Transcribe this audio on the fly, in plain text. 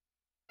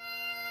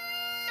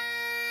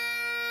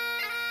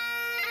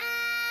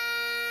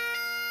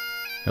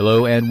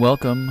Hello and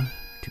welcome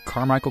to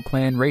Carmichael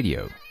Clan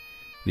Radio,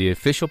 the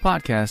official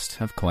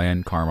podcast of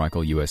Clan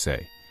Carmichael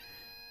USA.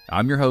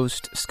 I'm your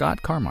host,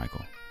 Scott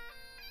Carmichael.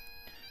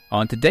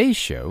 On today's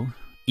show,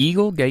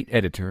 Eagle Gate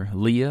editor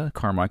Leah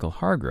Carmichael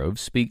Hargrove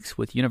speaks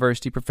with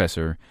university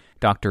professor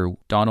Dr.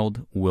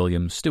 Donald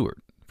William Stewart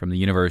from the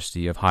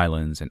University of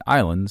Highlands and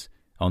Islands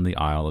on the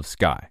Isle of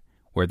Skye,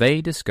 where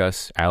they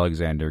discuss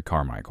Alexander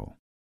Carmichael.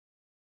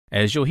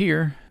 As you'll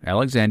hear,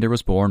 Alexander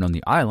was born on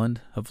the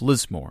island of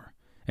Lismore,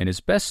 and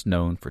is best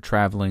known for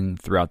traveling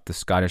throughout the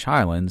Scottish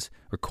Highlands,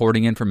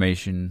 recording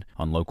information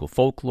on local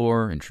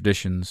folklore and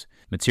traditions,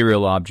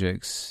 material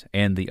objects,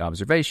 and the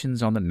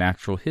observations on the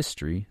natural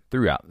history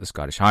throughout the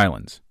Scottish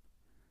Highlands.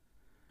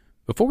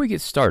 Before we get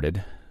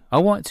started, I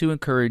want to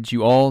encourage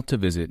you all to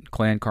visit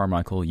Clan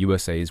Carmichael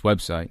USA's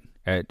website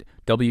at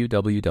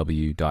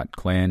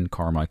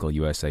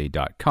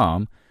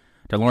www.clancarmichaelusa.com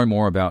to learn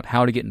more about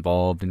how to get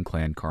involved in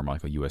Clan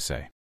Carmichael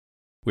USA.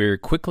 We're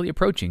quickly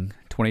approaching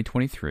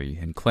 2023,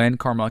 and Clan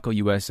Carmichael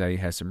USA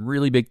has some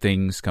really big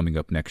things coming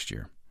up next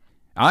year.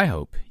 I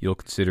hope you'll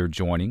consider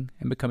joining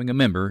and becoming a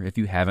member if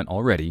you haven't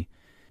already,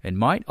 and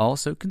might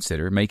also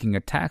consider making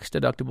a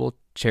tax-deductible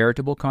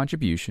charitable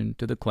contribution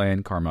to the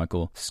Clan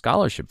Carmichael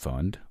Scholarship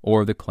Fund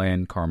or the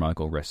Clan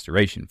Carmichael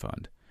Restoration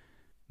Fund.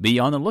 Be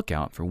on the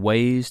lookout for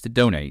ways to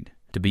donate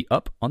to be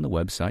up on the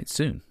website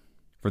soon.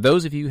 For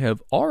those of you who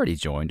have already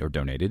joined or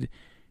donated,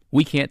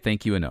 we can't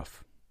thank you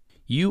enough.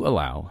 You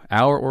allow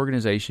our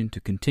organization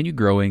to continue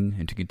growing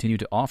and to continue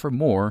to offer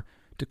more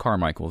to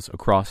Carmichaels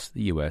across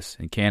the U.S.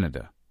 and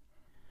Canada.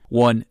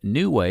 One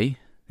new way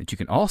that you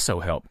can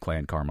also help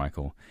Clan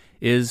Carmichael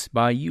is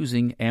by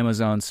using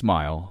Amazon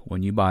Smile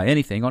when you buy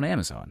anything on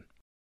Amazon.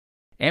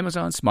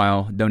 Amazon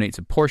Smile donates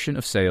a portion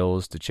of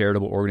sales to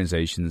charitable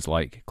organizations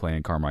like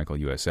Clan Carmichael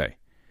USA.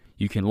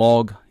 You can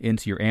log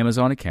into your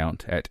Amazon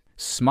account at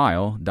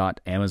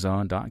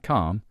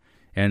smile.amazon.com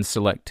and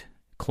select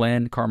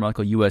Clan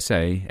Carmichael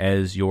USA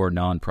as your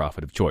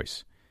nonprofit of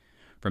choice.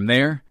 From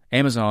there,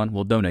 Amazon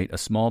will donate a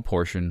small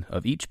portion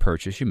of each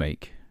purchase you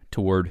make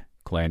toward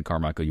Clan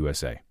Carmichael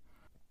USA.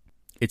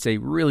 It's a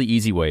really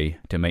easy way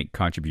to make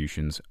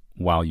contributions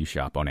while you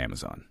shop on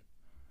Amazon.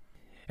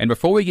 And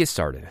before we get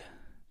started,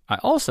 I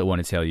also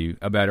want to tell you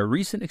about a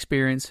recent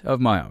experience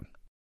of my own.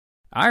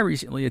 I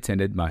recently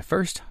attended my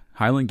first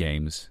Highland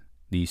Games,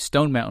 the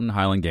Stone Mountain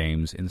Highland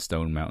Games in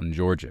Stone Mountain,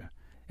 Georgia.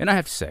 And I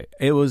have to say,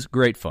 it was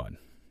great fun.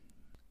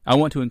 I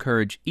want to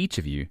encourage each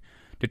of you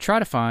to try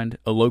to find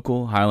a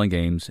local Highland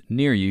Games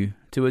near you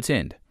to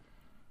attend.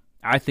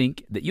 I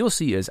think that you'll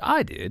see, as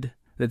I did,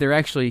 that they're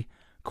actually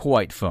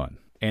quite fun,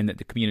 and that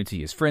the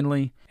community is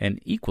friendly and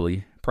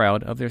equally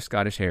proud of their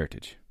Scottish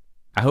heritage.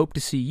 I hope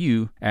to see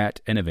you at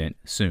an event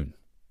soon.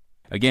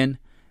 Again,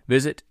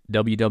 visit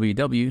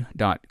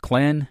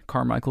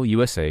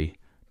www.clancarmichaelusa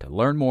to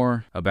learn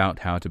more about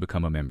how to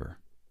become a member.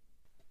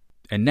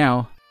 And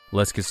now,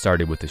 let's get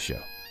started with the show.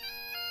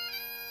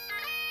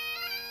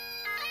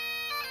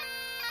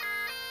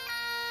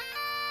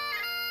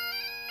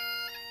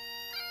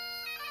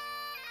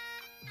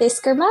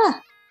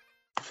 Fiskerma.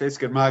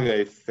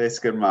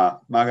 Fiskerma,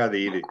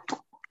 Magadiri.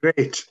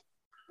 Great.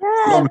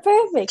 Yeah,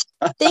 perfect.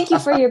 Thank you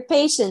for your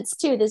patience,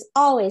 too. There's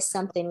always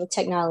something with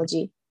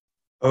technology.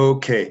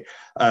 Okay.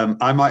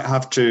 I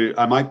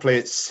might play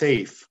it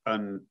safe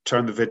and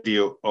turn the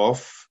video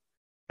off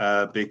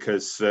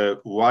because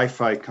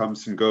Wi-Fi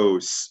comes and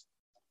goes.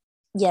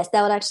 Yes,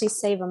 that would actually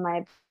save on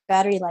my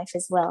battery life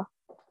as well.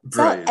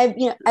 Brilliant.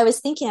 So I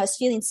was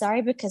feeling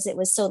sorry because it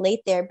was so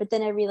late there, but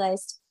then I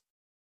realized,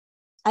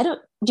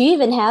 do you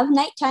even have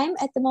nighttime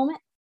at the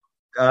moment?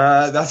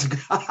 That's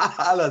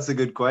a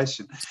good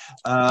question.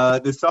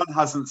 The sun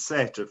hasn't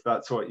set, if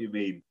that's what you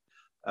mean.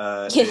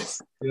 Yes. It's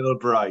still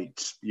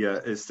bright. Yeah,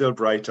 it's still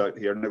bright out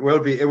here, and it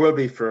will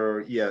be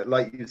for,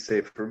 like you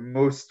say, for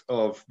most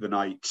of the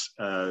night.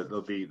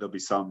 There'll be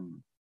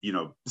some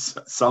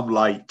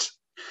light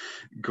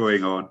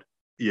going on.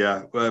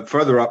 Yeah,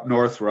 further up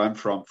north where I'm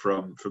from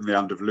the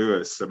Island of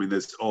Lewis, I mean,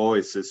 there's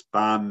always this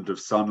band of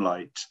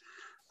sunlight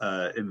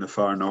in the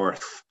far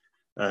north,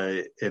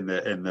 in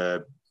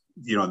the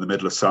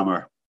middle of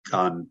summer,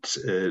 and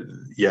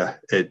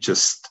it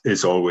just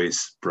is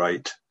always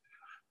bright.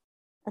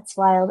 That's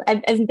wild.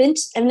 I've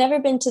never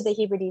been to the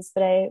Hebrides,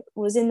 but I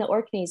was in the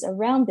Orkneys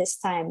around this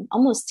time,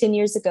 almost 10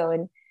 years ago,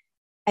 and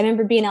I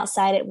remember being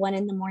outside at 1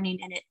 a.m,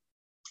 and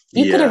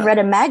you could have read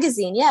a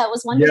magazine. Yeah, it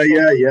was wonderful.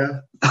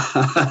 Yeah.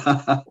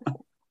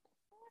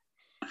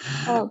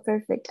 Oh,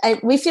 perfect.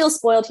 We feel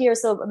spoiled here.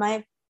 So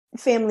my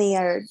family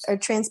are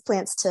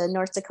transplants to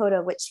North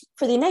Dakota, which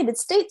for the United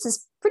States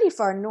is pretty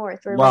far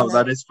north. Wow,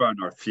 that is far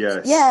north,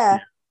 yes. Yeah.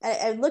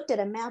 I looked at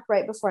a map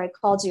right before I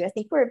called you. I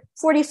think we're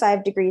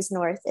 45 degrees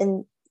north,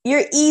 and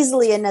you're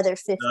easily another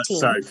 15. That's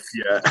south,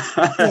 yeah.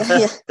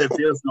 Yeah. It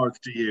feels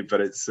north to you,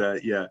 but it's,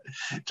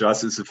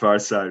 just as far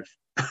south.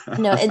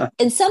 No,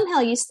 and somehow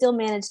you still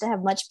manage to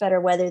have much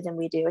better weather than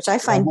we do, which I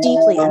find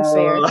deeply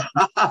unfair.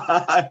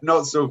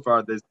 Not so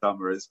far this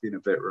summer. It's been a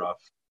bit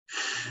rough.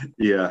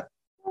 Yeah.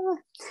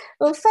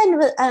 Well,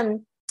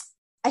 fun.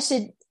 I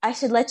should I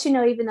should let you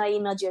know, even though I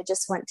emailed you, I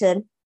just want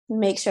to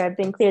make sure I've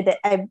been clear that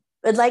I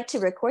would like to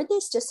record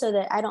this just so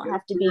that I don't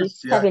have to be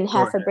having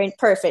half a brain.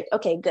 Perfect.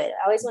 Okay, good.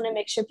 I always want to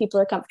make sure people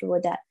are comfortable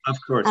with that. Of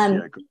course,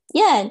 good.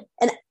 Yeah,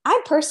 and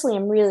I personally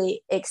am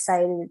really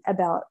excited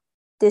about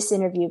this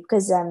interview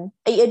because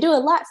I do a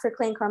lot for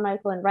Clan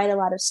Carmichael and write a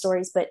lot of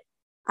stories, but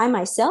I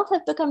myself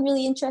have become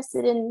really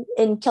interested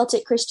in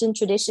Celtic Christian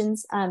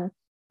traditions.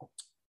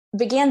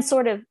 Began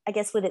sort of, I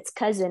guess, with its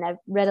cousin. I've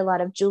read a lot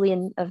of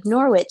Julian of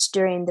Norwich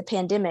during the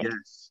pandemic.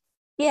 Yes.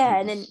 Yeah,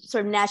 and then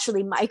sort of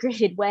naturally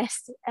migrated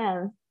west.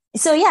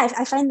 So yeah,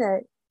 I find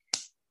the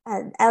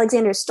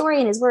Alexander's story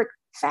and his work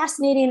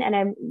fascinating,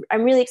 and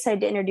I'm really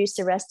excited to introduce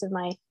the rest of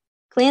my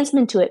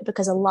clansmen to it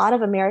because a lot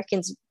of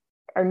Americans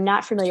are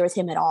not familiar with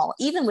him at all,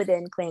 even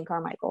within Clan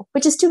Carmichael,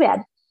 which is too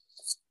bad.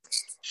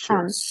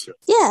 Sure.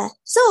 Yeah.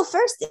 So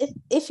first,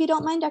 if you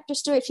don't mind, Dr.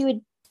 Stewart, if you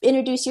would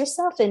introduce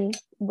yourself and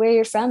where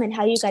you're from and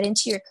how you got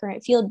into your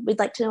current field. We'd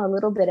like to know a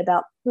little bit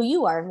about who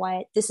you are and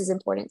why this is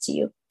important to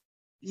you.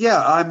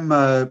 Yeah, I'm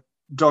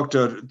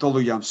Dr.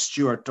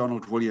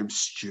 Donald William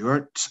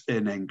Stewart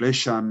in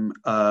English. I'm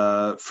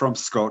from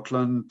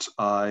Scotland.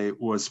 I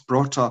was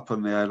brought up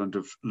on the island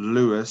of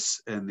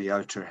Lewis in the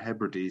Outer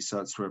Hebrides.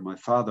 That's where my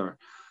father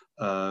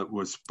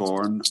was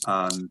born,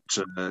 and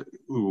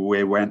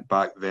we went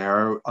back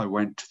there. I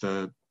went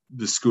to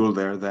the school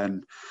there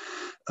then.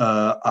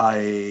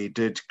 I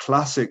did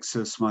classics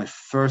as my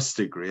first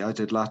degree. I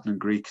did Latin and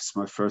Greek as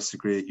my first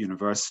degree at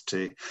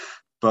university.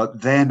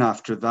 But then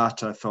after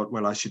that, I thought,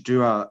 well, I should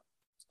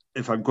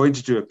if I'm going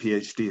to do a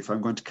PhD, if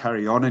I'm going to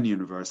carry on in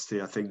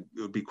university, I think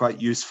it would be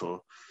quite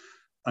useful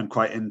and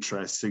quite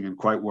interesting and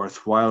quite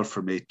worthwhile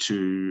for me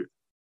to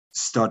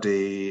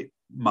study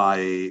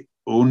my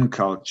own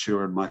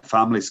culture and my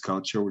family's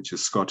culture, which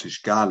is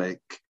Scottish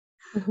Gaelic,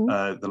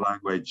 the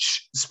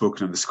language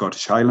spoken in the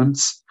Scottish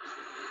Highlands.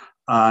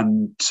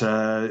 And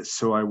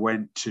so I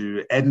went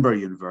to Edinburgh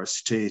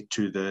University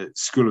to the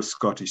School of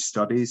Scottish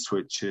Studies,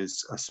 which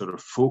is a sort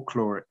of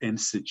folklore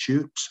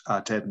institute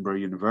at Edinburgh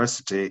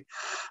University,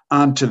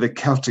 and to the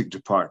Celtic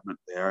department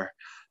there.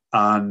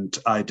 And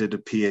I did a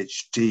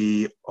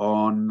PhD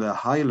on the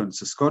Highlands,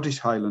 the Scottish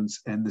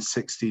Highlands in the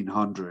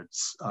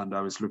 1600s. And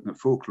I was looking at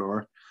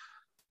folklore,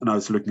 and I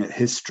was looking at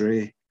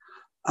history,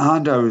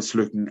 and I was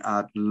looking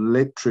at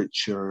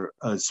literature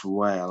as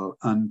well,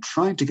 and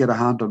trying to get a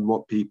hand on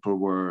what people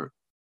were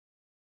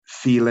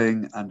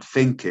feeling and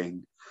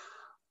thinking,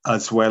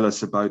 as well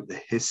as about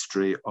the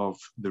history of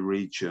the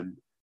region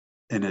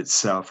in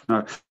itself.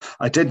 Now,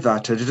 I did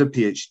that. I did a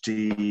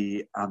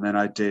PhD, and then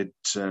I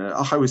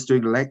was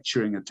doing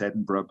lecturing at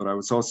Edinburgh, but I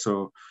was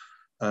also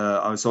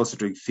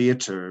doing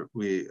theatre.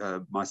 We,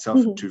 myself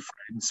and two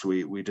friends,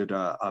 we did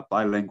a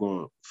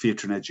bilingual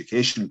theatre and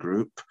education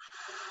group.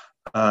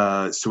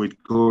 So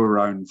we'd go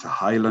around the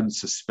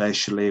Highlands,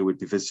 especially. We'd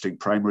be visiting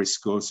primary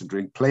schools and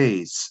doing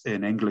plays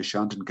in English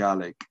and in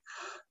Gaelic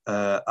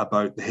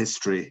about the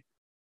history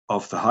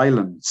of the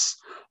Highlands.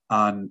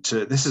 And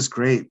this is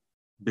great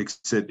because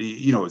it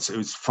was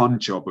a fun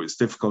job. It was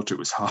difficult. It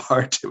was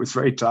hard. It was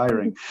very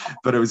tiring,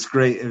 but it was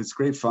great. It was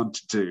great fun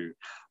to do.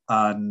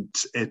 And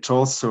it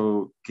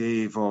also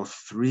gave all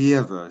three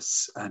of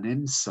us an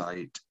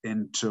insight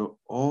into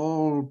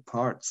all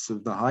parts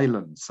of the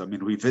Highlands. I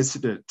mean, we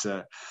visited,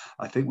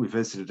 I think we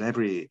visited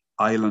every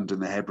island in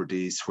the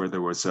Hebrides where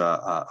there was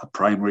a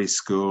primary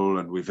school,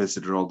 and we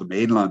visited all the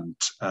mainland,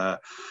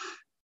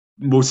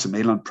 most of the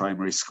mainland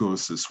primary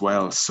schools as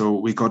well. So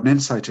we got an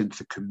insight into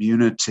the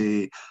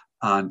community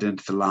and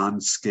into the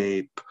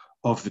landscape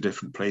of the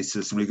different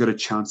places, and we got a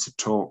chance to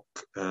talk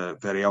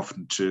very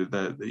often to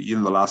the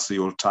last of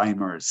the old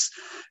timers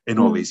in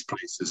all these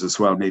places as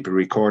well, maybe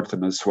record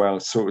them as well.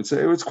 So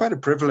it was quite a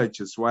privilege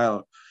as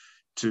well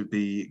to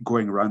be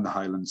going around the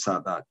Highlands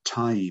at that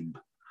time.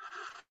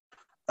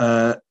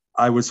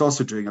 I was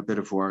also doing a bit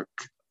of work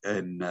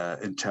in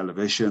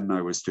television.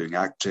 I was doing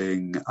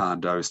acting,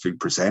 and I was doing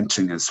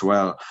presenting as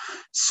well.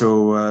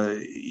 So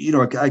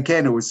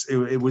again, it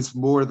was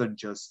more than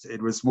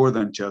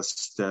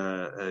just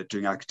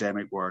doing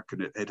academic work,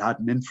 and it had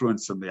an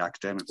influence on the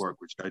academic work,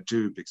 which I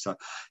do because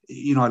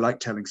I like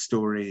telling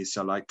stories.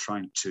 I like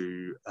trying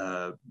to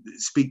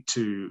speak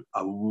to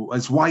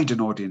as wide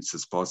an audience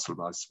as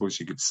possible, I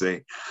suppose you could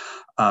say,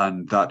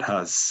 and that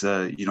has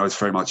it's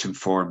very much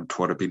informed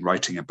what I've been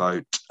writing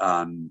about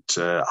and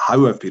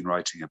how I've been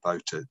writing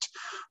about it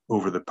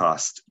over the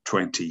past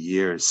 20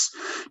 years.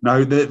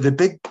 Now, the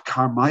big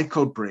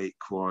Carmichael break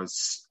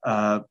was,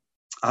 as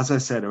I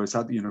said, I was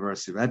at the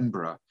University of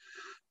Edinburgh,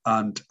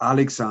 and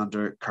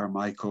Alexander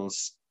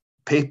Carmichael's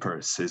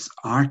papers, his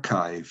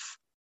archive,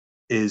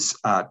 is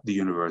at the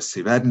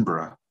University of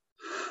Edinburgh.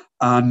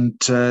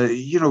 And,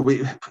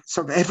 we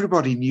sort of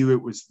everybody knew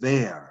it was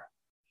there,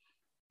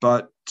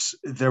 but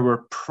there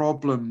were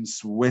problems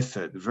with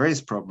it,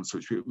 various problems,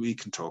 which we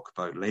can talk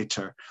about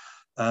later.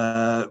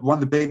 One of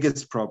the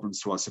biggest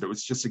problems was that it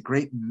was just a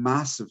great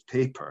mass of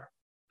paper.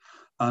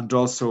 And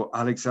also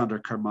Alexander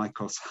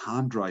Carmichael's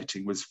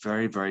handwriting was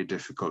very, very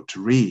difficult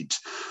to read.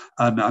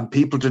 And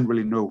people didn't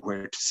really know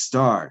where to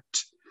start.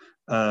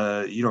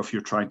 if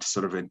you're trying to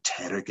sort of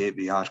interrogate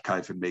the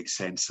archive and make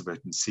sense of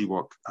it and see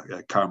what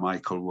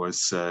Carmichael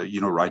was,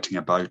 writing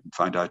about and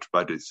find out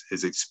about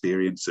his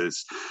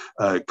experiences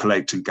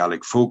collecting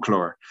Gaelic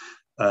folklore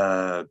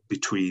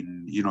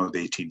between, the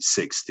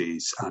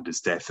 1860s and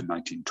his death in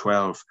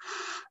 1912.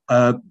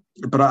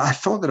 But I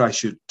thought that I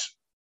should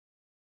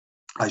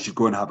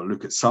go and have a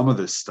look at some of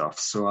this stuff.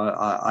 So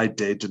I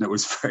did, and it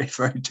was very,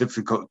 very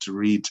difficult to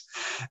read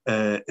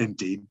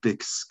indeed,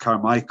 because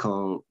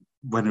Carmichael,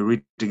 when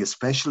reading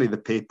especially the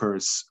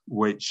papers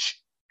which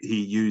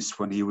he used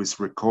when he was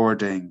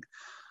recording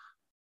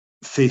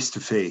face to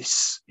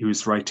face, he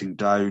was writing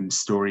down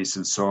stories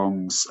and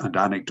songs and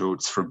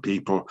anecdotes from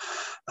people.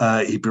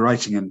 He'd be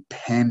writing in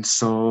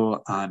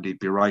pencil, and he'd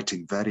be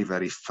writing very,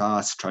 very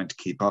fast, trying to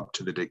keep up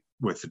to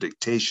with the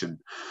dictation.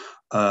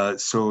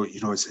 So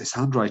his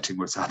handwriting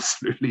was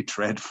absolutely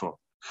dreadful.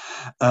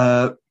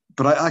 But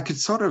I could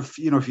sort of,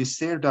 if you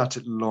stared at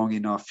it long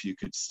enough, you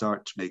could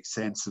start to make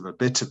sense of a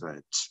bit of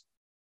it.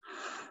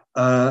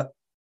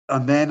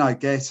 And then I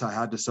guess I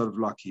had a sort of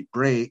lucky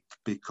break,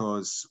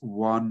 because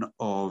one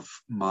of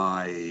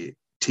my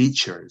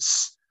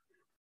teachers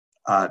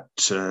at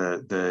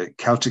the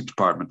Celtic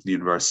department at the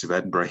University of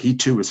Edinburgh, he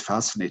too was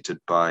fascinated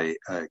by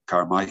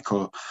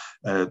Carmichael.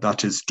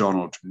 That is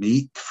Donald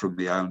Meek from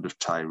the island of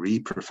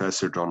Tiree,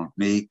 Professor Donald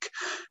Meek,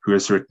 who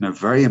has written a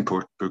very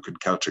important book on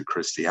Celtic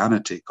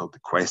Christianity called The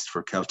Quest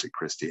for Celtic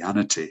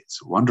Christianity. It's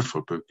a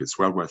wonderful book. It's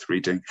well worth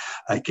reading.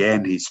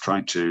 Again, he's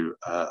trying to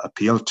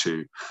appeal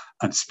to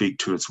and speak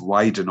to as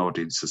wide an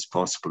audience as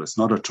possible. It's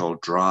not at all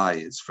dry.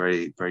 It's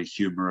very, very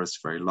humorous,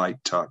 very light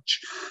touch,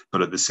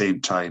 but at the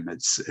same time,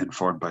 it's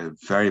informed by a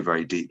very,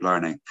 very deep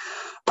learning.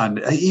 And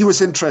he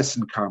was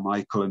interested in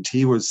Carmichael, and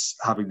he was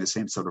having the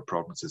same sort of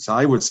problems as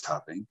I was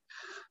having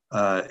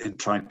in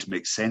trying to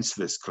make sense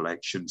of this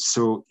collection.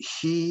 So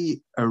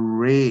he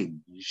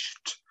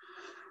arranged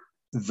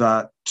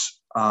that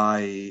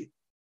I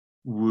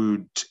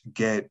would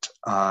get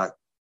a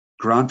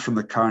grant from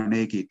the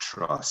Carnegie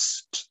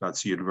Trust,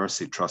 that's a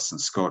university trust in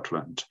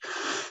Scotland,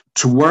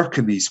 to work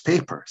in these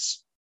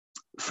papers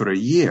for a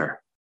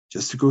year,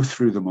 just to go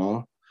through them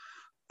all,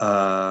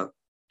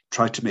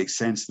 try to make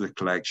sense of the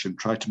collection,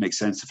 try to make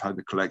sense of how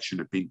the collection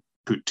had been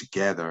put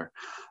together,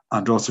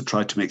 and also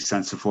try to make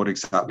sense of what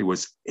exactly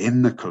was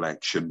in the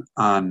collection.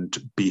 And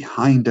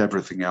behind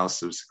everything else,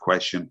 there was the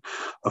question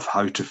of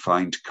how to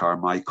find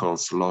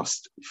Carmichael's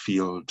lost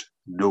field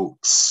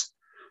notes.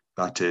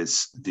 That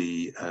is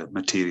the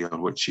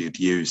material which he had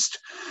used,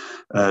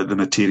 the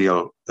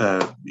material,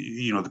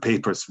 the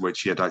papers in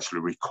which he had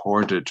actually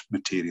recorded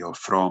material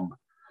from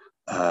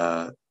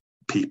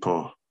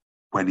people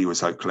when he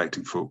was out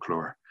collecting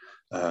folklore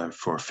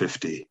for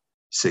 50,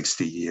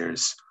 60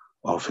 years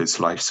of his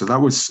life. So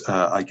that was,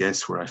 I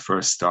guess, where I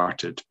first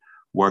started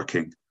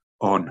working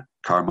on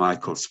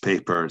Carmichael's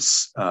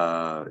papers,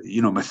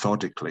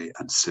 methodically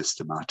and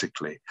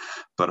systematically.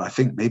 But I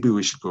think maybe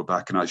we should go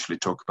back and actually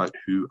talk about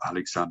who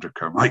Alexander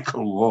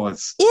Carmichael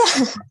was.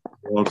 Yeah.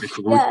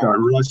 Before we start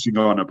rushing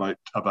on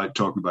about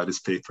talking about his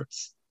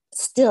papers.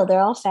 Still,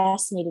 they're all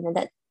fascinating,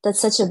 and that's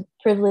such a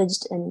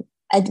privileged and,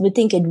 I would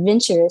think,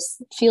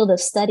 adventurous field of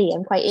study.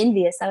 I'm quite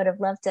envious. I would have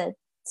loved to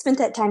spend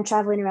that time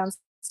traveling around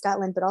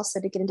Scotland, but also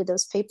to get into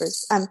those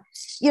papers. And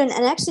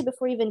actually,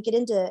 before we even get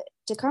into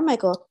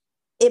Carmichael,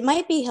 it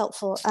might be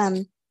helpful,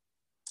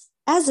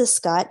 as a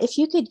Scot, if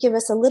you could give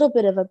us a little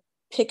bit of a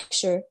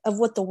picture of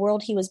what the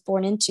world he was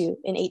born into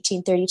in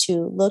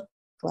 1832 looked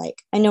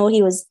like. I know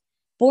he was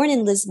born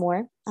in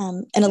Lismore,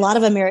 and a lot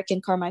of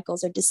American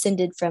Carmichaels are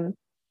descended from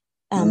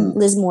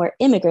Lismore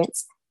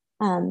immigrants.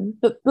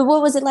 But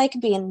what was it like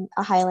being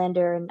a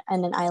Highlander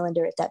and an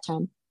Islander at that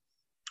time?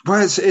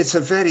 Well, it's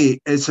a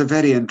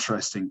very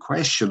interesting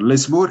question.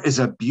 Lismore is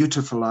a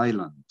beautiful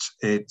island.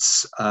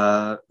 It's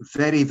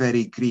very,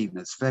 very green.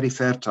 It's very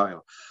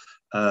fertile.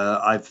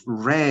 I've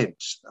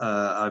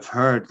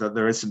heard that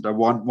there isn't a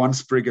one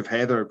sprig of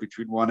heather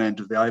between one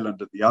end of the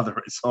island and the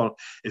other.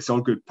 It's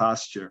all good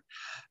pasture.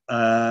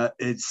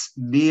 It's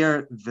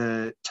near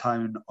the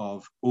town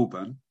of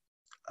Oban.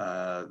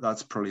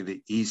 That's probably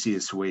the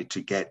easiest way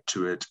to get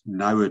to it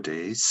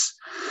nowadays.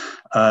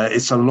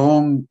 It's a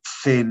long,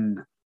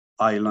 thin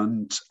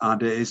island,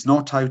 and it is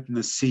not out in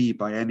the sea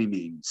by any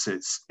means.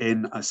 It's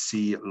in a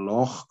sea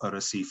loch, or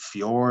a sea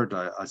fjord,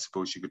 I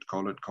suppose you could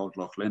call it, called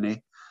Loch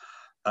Linnhe.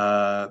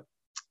 I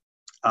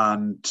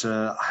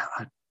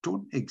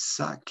don't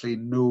exactly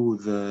know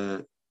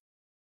the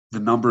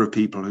number of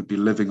people who'd be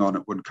living on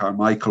it when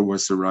Carmichael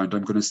was around.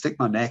 I'm going to stick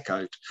my neck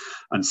out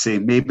and say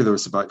maybe there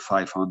was about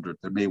 500.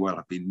 There may well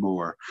have been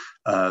more.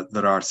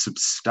 There are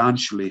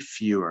substantially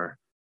fewer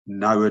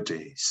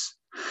nowadays.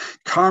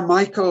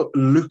 Carmichael,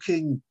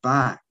 looking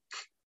back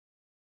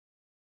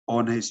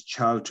on his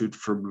childhood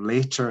from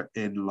later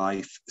in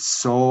life,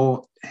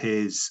 saw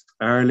his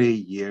early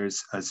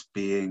years as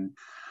being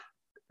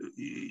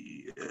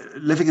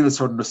living in a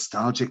sort of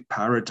nostalgic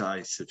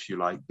paradise, if you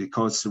like,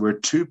 because there were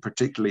two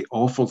particularly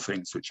awful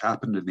things which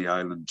happened in the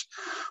island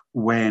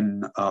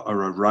when,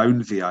 or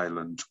around the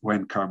island,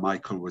 when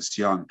Carmichael was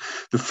young.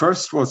 The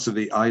first was that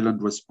the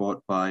island was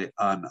bought by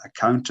an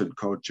accountant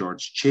called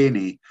George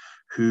Cheney,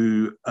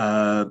 who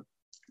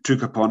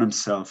took upon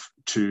himself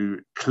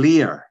to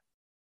clear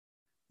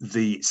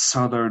the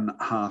southern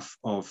half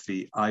of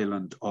the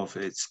island of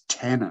its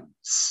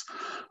tenants.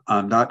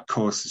 And that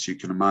caused, as you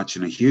can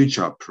imagine, a huge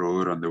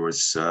uproar. And there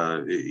was,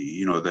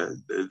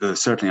 there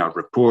certainly are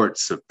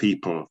reports of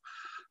people,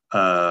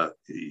 not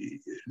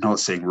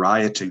saying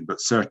rioting,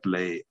 but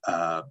certainly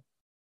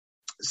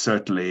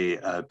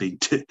being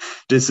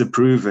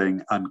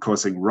disapproving and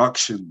causing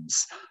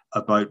ructions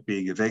about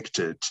being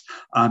evicted.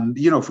 And,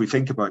 if we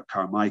think about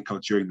Carmichael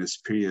during this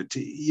period,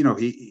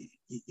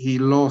 he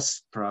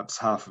lost perhaps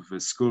half of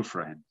his school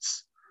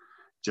friends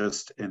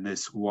just in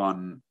this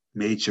one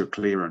major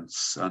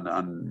clearance.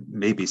 And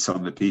maybe some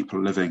of the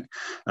people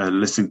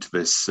listening to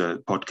this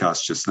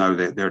podcast just now,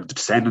 they're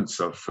descendants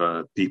of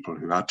people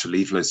who had to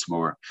leave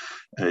Lismore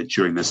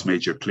during this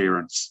major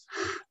clearance.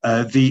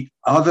 The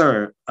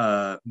other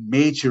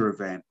major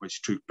event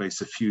which took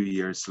place a few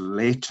years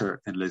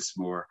later in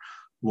Lismore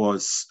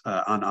was,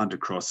 and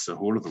across the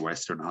whole of the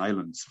Western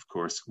Highlands, of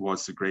course,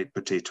 was the Great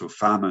Potato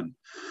Famine,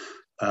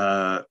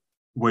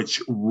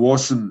 which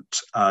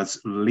wasn't as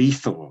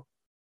lethal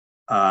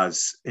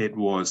as it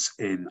was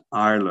in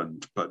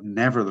Ireland, but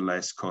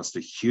nevertheless caused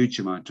a huge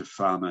amount of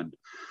famine,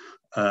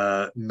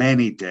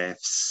 many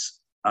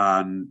deaths,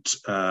 and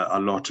a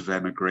lot of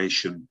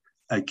emigration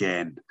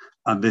again.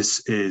 And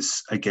this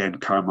is, again,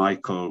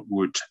 Carmichael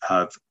would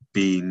have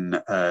been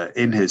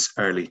in his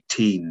early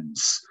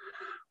teens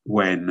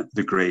when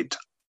the Great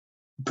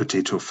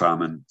Potato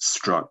Famine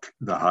struck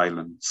the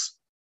Highlands.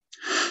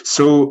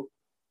 So,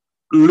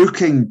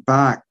 looking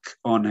back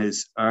on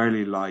his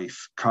early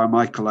life,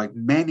 Carmichael, like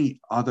many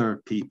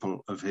other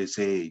people of his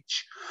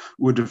age,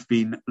 would have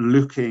been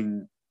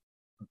looking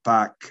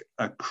back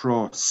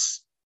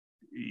across,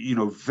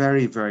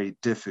 very, very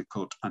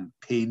difficult and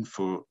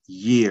painful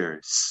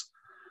years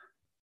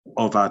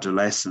of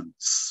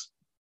adolescence.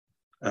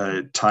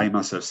 Time,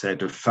 as I've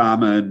said, of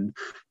famine,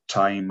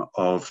 time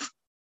of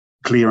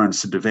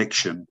clearance and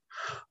eviction.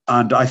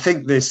 And I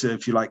think this,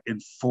 if you like,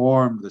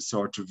 informed the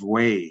sort of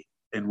way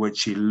in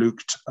which he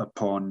looked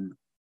upon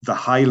the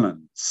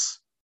Highlands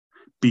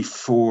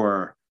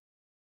before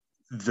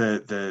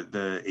the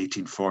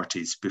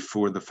 1840s,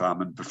 before the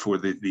famine, before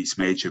these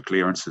major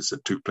clearances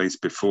that took place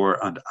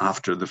before and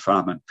after the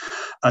famine,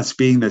 as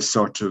being this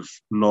sort of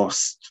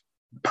lost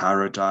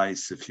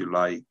paradise, if you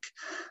like.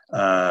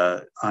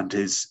 And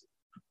his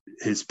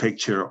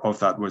picture of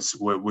that was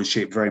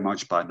shaped very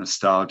much by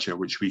nostalgia,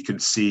 which we can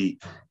see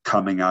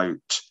coming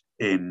out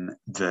in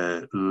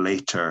the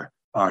later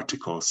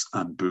articles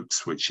and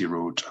books which he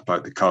wrote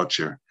about the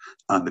culture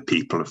and the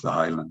people of the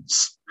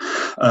Highlands.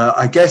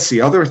 I guess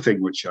the other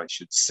thing which I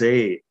should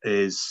say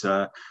is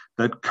that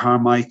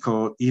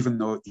Carmichael, even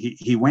though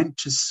he went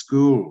to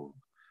school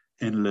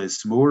in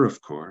Lismore,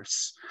 of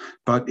course,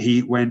 but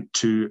he went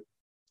to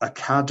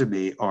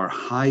academy or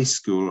high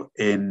school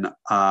in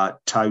a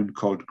town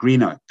called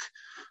Greenock,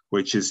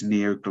 which is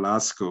near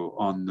Glasgow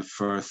on the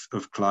Firth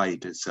of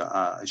Clyde. It's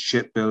a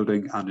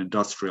shipbuilding and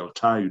industrial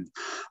town.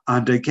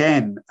 And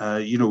again,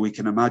 we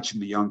can imagine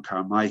the young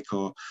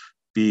Carmichael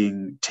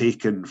being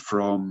taken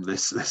from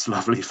this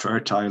lovely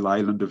fertile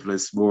island of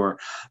Lismore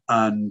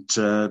and,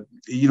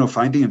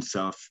 finding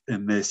himself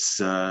in this,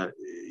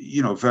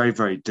 very,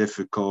 very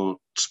difficult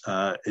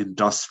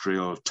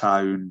industrial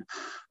town.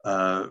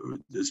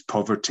 His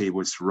poverty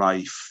was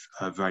rife,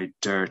 very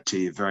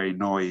dirty, very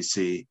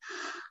noisy.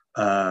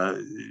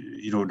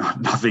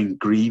 Nothing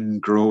green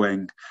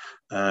growing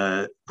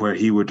where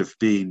he would have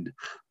been.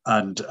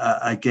 And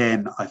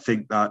again, I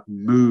think that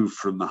move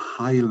from the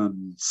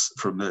Highlands,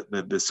 from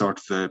the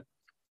sort of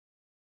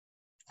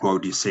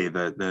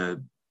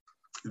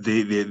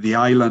the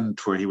island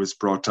where he was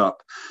brought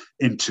up,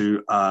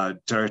 into a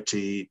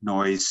dirty,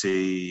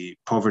 noisy,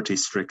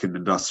 poverty-stricken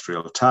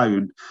industrial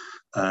town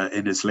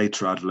in his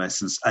later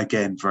adolescence,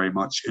 again, very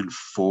much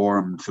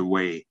informed the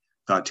way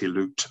that he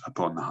looked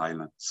upon the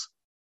Highlands.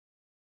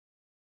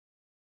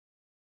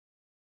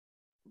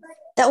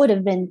 That would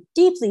have been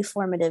deeply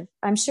formative,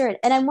 I'm sure.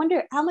 And I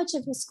wonder how much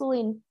of his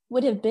schooling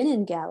would have been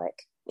in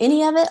Gaelic.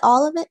 Any of it?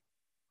 All of it?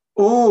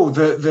 Oh,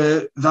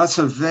 that's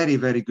a very,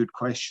 very good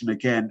question.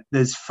 Again,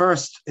 his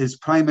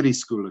primary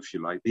school, if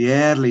you like, the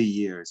early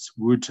years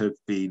would have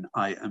been,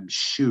 I am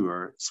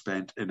sure,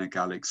 spent in a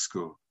Gaelic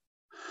school.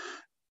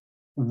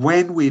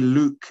 When we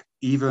look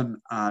even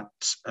at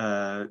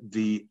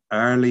the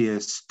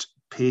earliest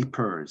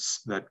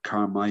papers that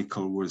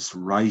Carmichael was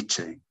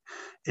writing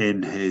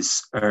in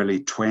his early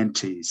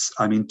 20s,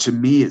 I mean, to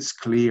me, it's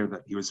clear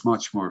that he was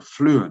much more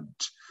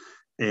fluent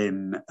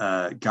in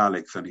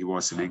Gaelic than he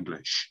was in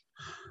English.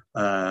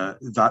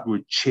 That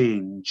would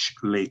change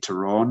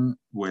later on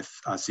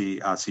as he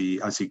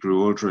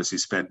grew older, as he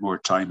spent more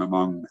time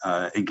among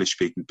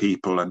English-speaking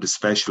people, and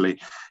especially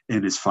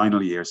in his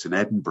final years in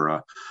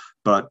Edinburgh.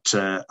 But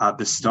at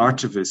the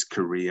start of his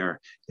career,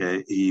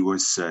 he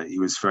was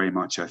very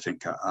much, I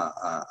think,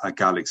 a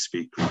Gaelic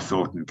speaker. He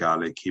thought in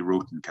Gaelic, he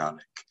wrote in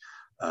Gaelic,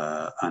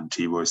 and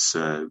he was,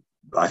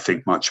 I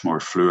think, much more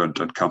fluent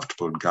and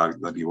comfortable in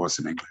Gaelic than he was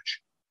in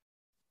English.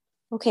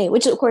 Okay,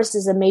 which of course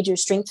is a major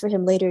strength for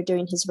him later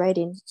during his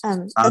writing.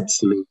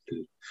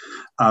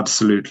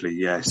 Absolutely,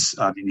 yes.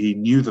 I mean, he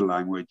knew the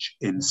language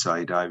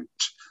inside out.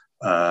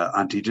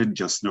 And he didn't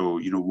just know,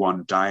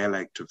 one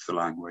dialect of the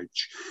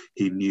language.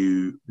 He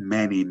knew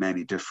many,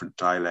 many different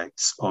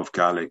dialects of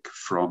Gaelic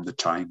from the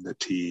time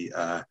that he,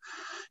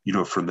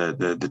 from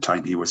the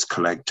time he was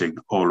collecting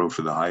all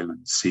over the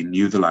Highlands. He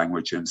knew the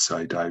language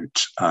inside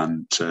out,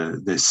 and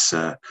this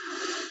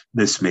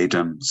made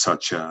him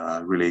such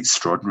a really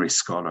extraordinary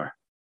scholar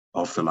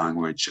of the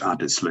language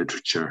and its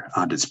literature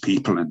and its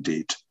people,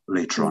 indeed,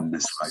 later on in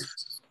his life.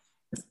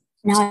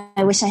 Now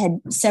I wish I had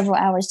several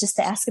hours just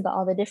to ask about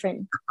all the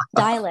different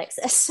dialects.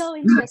 That's so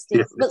interesting.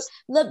 Yes.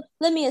 But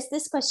let me ask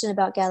this question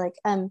about Gaelic.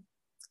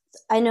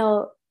 I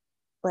know,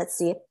 let's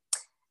see.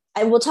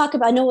 I know we'll talk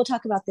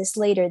about this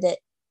later, that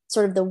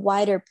sort of the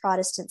wider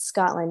Protestant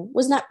Scotland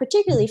was not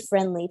particularly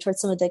friendly towards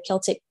some of the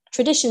Celtic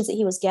traditions that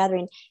he was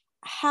gathering.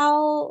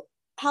 How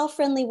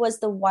friendly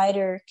was the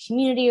wider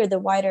community or the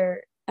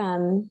wider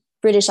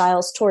British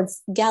Isles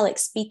towards Gaelic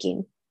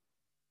speaking?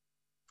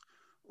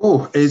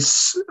 Oh,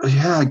 it's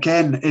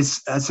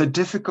a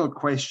difficult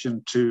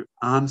question to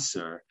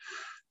answer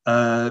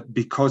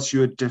because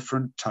you had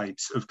different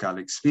types of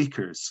Gaelic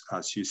speakers,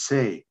 as you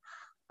say.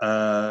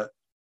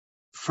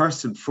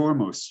 First and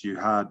foremost, you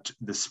had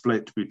the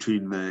split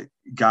between the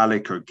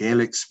Gaelic or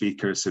Gaelic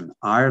speakers in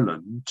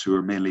Ireland, who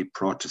were mainly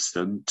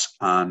Protestant,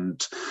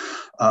 and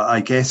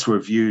I guess were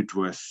viewed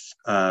with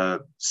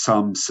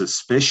some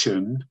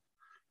suspicion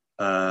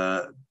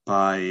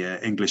by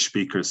English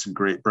speakers in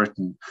Great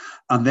Britain.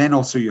 And then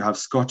also you have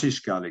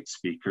Scottish Gaelic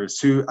speakers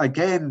who,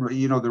 again,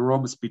 they were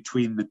almost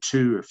between the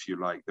two, if you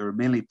like. They were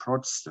mainly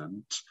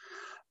Protestant,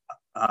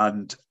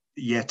 and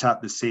yet at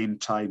the same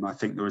time, I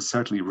think there was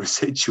certainly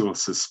residual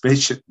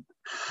suspicion,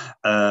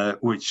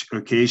 which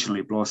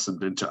occasionally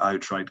blossomed into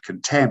outright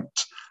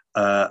contempt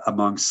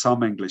among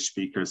some English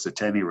speakers,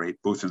 at any rate,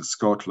 both in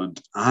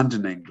Scotland and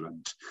in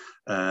England,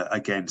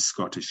 against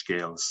Scottish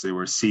Gaels. They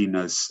were seen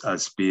as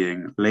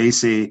being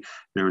lazy,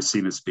 they were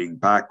seen as being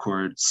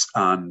backwards,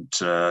 and,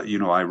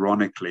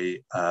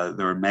 ironically,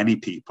 there are many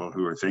people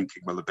who are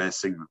thinking, well, the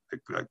best thing that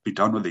could be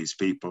done with these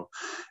people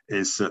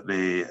is that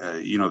they,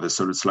 the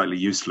sort of slightly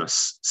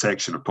useless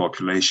section of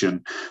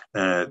population,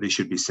 they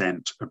should be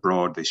sent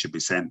abroad, they should be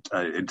sent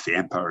into the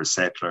empire as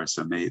settlers,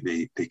 and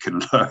they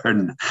can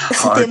learn.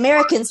 The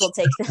Americans will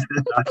take them.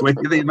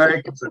 The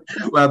Americans,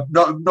 well,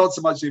 not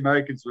so much the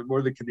Americans, but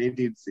more the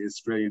Canadians, the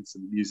Australians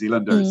and the New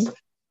Zealanders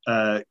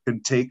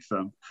can take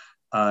them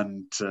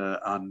and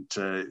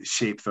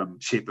shape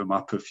them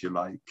up, if you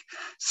like.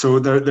 So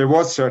there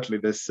was certainly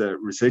this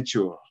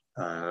residual,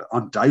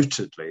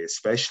 undoubtedly,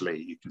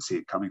 especially you can see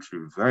it coming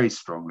through very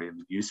strongly in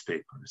the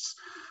newspapers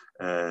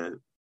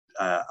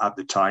at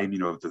the time.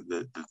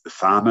 The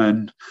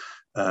famine.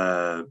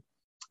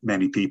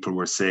 Many people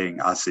were saying,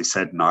 as they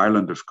said in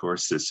Ireland, of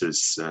course, this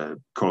is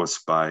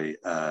caused by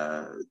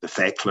the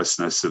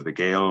fecklessness of the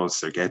Gaels.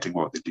 They're getting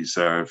what they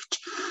deserved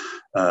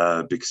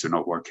because they're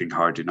not working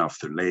hard enough.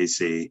 They're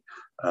lazy.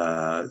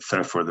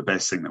 Therefore, the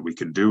best thing that we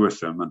can do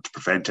with them and to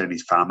prevent any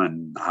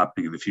famine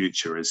happening in the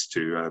future is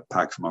to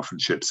pack them off in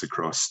ships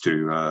across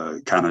to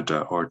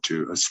Canada or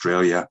to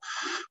Australia,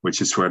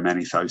 which is where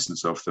many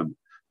thousands of them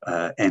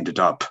ended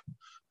up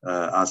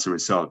as a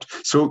result.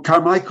 So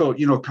Carmichael,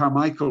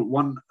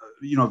 one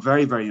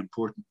very, very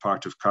important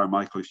part of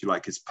Carmichael, if you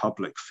like, his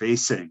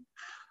public-facing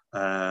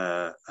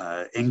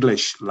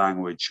English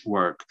language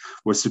work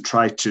was to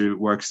try to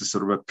work as a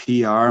sort of a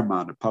PR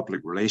man, a public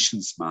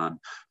relations man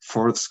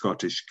for the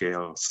Scottish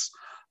Gaels,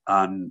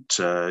 and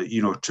to,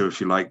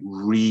 if you like,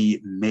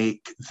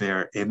 remake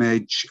their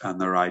image and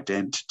their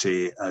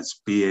identity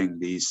as being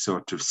these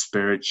sort of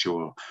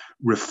spiritual,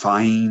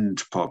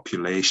 refined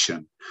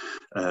population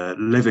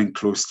living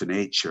close to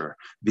nature,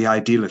 the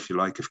ideal, if you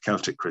like, of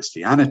Celtic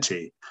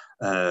Christianity,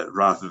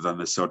 rather than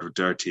the sort of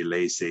dirty,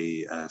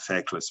 lazy,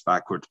 feckless,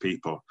 backward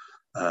people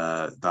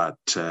that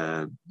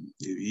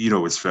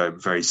was very,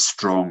 very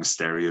strong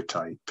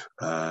stereotype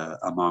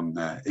among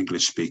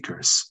English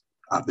speakers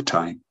at the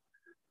time.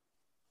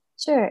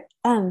 Sure.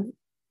 And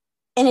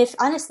if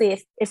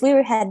we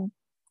had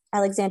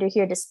Alexander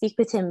here to speak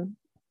with him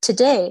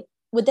today,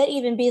 would that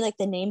even be like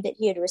the name that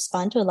he would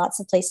respond to? In lots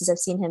of places I've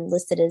seen him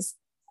listed as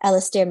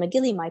Alastair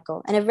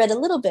MacGilly-Michael, and I've read a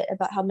little bit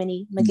about how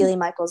many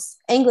MacGilly-Michaels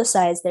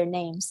anglicized their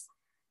names.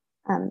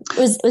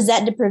 Was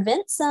that to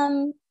prevent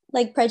some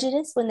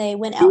prejudice when they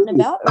went out and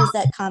about, or is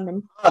that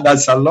common?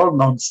 That's a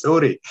long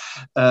story.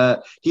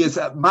 He is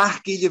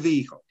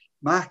MacGilly-Michael.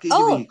 Mackie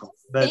Oh, Eagle.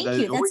 thank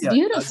you. That's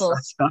beautiful.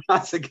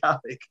 That's a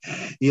Gaelic.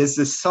 He is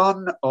the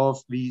son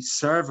of the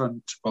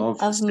servant of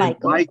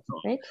Saint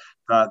Michael. Right?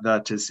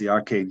 That is the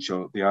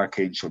Archangel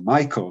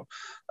Michael.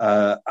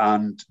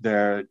 And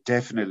there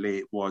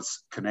definitely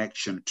was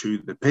connection to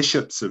the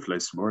bishops of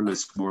Lismore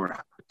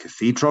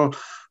Cathedral,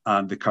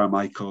 and the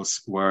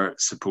Carmichaels were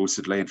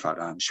supposedly, in fact,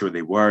 I'm sure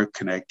they were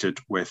connected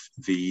with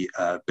the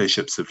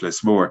bishops of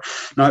Lismore.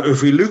 Now,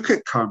 if we look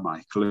at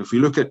Carmichael's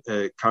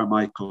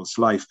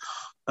life,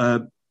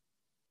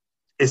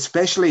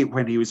 especially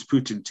when he was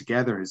putting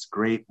together his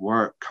great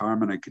work,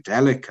 Carmina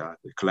Gadelica,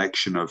 the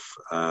collection of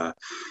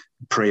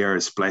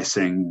prayers,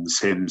 blessings,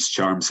 hymns,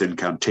 charms,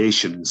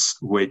 incantations,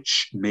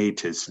 which made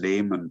his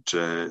name and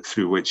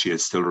through which he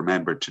is still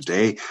remembered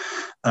today,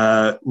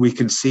 we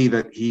can see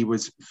that he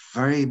was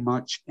very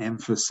much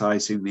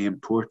emphasizing the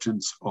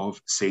importance of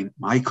Saint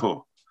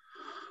Michael,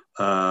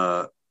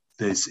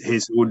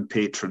 his own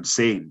patron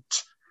saint,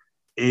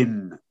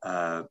 in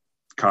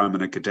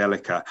Carmina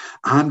Gadelica,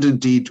 and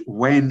indeed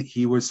when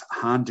he was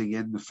handing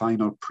in the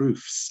final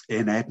proofs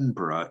in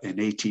Edinburgh in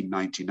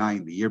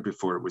 1899, the year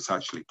before it was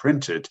actually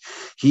printed,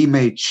 he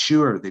made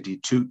sure that he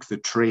took the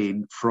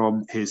train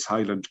from his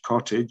Highland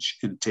cottage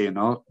in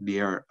Tainall,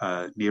 near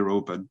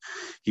Oban.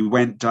 He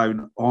went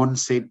down on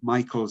St.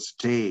 Michael's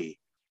Day,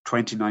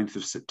 29th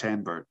of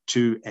September,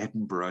 to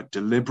Edinburgh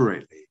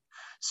deliberately,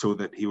 so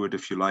that he would,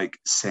 if you like,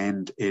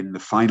 send in the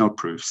final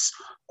proofs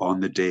on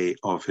the day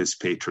of his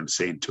patron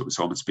saint. It was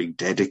almost being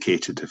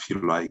dedicated, if you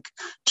like,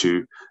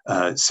 to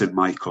St.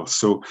 Michael.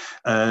 So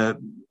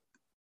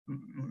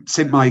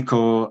St.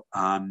 Michael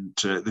and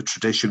the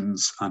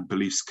traditions and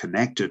beliefs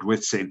connected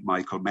with St.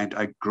 Michael meant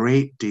a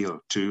great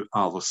deal to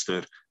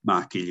Alistair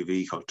Mac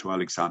Illuvigal, to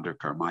Alexander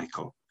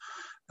Carmichael.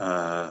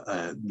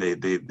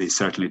 They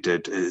certainly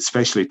did,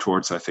 especially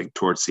towards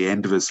the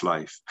end of his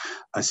life,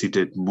 as he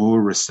did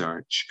more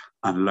research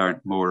and learned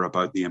more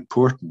about the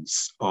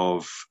importance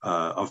of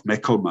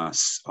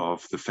Michaelmas,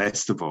 of the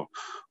festival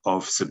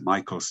of St.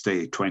 Michael's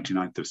Day,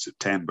 29th of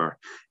September,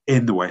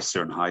 in the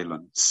Western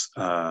Highlands.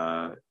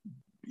 In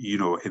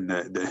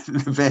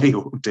the very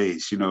old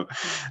days,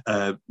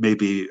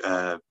 maybe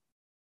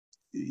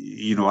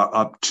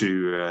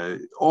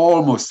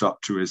almost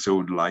up to his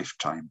own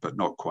lifetime, but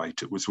not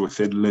quite. It was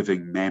within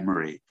living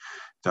memory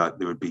that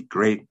there would be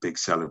great big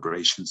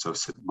celebrations of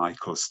St.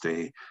 Michael's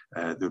Day.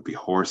 There would be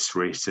horse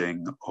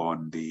racing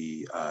on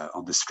the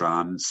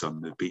strands,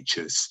 on the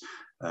beaches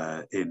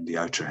in the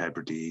Outer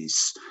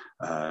Hebrides.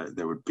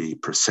 There would be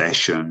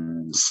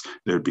processions,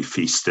 there would be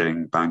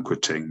feasting,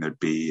 banqueting, there'd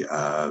be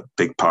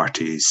big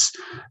parties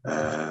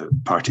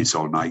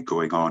all night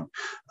going on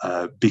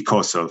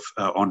because of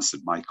on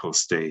St.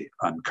 Michael's Day.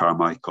 And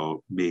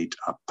Carmichael made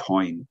a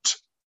point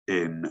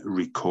in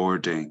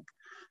recording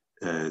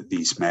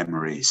these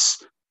memories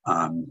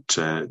and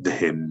the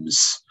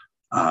hymns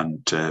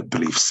and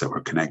beliefs that were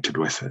connected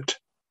with it.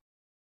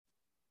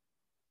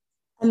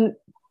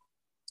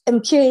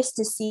 I'm curious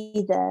to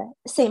see the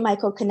St.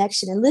 Michael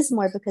connection in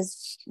Lismore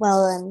because,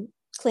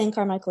 Clan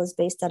Carmichael is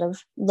based out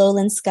of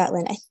Lowland,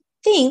 Scotland, I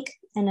think.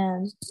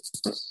 And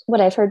what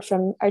I've heard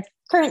from our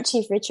current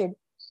chief, Richard,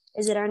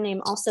 is that our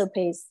name also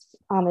pays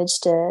homage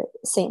to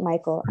St.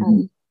 Michael.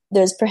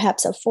 There's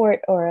perhaps a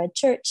fort or a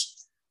church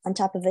on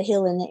top of a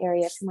hill in the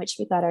area from which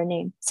we got our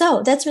name.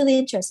 So that's really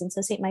interesting. So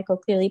St. Michael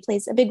clearly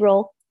plays a big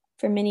role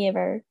for many of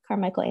our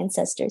Carmichael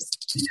ancestors.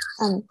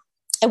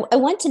 I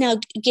want to now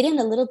get in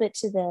a little bit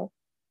to the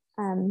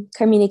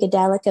Carmina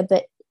Gadelica,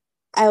 but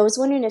I was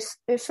wondering if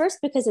first,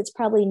 because it's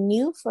probably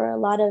new for a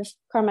lot of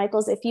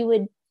Carmichaels, if you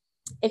would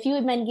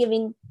mind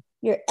giving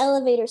your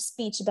elevator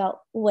speech about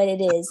what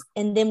it is,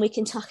 and then we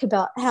can talk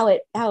about how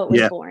it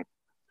was born.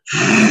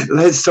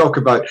 Let's talk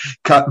about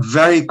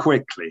very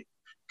quickly.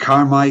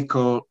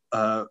 Carmichael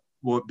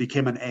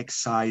became an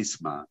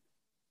exciseman.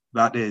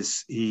 That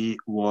is, he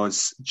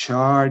was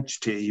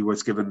charged, he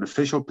was given an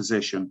official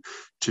position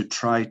to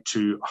try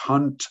to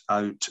hunt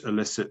out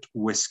illicit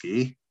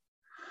whiskey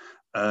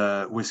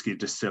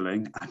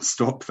distilling and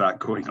stop that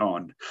going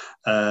on,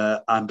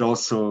 and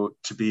also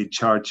to be in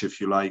charge,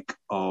 if you like,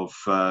 of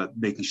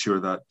making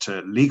sure that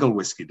legal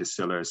whiskey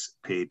distillers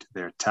paid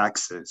their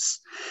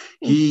taxes.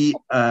 He,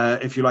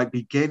 if you like,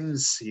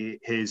 begins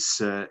his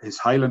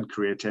Highland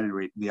career at any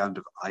rate in the island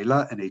of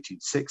Islay in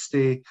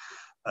 1860.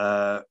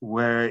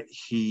 Where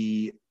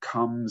he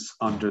comes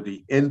under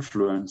the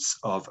influence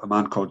of a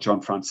man called John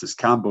Francis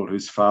Campbell,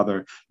 whose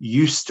father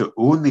used to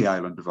own the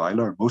island of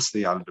Islay, or most of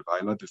the island of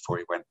Islay, before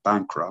he went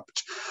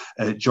bankrupt.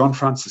 John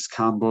Francis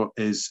Campbell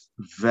is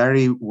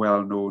very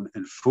well known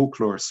in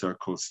folklore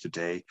circles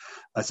today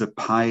as a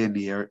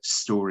pioneer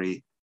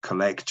story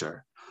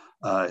collector.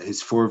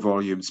 His 4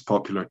 volumes,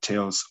 Popular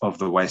Tales of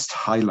the West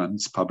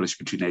Highlands, published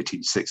between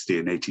 1860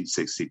 and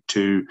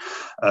 1862,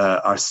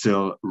 are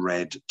still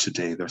read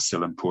today. They're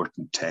still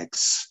important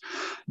texts.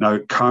 Now,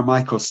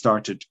 Carmichael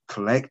started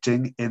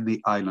collecting in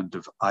the island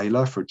of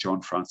Islay for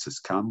John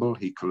Francis Campbell.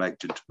 He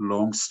collected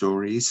long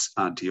stories,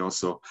 and he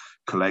also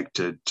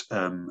collected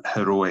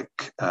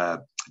heroic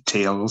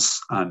tales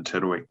and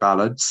heroic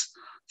ballads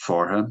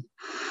for him.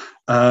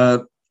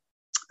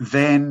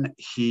 Then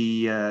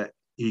he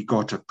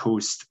got a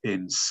post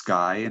in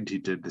Skye, and he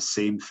did the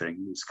same thing.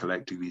 He was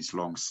collecting these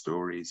long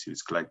stories. He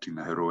was collecting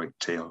the heroic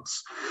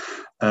tales.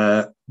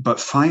 But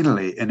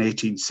finally, in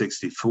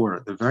 1864,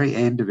 at the very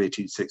end of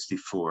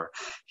 1864,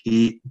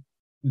 he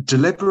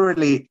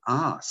deliberately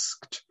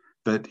asked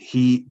that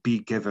he be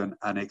given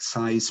an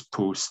excise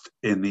post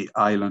in the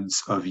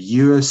islands of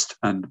Uist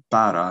and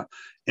Barra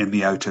in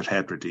the Outer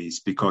Hebrides,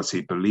 because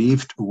he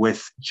believed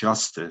with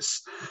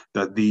justice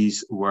that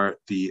these were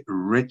the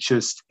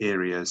richest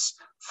areas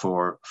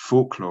for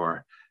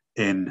folklore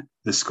in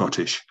the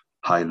Scottish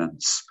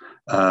Highlands.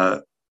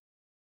 As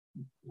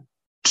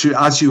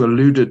you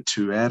alluded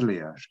to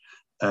earlier,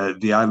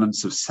 the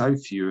islands of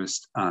South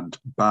Uist and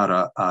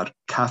Barra are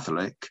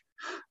Catholic.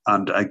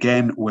 And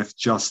again, with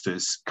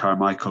justice,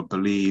 Carmichael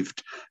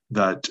believed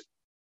that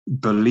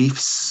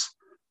beliefs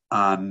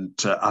and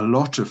a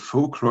lot of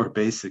folklore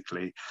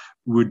basically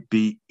would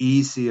be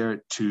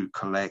easier to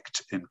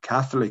collect in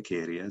Catholic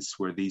areas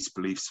where these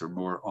beliefs are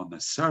more on the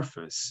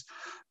surface,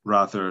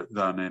 rather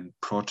than in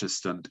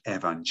Protestant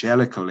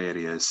evangelical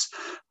areas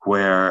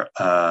where,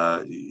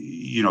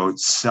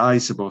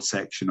 sizable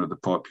section of the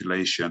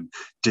population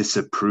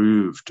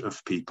disapproved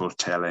of people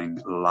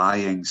telling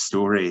lying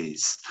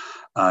stories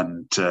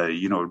and,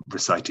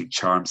 reciting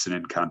charms and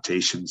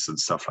incantations and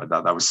stuff like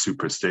that. That was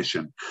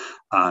superstition.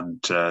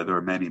 And there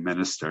were many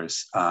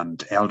ministers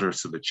and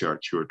elders of the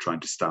church who were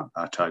trying to stamp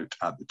that out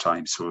at the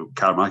time. So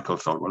Carmichael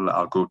thought, well,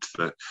 I'll go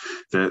to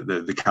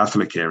the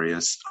Catholic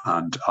areas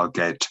and I'll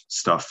get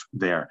stuff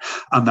there.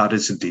 And that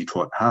is indeed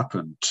what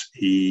happened.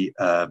 He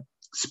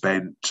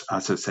spent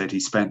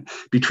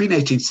between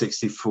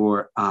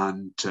 1864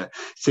 and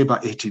say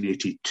about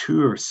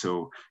 1882 or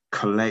so,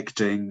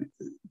 collecting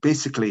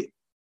basically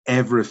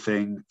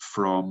everything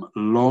from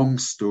long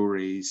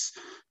stories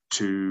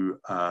to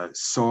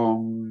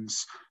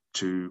songs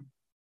to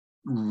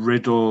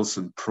riddles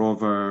and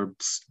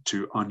proverbs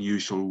to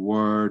unusual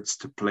words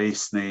to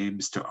place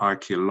names to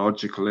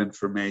archaeological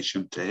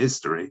information to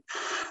history.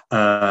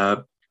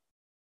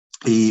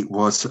 He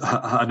was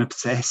an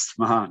obsessed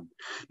man.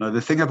 Now,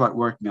 the thing about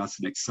working as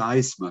an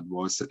exciseman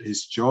was that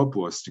his job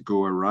was to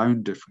go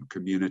around different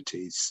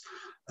communities,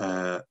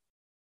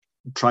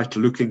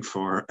 looking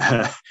for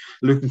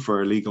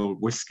illegal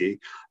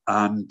whiskey,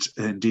 and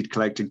indeed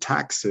collecting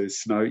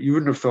taxes. Now, you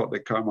wouldn't have thought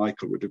that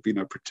Carmichael would have been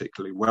a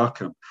particularly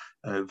welcome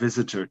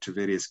visitor to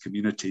various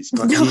communities.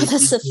 But no,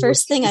 that's the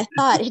first thing I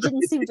thought. He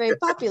didn't seem very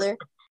popular.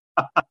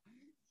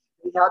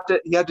 He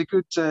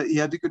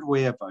had a good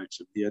way about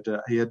him. He had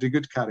a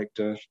good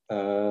character.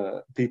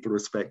 People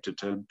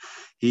respected him.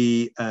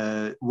 He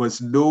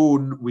was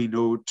known, we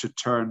know, to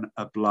turn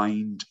a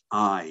blind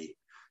eye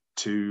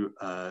to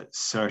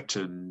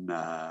certain,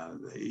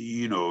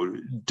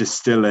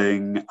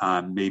 distilling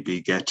and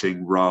maybe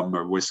getting rum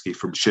or whiskey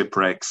from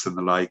shipwrecks and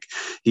the like.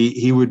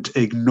 He would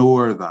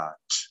ignore that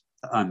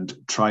and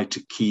try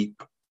to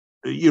keep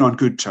on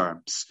good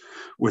terms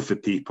with the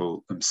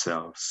people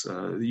themselves.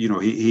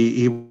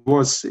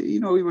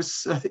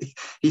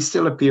 He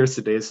still appears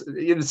today as,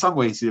 in some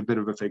ways, he's a bit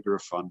of a figure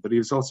of fun, but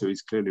he's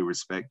clearly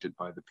respected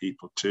by the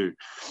people too.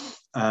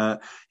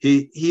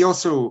 He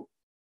also,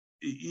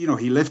 he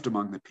lived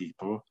among the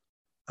people.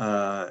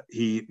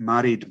 He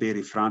married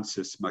Mary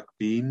Frances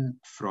McBean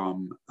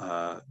from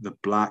the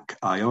Black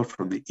Isle,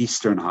 from the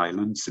Eastern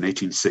Highlands in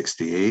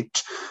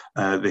 1868.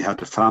 They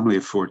had a family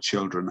of 4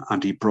 children,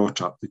 and he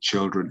brought up the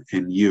children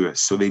in Uist.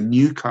 So they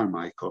knew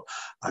Carmichael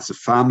as a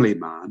family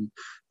man.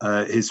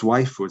 His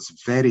wife was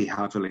very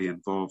heavily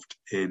involved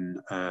in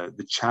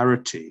the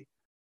charity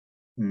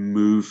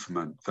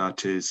movement.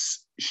 That is,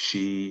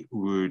 she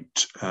would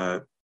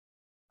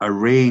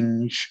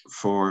arrange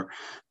for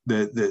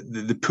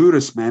the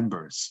poorest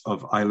members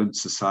of island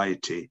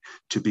society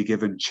to be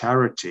given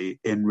charity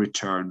in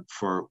return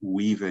for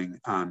weaving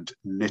and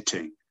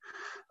knitting.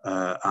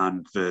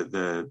 And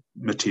the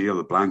material,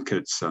 the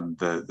blankets and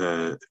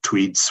the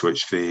tweeds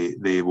which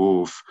they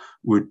wove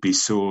would be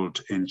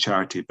sold in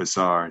charity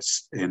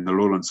bazaars in the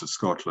lowlands of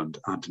Scotland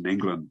and in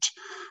England.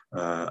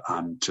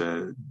 And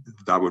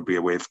that would be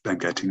a way of them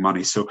getting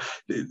money. So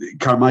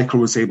Carmichael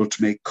was able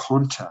to make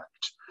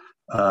contact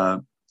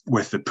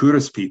with the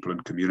poorest people in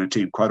the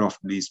community, and quite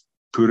often these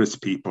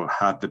poorest people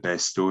had the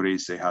best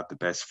stories, they had the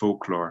best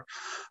folklore.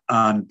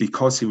 And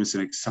because he was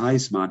an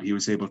exciseman, he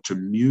was able to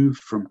move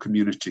from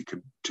community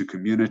to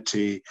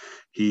community.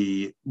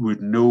 He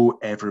would know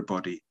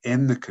everybody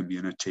in the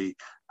community,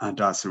 and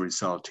as a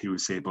result, he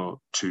was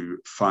able to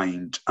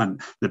find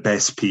the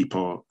best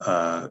people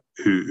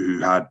who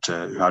had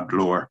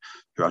lore,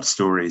 who had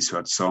stories, who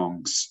had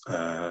songs,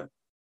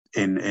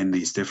 in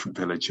these different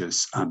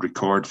villages, and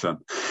record them.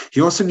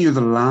 He also knew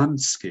the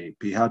landscape.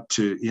 He had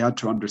to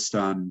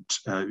understand,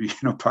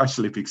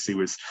 partially because he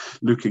was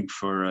looking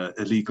for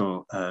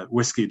illegal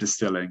whiskey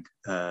distilling,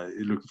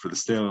 looking for the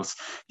stills.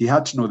 He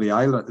had to know the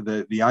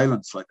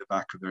islands like the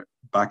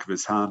back of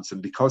his hands,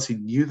 and because he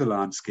knew the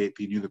landscape,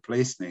 he knew the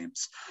place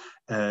names.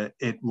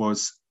 It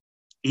was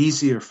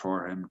easier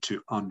for him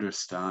to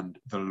understand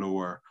the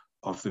lore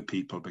of the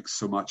people, because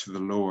so much of the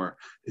lore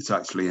is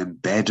actually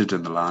embedded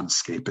in the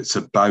landscape. It's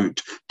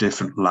about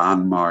different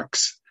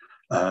landmarks.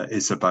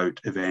 Is about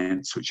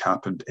events which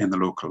happened in the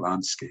local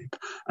landscape.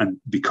 And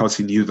because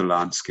he knew the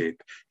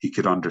landscape, he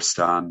could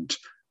understand,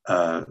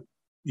 what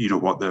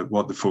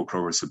the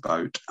folklore was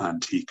about,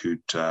 and he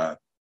could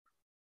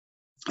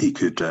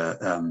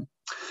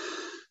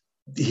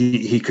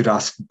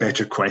ask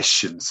better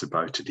questions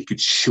about it. He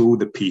could show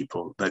the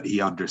people that he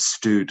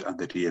understood and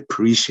that he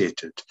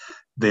appreciated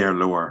their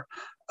lore.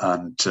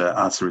 And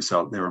as a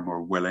result, they were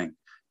more willing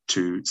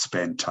to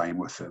spend time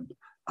with him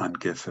and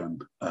give him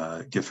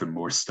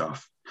more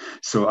stuff.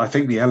 So I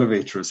think the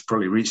elevator has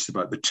probably reached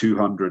about the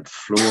 200th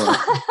floor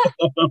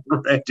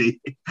already.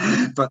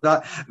 But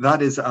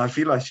that is, I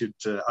feel I should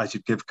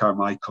give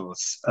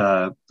Carmichael's,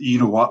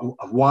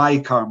 why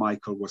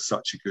Carmichael was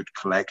such a good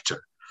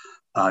collector.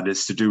 And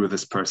it's to do with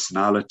his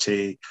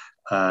personality.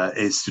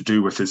 It's to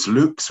do with his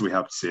looks, we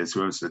have to say as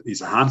well.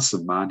 He's a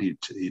handsome man.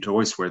 He'd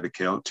always wear the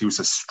kilt. He was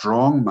a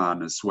strong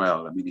man as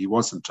well. I mean, he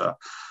wasn't a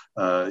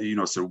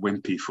sort of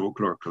wimpy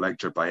folklore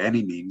collector by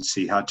any means.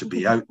 He had to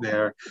be out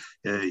there.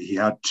 He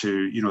had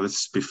to, this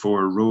is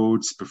before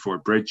roads, before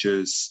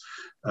bridges.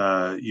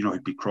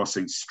 He'd be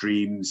crossing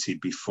streams.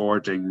 He'd be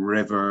fording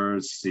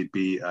rivers. He'd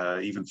be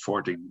even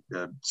fording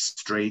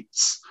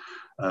straits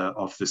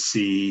of the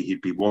sea.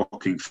 He'd be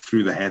walking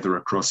through the heather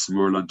across the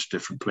moorland to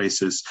different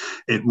places.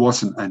 It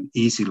wasn't an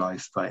easy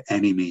life by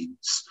any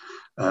means,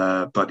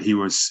 but he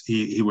was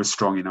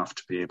strong enough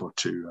to be able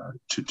to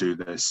do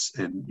this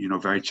in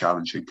very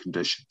challenging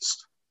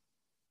conditions.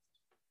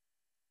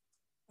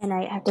 And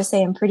I have to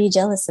say, I'm pretty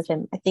jealous of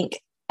him. I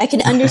think I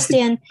can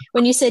understand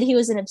when you said he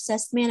was an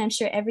obsessed man. I'm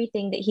sure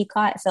everything that he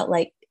caught felt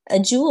like a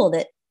jewel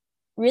that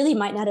really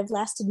might not have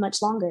lasted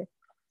much longer.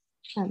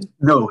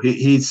 No,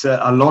 he's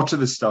a lot of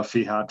the stuff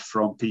he had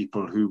from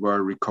people who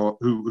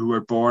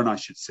were born, I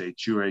should say,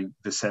 during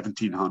the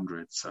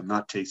 1700s, and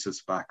that takes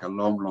us back a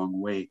long, long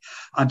way.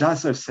 And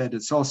as I've said,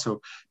 it's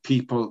also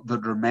people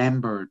that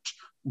remembered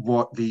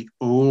what the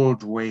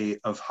old way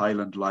of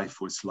Highland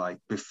life was like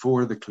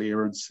before the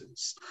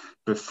clearances,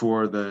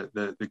 before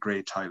the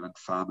Great Highland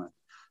Famine.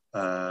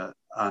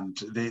 And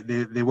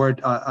they were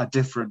a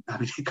different, I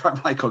mean,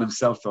 Carmichael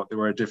himself thought they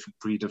were a different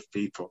breed of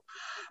people.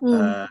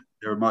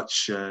 They were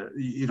much,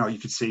 you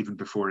could say even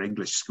before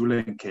English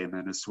schooling came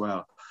in as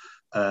well.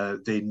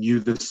 They knew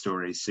the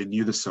stories, they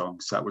knew the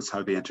songs. That was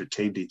how they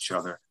entertained each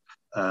other.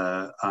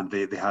 And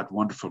they had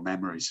wonderful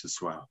memories as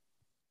well.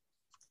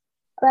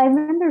 I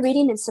remember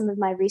reading in some of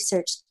my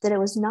research that it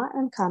was not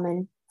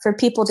uncommon for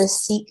people to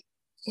seek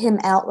him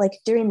out like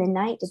during the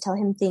night to tell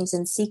him things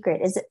in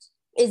secret.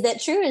 Is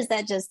that true? Or is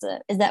that just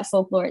is that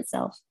folklore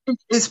itself?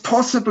 It's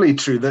possibly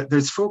true that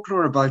there's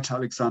folklore about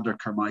Alexander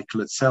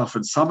Carmichael itself,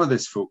 and some of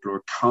this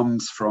folklore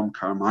comes from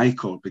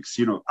Carmichael because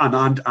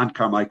and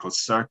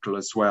Carmichael's circle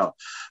as well.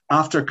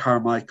 After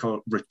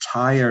Carmichael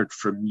retired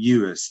from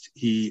Uist,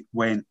 he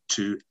went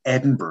to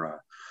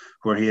Edinburgh,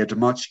 where he had a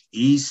much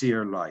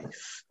easier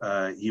life.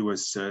 He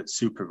was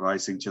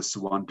supervising just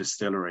one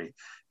distillery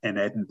in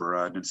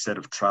Edinburgh, and instead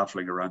of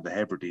traveling around the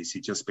Hebrides, he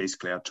just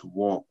basically had to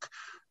walk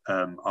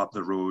up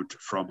the road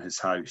from his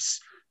house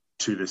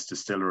to this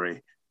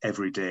distillery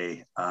every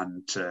day,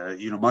 and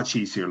much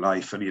easier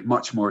life, and he had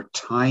much more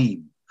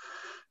time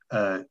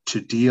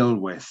to deal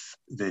with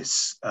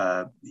this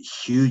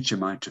huge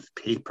amount of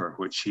paper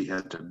which he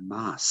had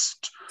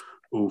amassed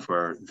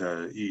over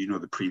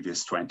the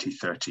previous 20,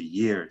 30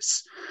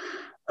 years.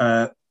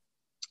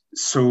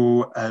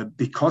 So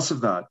because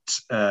of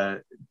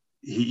that,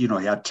 he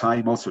had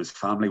time. Also, his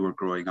family were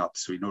growing up,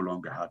 so he no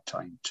longer had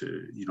time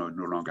to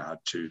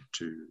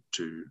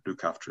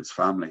look after his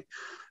family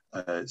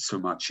so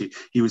much.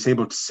 He was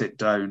able to sit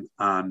down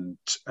and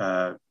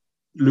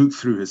look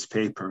through his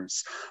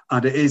papers,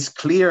 and it is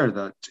clear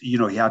that he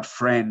had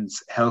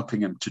friends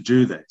helping him to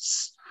do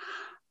this,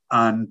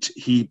 and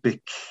he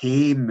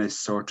became this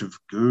sort of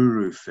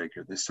guru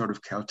figure, this sort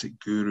of Celtic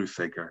guru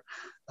figure,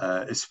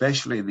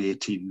 especially in the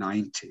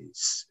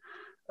 1890s.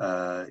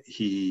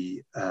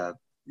 He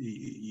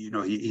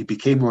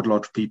became what a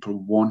lot of people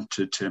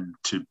wanted him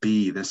to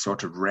be, this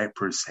sort of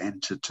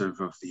representative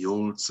of the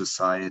old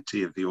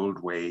society, of the old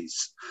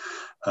ways.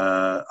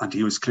 And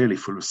he was clearly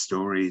full of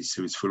stories.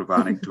 He was full of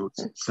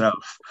anecdotes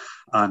himself.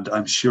 And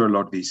I'm sure a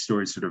lot of these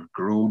stories would have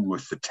grown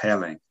with the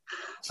telling.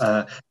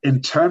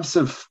 In terms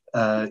of,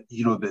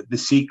 the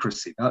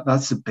secrecy,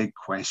 that's a big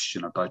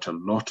question about a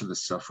lot of the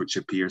stuff which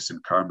appears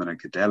in Carmen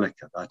and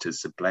Gadelica. That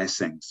is the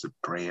blessings, the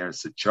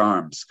prayers, the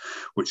charms,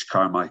 which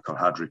Carmichael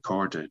had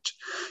recorded.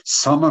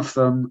 Some of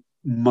them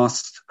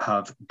must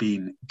have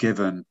been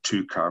given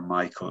to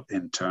Carmichael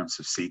in terms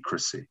of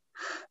secrecy,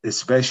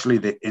 especially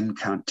the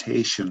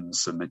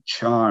incantations and the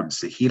charms,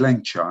 the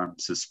healing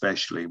charms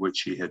especially,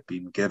 which he had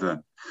been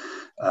given.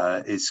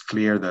 it's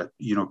clear that,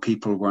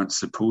 people weren't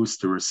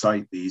supposed to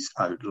recite these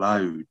out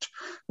loud,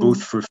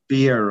 both for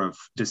fear of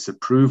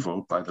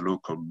disapproval by the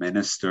local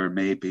minister,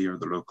 maybe, or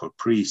the local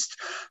priest,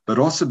 but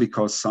also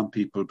because some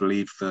people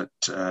believed that,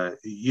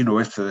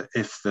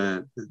 if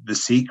the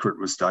secret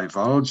was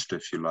divulged,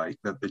 if you like,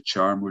 that the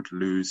charm would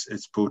lose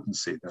its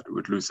potency, that it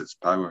would lose its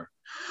power.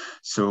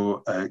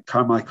 So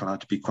Carmichael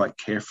had to be quite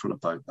careful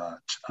about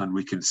that. And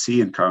we can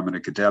see in Carmina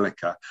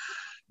Gadelica,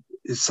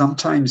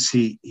 sometimes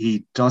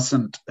he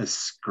doesn't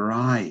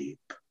ascribe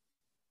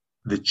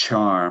the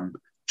charm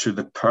to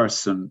the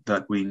person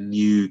that we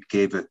knew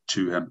gave it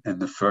to him in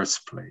the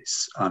first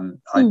place. And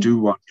I do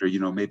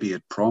wonder, maybe he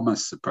had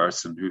promised the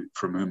person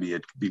from whom he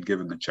had been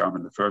given the charm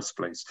in the first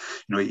place.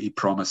 He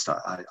promised,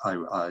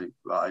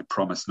 I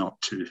promise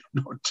not to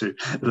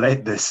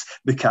let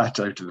the cat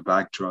out of the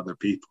bag to other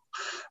people.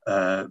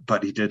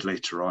 But he did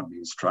later on. He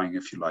was trying,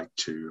 if you like,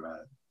 to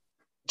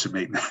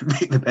make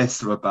the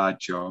best of a bad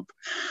job,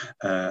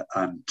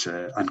 and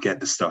get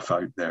the stuff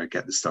out there,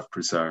 get the stuff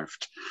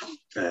preserved,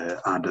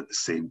 and at the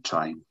same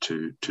time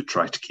to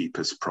try to keep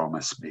his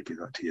promise, maybe,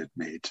 that he had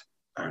made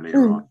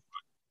earlier on.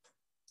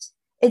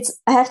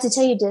 I have to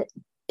tell you that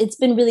it's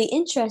been really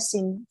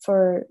interesting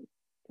for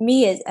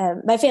me. As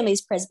my family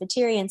is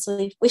Presbyterian,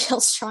 so we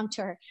held strong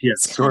to our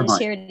Scottish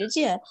heritage.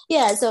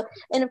 Yeah. So,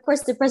 and of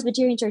course, the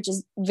Presbyterian Church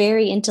is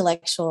very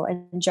intellectual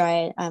and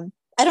dry.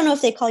 I don't know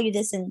if they call you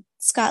this in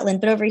Scotland,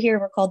 but over here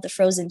we're called the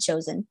Frozen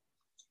Chosen.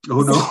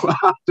 Oh no,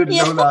 I didn't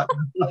know that.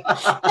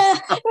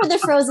 Or the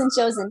Frozen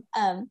Chosen.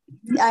 I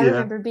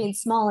remember being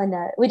small and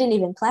we didn't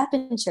even clap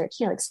in church.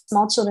 Like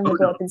small children would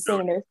go up and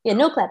sing, and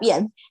no clap.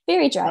 Yeah,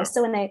 very dry. No.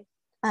 So when I,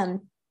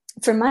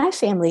 for my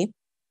family,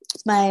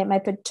 my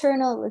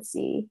paternal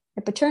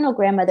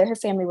grandmother, her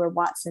family were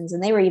Watsons,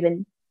 and they were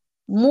even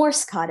more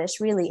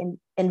Scottish, really,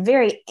 and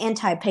very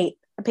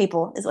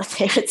anti-papal is what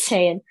they would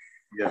say, and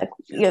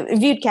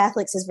viewed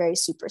Catholics as very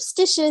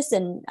superstitious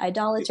and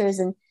idolaters.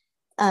 And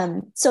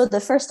so the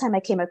first time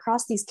I came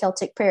across these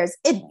Celtic prayers,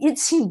 it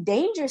seemed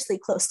dangerously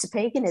close to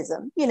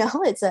paganism.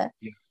 It's a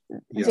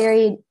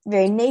very,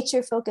 very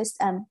nature focused.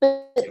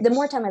 But the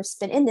more time I've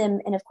spent in them,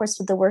 and of course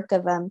with the work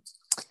of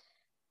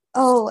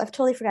I've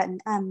totally forgotten,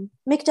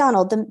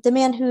 MacDonald, the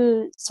man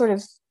who sort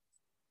of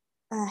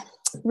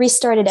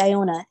restarted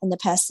Iona in the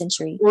past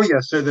century. Oh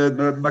yeah, so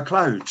the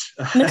MacLeod.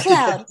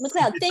 MacLeod.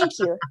 Thank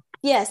you.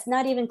 Yes,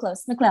 not even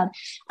close. MacLeod.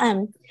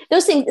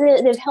 Those things,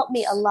 they've helped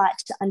me a lot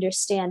to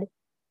understand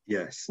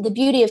the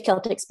beauty of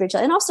Celtic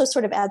spirituality, and also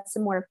sort of add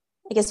some more,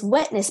 I guess,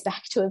 wetness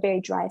back to a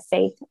very dry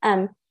faith.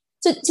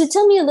 So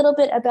tell me a little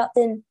bit about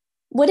then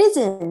what is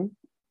in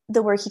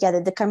the work you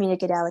gathered, the Carmina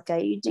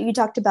Gadelica. You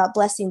talked about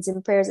blessings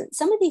and prayers.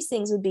 Some of these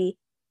things would be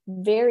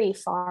very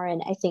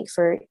foreign, I think,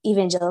 for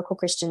evangelical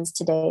Christians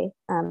today,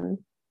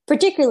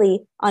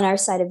 particularly on our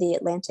side of the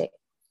Atlantic.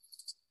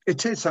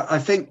 It is. I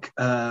think,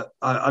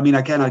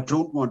 again, I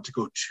don't want to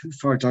go too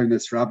far down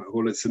this rabbit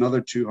hole. It's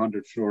another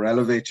 200-floor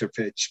elevator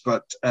pitch.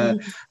 But at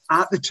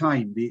the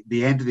time,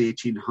 the end of the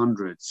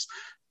 1800s,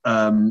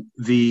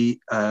 the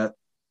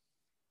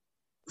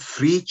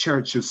Free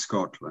Church of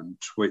Scotland,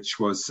 which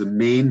was the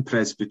main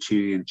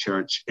Presbyterian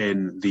church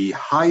in the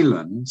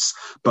Highlands,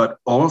 but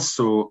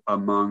also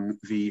among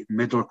the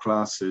middle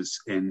classes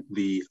in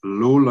the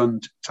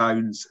lowland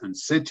towns and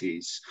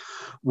cities,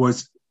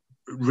 was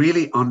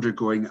really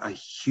undergoing a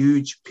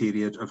huge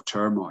period of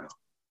turmoil.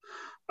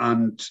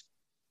 And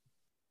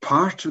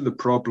part of the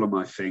problem,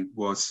 I think,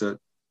 was that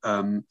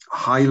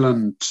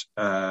Highland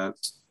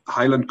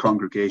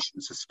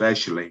congregations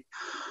especially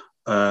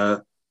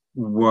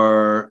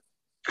were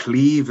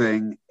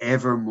cleaving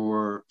ever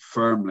more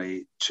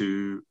firmly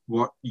to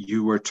what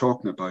you were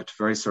talking about,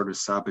 very sort of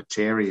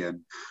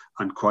Sabbatarian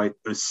and quite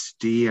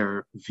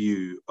austere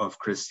view of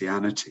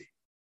Christianity.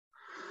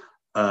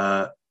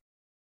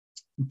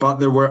 But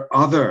there were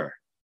other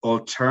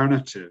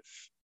alternative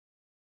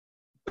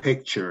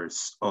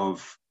pictures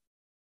of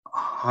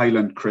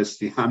Highland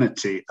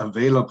Christianity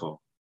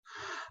available.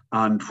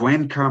 And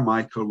when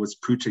Carmichael was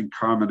putting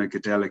Carmina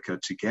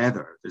Gadelica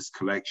together, this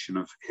collection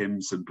of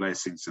hymns and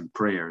blessings and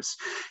prayers,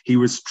 he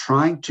was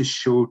trying to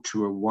show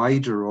to a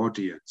wider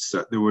audience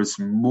that there was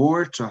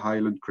more to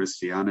Highland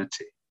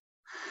Christianity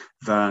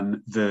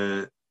than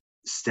the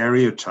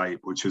stereotype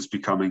which was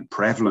becoming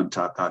prevalent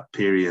at that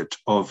period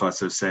of,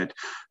 as I said,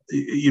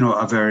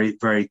 a very,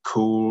 very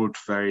cold,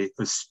 very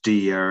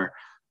austere,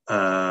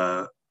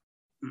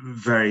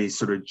 very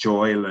sort of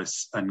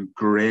joyless and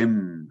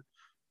grim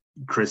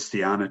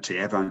Christianity,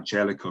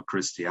 evangelical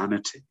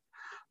Christianity.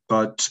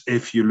 But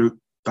if you look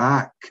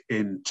back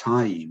in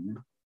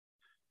time,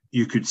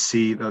 you could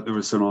see that there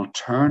was an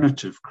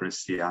alternative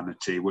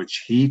Christianity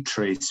which he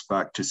traced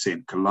back to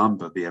St.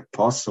 Columba, the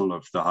apostle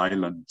of the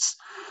Highlands,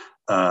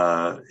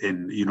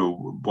 in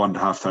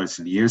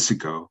 1,500 years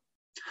ago.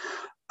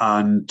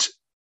 And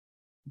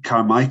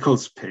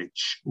Carmichael's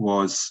pitch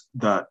was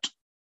that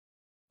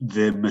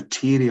the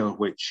material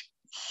which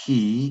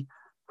he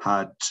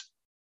had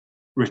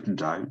written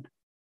down,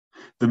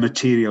 the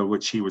material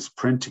which he was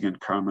printing in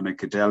Carmina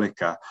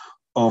Gadelica,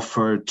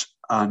 offered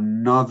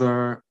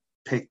another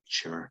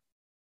picture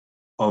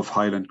of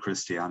Highland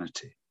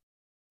Christianity.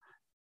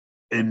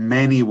 In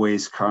many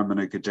ways,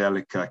 Carmina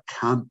Gadelica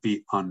can't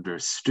be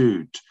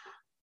understood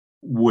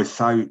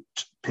without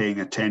paying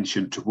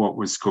attention to what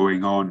was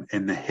going on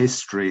in the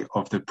history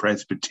of the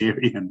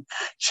Presbyterian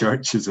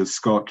churches of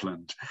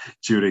Scotland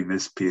during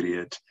this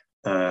period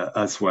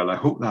as well. I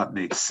hope that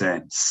makes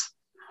sense.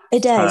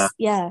 It does.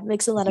 It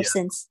makes a lot of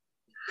sense.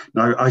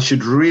 Now, I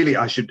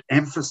should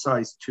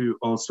emphasize too,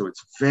 also,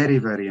 it's very,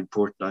 very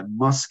important. I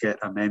must get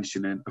a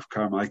mention in of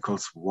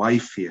Carmichael's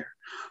wife here,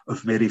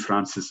 of Mary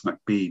Frances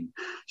Macbean.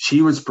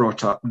 She was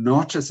brought up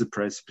not as a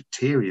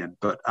Presbyterian,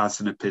 but as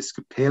an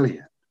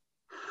Episcopalian.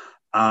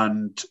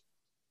 And,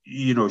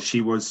 you know,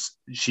 she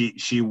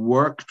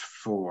worked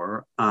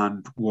for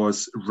and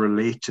was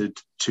related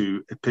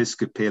to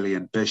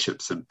Episcopalian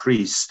bishops and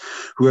priests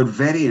who are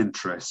very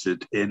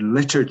interested in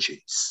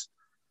liturgies.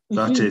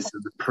 That is,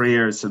 the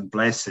prayers and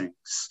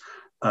blessings,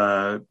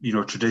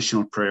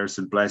 traditional prayers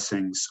and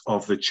blessings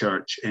of the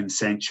church in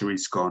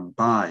centuries gone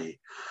by.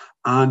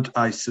 And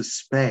I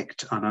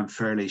suspect, and I'm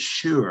fairly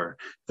sure,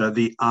 that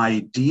the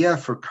idea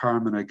for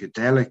Carmina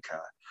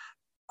Gadelica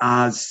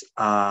as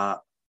a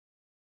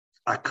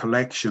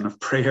collection of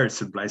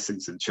prayers and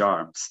blessings and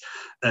charms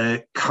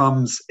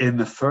comes in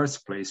the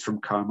first place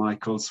from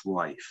Carmichael's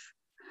wife.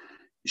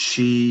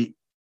 She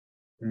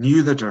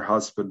knew that her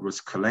husband was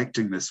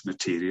collecting this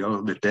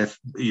material.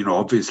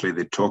 Obviously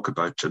they talk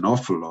about an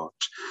awful lot.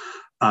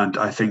 And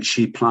I think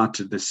she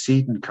planted the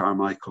seed in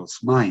Carmichael's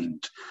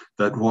mind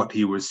that what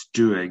he was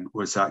doing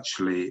was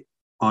actually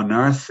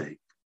unearthing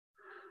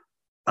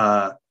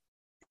a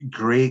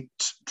great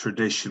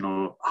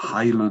traditional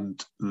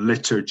Highland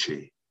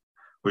liturgy,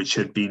 which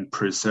had been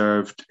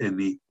preserved in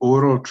the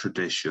oral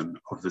tradition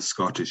of the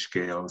Scottish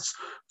Gaels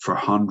for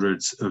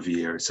hundreds of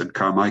years. And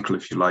Carmichael,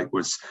 if you like,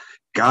 was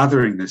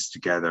gathering this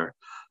together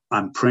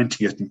and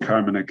printing it in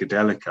Carmina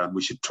Gadelica. And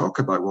we should talk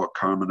about what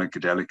Carmina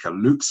Gadelica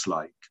looks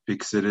like,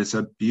 because it is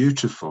a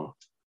beautiful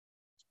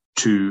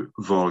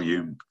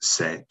 2-volume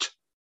set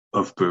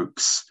of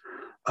books.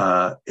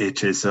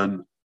 It is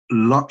an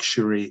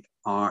luxury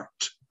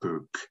art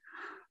book.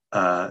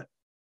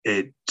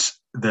 It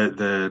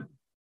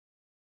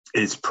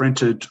is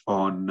printed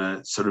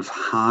on sort of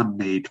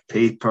handmade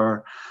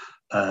paper,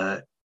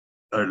 or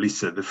at least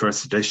the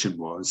first edition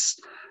was.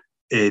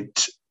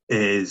 It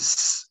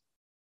is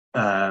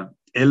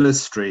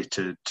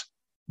illustrated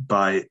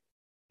by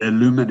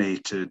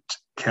illuminated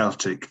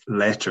Celtic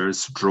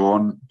letters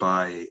drawn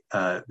by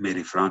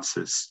Mary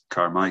Frances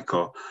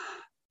Carmichael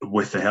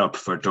with the help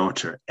of her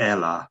daughter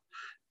Ella.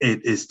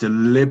 It is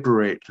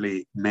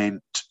deliberately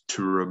meant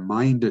to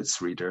remind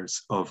its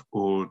readers of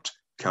old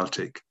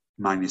Celtic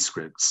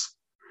manuscripts.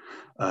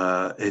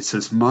 It's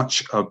as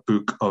much a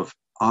book of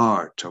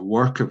art, a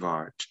work of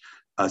art,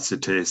 as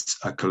it is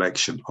a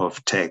collection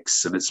of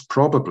texts. And it's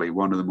probably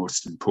one of the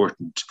most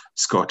important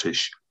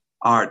Scottish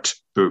art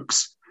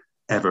books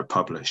ever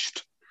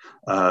published.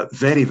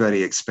 Very,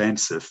 very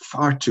expensive,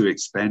 far too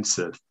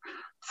expensive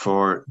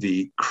for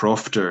the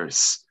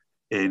crofters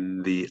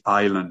in the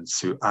islands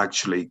who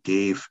actually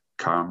gave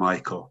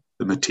Carmichael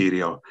the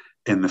material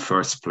in the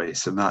first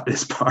place. And that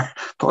is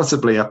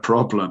possibly a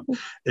problem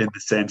in the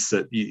sense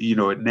that,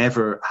 it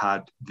never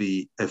had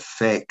the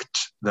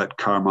effect that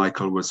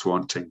Carmichael was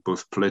wanting,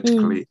 both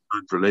politically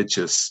and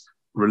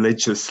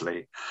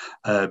religiously,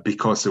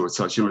 because it was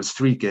such, it was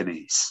 3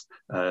 guineas.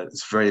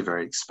 It's very,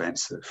 very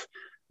expensive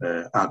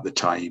at the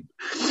time.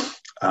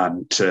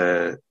 And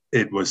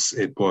it was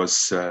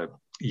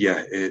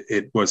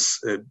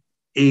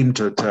aimed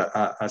at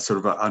a sort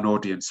of an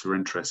audience who are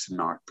interested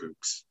in art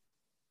books.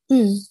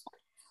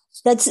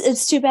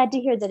 It's too bad to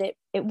hear that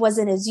it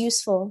wasn't as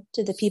useful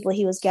to the people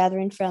he was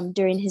gathering from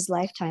during his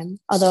lifetime.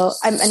 Although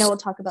I know we'll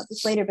talk about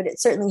this later, but it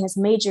certainly has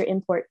major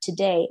import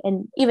today,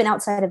 and even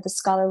outside of the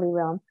scholarly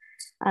realm.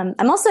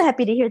 I'm also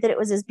happy to hear that it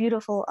was as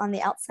beautiful on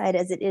the outside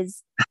as it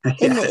is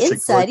in the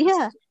inside.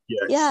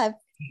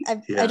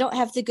 I don't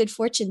have the good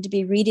fortune to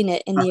be reading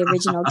it in the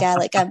original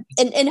Gaelic. And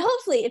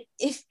hopefully,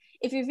 if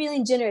you're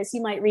feeling generous,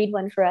 you might read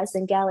one for us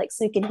in Gaelic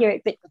so we can hear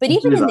it. But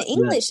even in the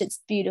English,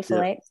 it's beautiful,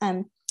 right?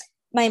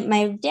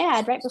 My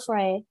dad, right before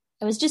I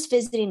was just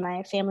visiting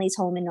my family's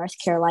home in North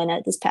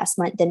Carolina this past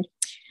month. And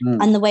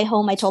on the way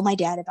home, I told my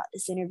dad about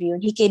this interview,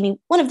 and he gave me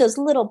one of those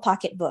little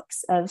pocket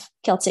books of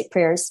Celtic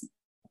prayers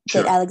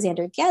that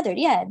Alexander gathered.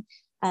 Yeah.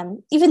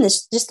 Even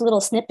this just little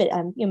snippet,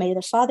 may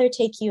the Father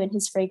take you in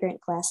his fragrant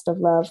clasp of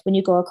love when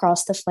you go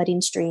across the flooding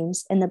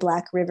streams and the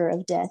black river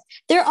of death.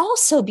 They're all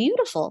so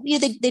beautiful.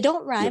 They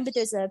don't rhyme, but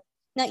there's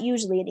not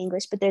usually in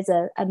English, but there's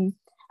a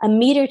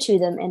meter to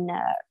them and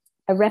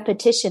a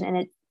repetition,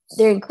 and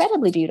they're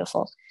incredibly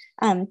beautiful.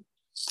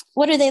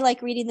 What are they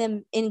like reading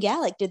them in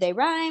Gaelic? Do they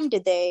rhyme?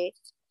 Did they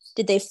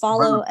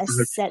follow a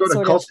set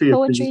sort of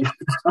poetry?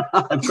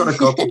 I've got a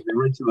copy of the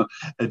original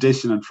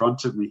edition in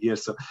front of me here.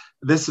 So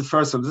this is the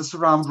first one. This is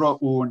around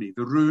Rotworney,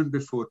 the rune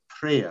before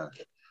prayer.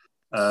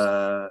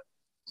 And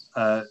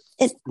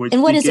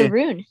what is a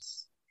rune?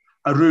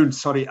 Arun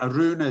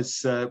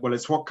is,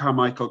 it's what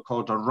Carmichael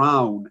called a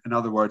round. In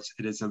other words,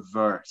 it is a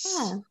verse,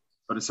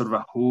 but it's sort of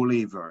a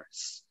holy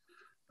verse.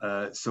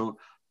 So,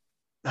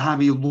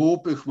 Hami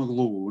lobig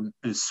maglon,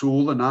 is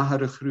soul and ahar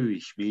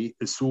chruich me,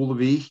 is soul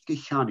veich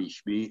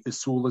gechanich me, is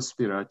soul a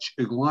spirit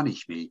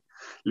uglanich me,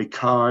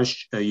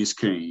 likage is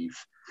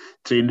crave.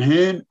 Trin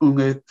hen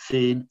unge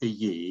fein a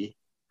ye,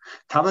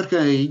 taber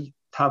gain,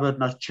 taber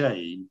na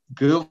chain,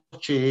 gul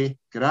che,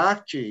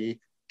 grach che,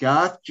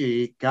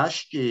 Gache,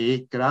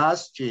 gasche,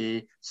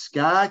 grasche,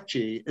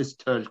 skache is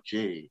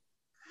tulche.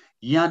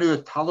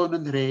 Janu talon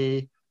en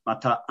re,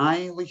 mata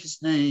eigentlich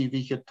snee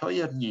wie je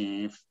teuer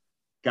neef,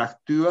 gach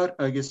duur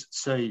agus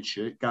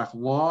seilche, gach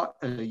la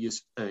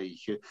agus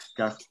eiche,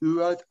 gach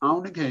uad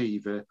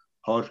aunigeve,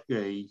 hor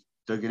gei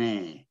de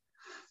gne.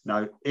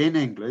 Now, in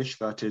English,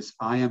 that is,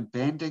 I am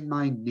bending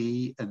my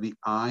knee in the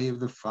eye of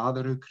the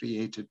Father who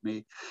created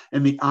me,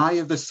 in the eye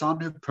of the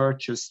Son who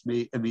purchased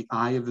me, in the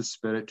eye of the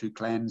Spirit who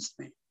cleansed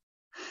me,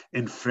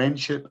 in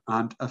friendship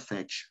and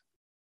affection.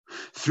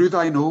 Through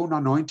thine own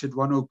anointed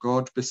one, O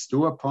God,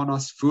 bestow upon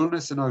us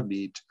fullness in our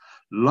need,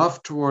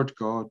 love toward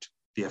God,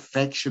 the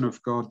affection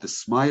of God, the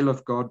smile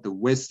of God, the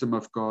wisdom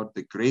of God,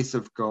 the grace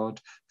of God,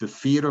 the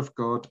fear of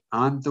God,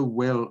 and the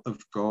will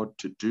of God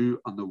to do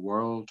on the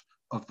world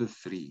of the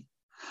free,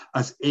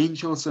 as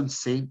angels and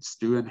saints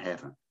do in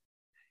heaven.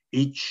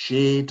 Each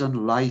shade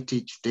and light,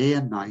 each day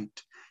and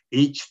night,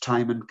 each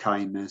time and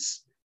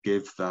kindness,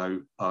 give thou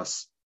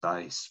us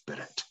thy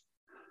Spirit.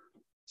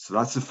 So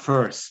that's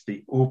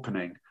the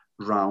opening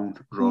round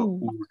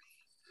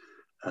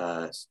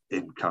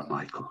in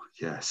Carmichael,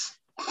 yes.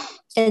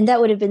 And that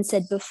would have been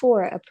said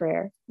before a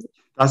prayer.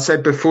 That's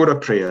said before a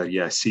prayer,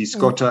 yes. He's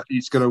got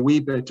a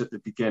wee bit at the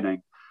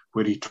beginning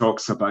where he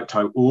talks about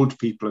how old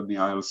people in the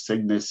aisles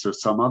sing this or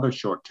some other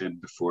short hymn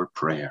before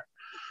prayer.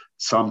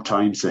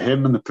 Sometimes the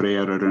hymn and the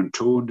prayer are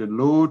intoned in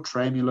low,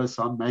 tremulous,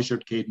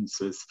 unmeasured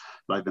cadences,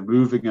 like the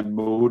moving and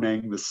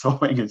moaning, the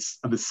soughing and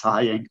the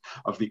sighing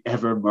of the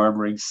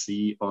ever-murmuring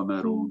sea on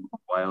their own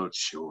wild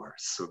shores.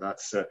 So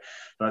that's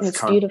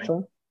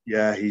beautiful.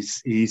 Yeah,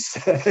 he's it's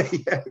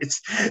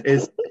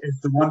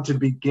the one to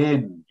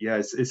begin.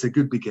 Yes, it's a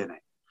good beginning.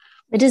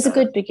 It is a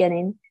good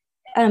beginning.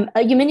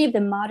 Many of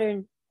the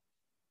modern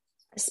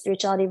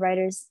spirituality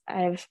writers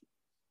I've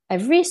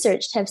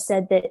researched have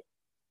said that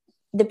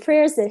the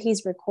prayers that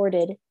he's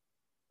recorded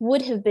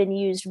would have been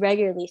used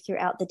regularly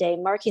throughout the day,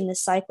 marking the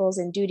cycles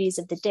and duties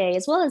of the day,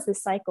 as well as the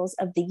cycles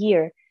of the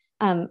year,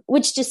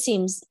 which just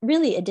seems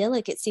really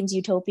idyllic. It seems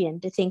utopian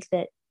to think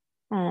that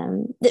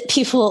that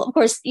people, of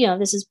course,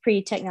 this is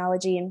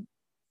pre-technology and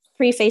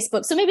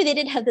pre-Facebook, so maybe they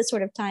didn't have this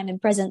sort of time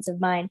and presence of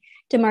mind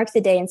to mark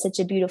the day in such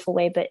a beautiful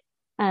way. But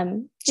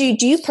do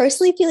you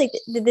personally feel like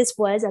that this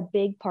was a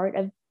big part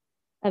of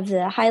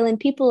the Highland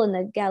people and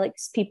the Gaelic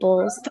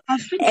people's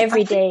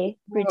everyday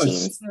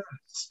routines?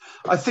 Yes.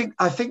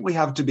 I think we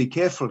have to be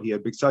careful here,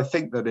 because I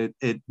think that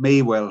it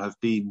may well have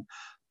been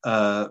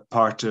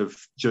part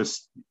of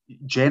just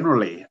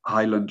generally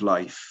Highland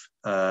life.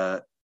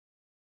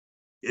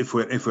 If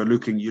we're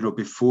looking,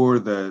 before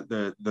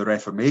the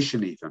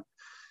Reformation, even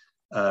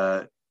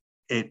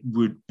it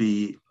would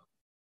be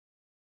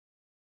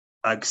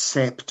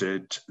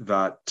accepted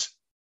that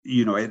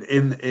in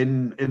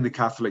the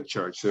Catholic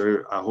Church there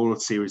are a whole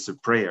series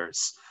of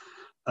prayers,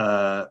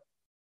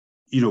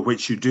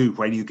 which you do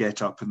when you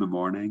get up in the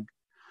morning,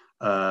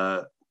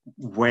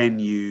 when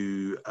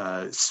you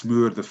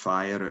smear the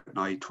fire at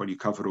night, when you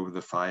cover over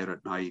the fire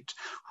at night,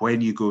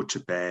 when you go to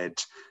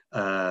bed,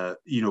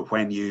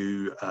 when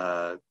you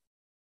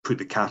put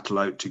the cattle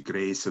out to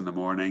graze in the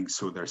morning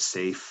so they're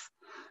safe.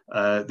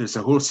 There's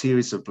a whole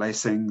series of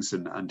blessings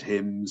and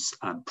hymns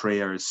and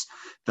prayers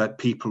that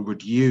people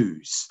would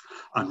use.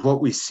 And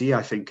what we see,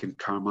 I think, in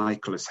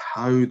Carmichael is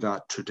how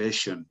that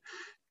tradition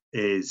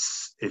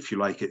is, if you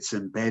like, it's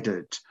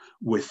embedded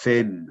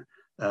within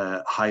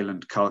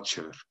Highland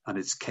culture, and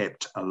it's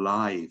kept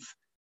alive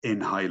in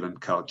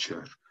Highland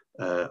culture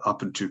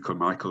up until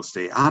Carmichael's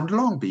day, and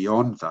long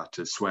beyond that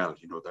as well.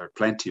 There are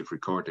plenty of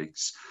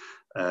recordings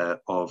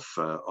of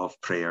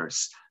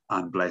prayers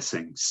and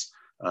blessings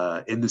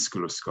in the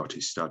School of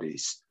Scottish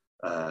Studies,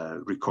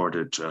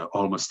 recorded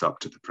almost up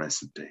to the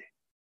present day.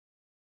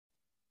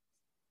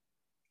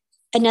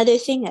 Another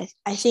thing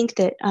I think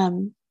that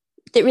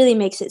that really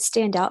makes it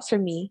stand out for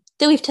me,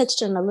 that we've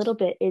touched on a little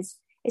bit, is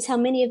how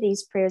many of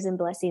these prayers and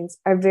blessings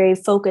are very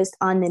focused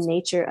on the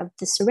nature of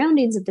the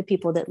surroundings of the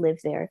people that live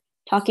there,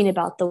 talking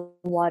about the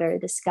water,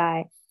 the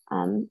sky.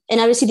 And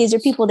obviously these are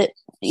people that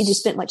either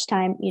spent much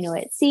time,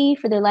 at sea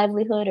for their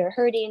livelihood or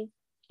herding,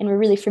 and were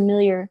really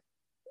familiar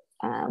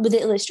with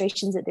the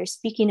illustrations that they're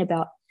speaking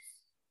about.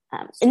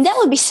 And that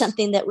would be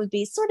something that would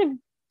be sort of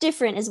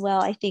different as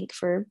well, I think,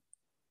 for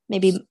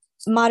maybe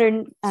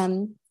modern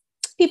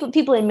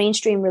people in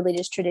mainstream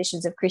religious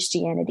traditions of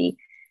Christianity.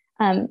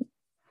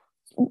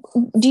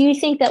 Do you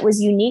think that was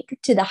unique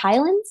to the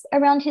Highlands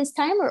around his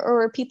time,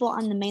 or are people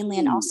on the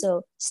mainland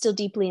also still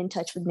deeply in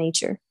touch with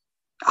nature?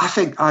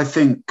 I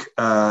think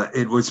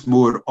it was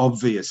more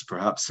obvious,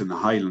 perhaps, in the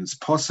Highlands,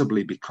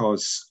 possibly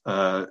because,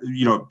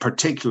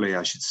 particularly,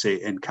 I should say,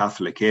 in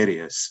Catholic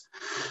areas,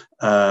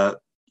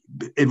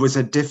 it was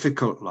a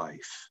difficult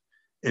life.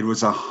 It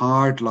was a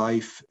hard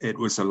life. It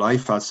was a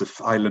life, as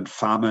the Highland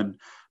famine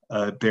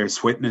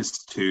bears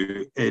witness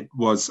to. It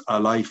was a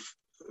life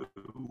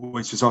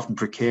which was often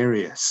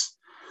precarious.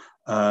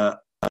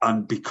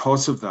 And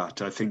because of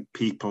that, I think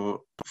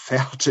people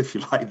felt, if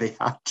you like, they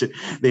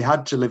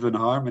had to live in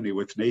harmony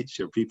with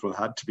nature. People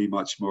had to be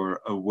much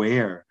more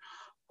aware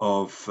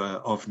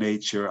of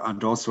nature,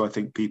 and also I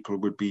think people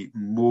would be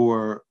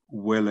more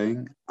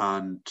willing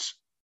and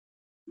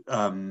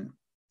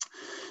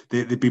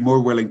they'd be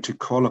more willing to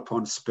call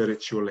upon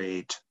spiritual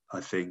aid,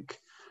 I think,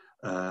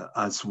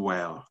 as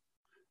well,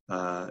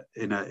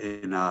 in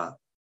a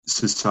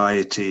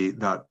society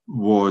that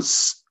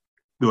was,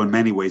 though in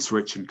many ways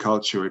rich in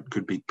culture, it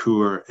could be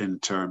poor in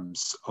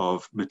terms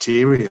of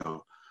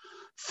material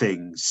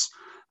things.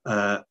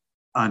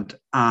 And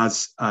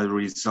as a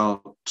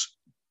result,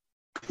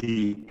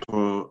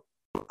 people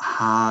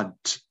had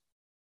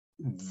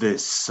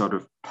this sort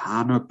of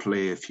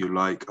panoply, if you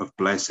like, of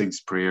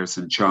blessings, prayers,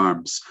 and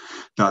charms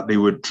that they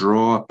would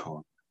draw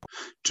upon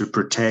to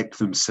protect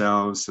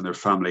themselves and their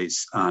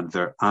families and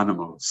their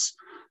animals,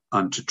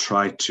 and to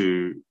try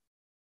to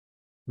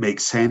make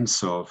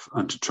sense of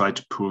and to try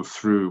to pull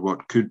through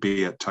what could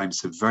be at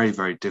times a very,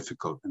 very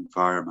difficult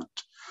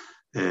environment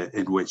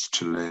in which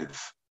to live.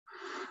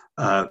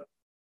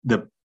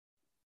 The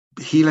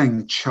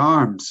healing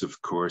charms,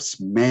 of course,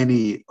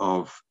 many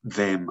of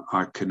them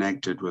are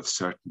connected with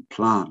certain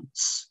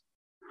plants.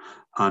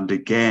 And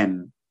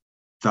again,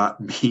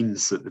 that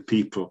means that the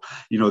people,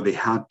 they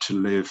had to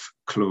live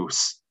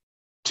close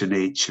to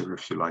nature,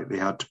 if you like. They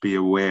had to be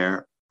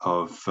aware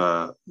of,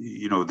 the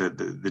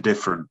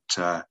different,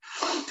 the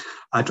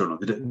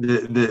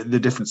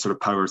different sort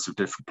of powers of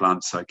different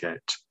plants, I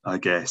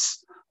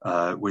guess,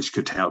 which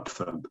could help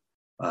them.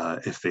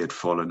 If they had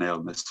fallen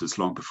ill. This was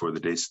long before the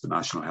days of the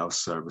National Health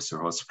Service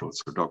or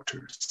hospitals or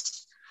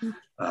doctors.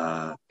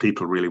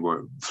 People really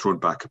were thrown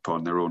back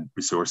upon their own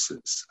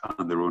resources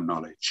and their own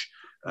knowledge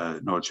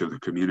of the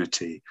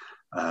community,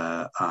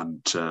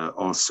 and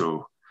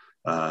also,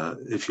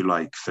 if you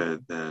like,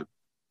 the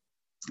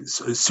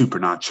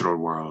supernatural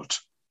world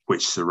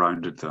which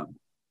surrounded them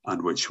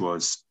and which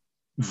was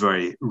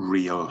very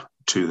real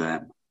to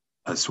them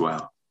as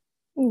well.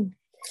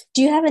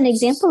 Do you have an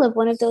example of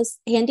one of those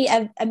handy?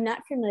 I'm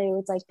not familiar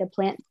with like the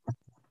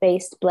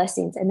plant-based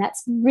blessings, and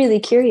that's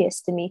really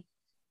curious to me.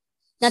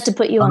 Not to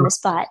put you on the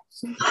spot.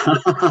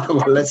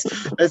 Well, let's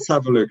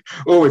have a look.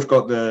 Oh, we've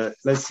got the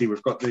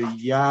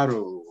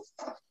yarrow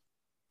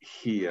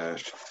here,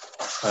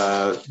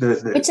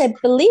 which I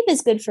believe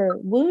is good for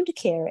wound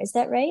care. Is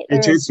that right?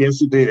 It is,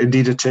 yes,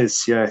 indeed it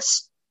is.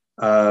 Yes,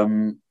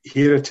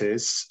 here it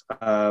is.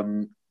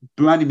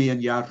 Buanimi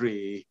and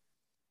yarre.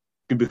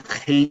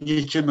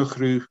 Gubegenietje me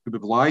groe,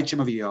 gubeblaadje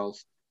me vial,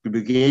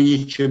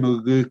 gubegenietje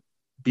me gu,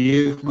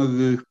 bieg me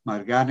gu,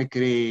 maar gane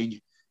kreeg,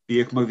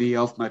 bieg me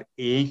vial, maar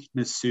eend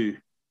me su.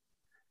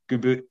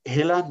 Gube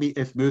hela me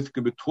if muth,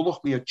 gube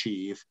tullig me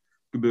achieve,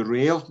 gube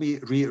rail me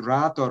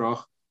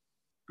radorach,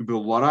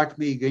 gube warak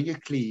me ginje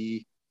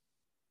klee,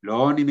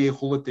 lani me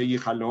hullet in je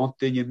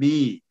galant in je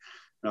me.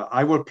 Now,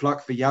 I will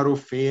pluck the yarrow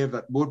fair,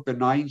 that more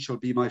benign shall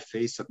be my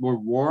face, that more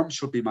warm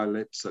shall be my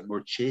lips, that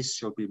more chaste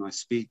shall be my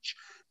speech.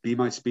 Be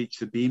my speech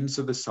the beams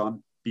of the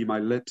sun, be my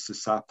lips the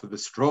sap of the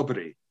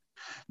strawberry.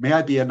 May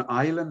I be an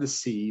isle in the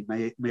sea,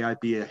 may I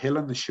be a hill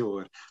on the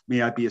shore,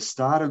 may I be a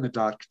star in the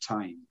dark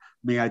time,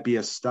 may I be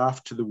a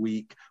staff to the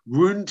weak.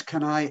 Wound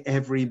can I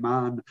every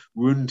man,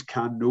 wound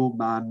can no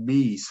man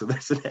me. So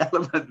there's an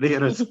element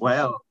there as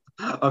well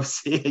of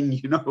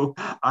saying,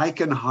 I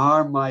can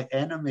harm my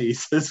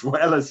enemies as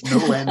well as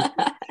no enemy.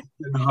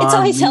 It's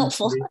always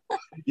helpful.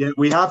 Yeah,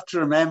 we have to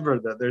remember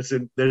that there's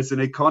an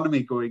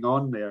economy going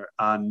on there,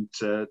 and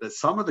that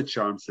some of the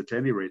charms, at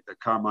any rate, that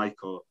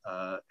Carmichael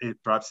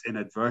perhaps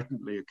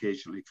inadvertently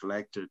occasionally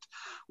collected,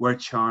 were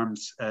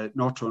charms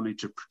not only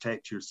to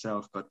protect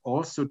yourself, but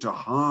also to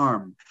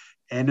harm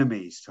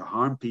enemies, to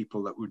harm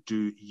people that would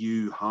do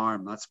you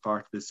harm. That's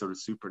part of this sort of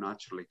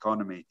supernatural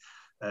economy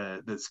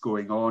that's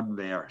going on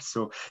there.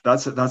 So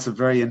that's a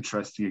very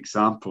interesting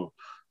example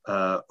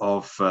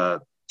of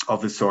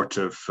the sort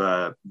of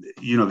the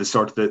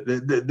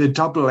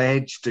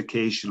double-edged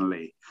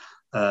occasionally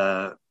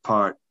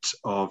part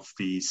of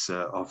these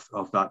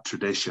of that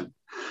tradition.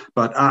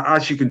 But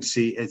as you can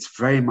see, it's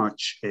very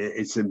much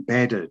it's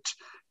embedded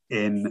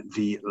in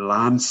the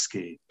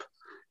landscape,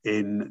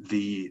 in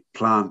the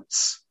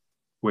plants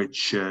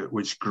which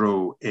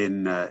grow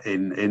in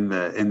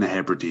the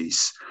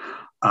Hebrides,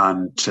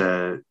 and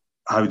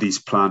how these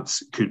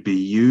plants could be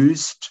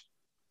used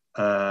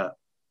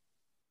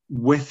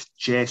with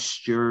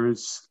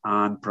gestures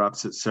and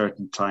perhaps at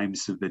certain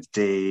times of the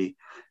day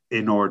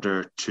in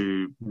order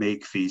to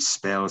make these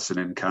spells and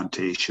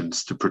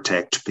incantations to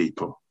protect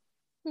people.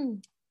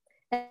 And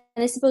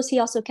I suppose he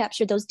also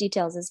captured those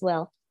details as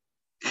well.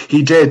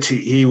 He did.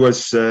 He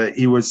was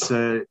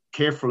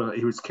careful.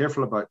 He was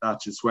careful about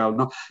that as well.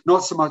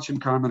 Not so much in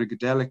Carmina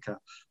Gadelica,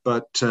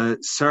 but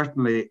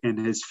certainly in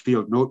his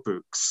field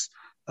notebooks,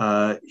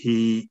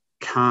 he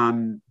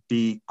can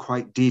be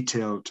quite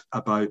detailed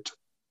about,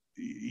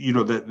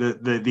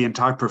 the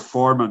entire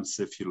performance,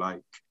 if you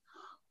like,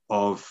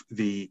 of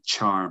the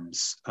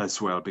charms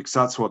as well, because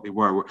that's what they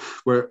were.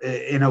 We're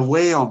in a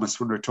way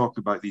almost when we're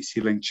talking about these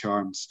healing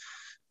charms.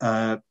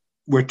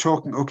 We're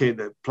talking, okay,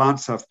 the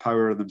plants have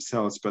power in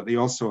themselves, but they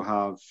also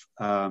have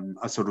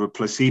a sort of a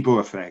placebo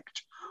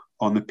effect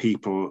on the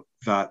people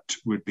that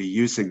would be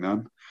using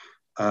them.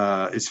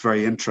 It's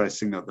very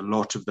interesting that a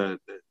lot of the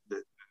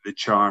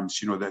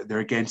charms, they're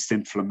against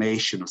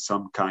inflammation of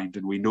some kind,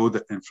 and we know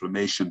that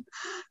inflammation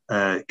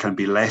can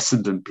be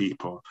lessened in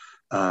people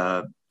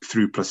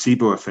through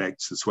placebo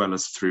effects as well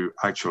as through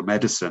actual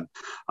medicine.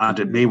 And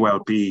it may well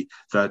be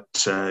that,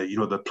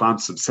 the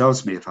plants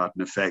themselves may have had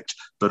an effect,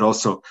 but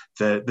also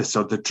the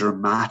sort of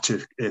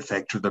dramatic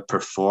effect of the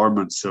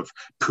performance of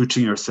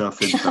putting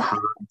yourself into the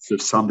hands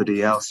of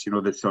somebody else,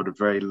 the sort of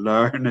very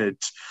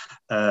learned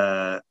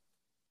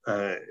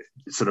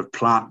sort of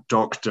plant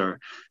doctor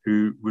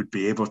who would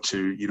be able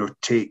to,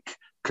 take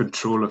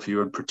control of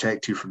you and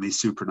protect you from these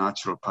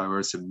supernatural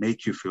powers and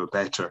make you feel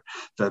better,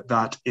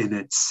 that in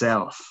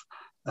itself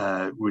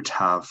would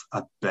have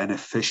a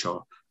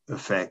beneficial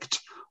effect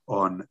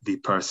on the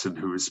person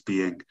who is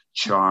being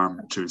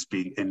charmed, who is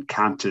being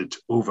incanted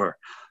over.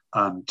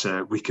 And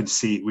we can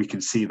see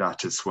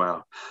that as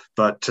well.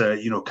 But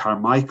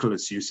Carmichael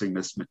is using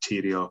this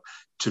material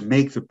to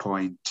make the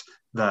point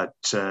that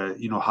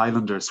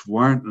Highlanders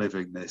weren't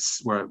living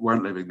this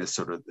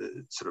sort of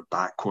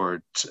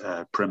backward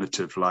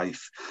primitive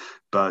life,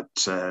 but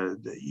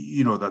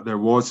that there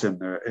was in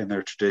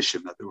their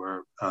tradition that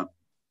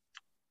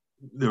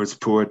there was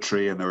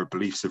poetry and there were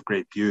beliefs of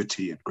great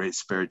beauty and great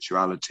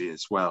spirituality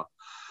as well,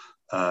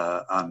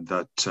 and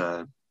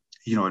that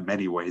in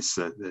many ways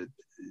the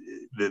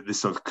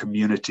sort of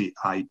community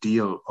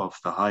ideal of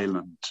the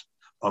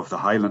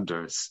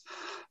Highlanders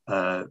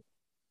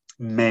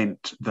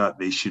meant that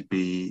they should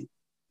be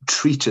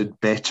treated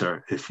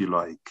better, if you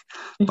like,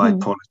 by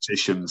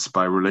politicians,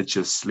 by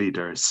religious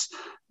leaders,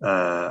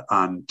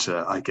 and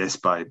I guess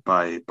by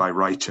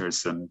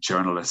writers and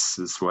journalists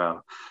as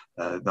well,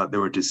 that they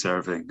were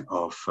deserving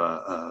of,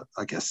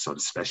 I guess, sort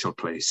of special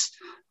place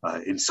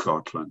in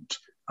Scotland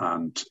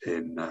and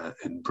in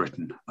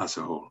Britain as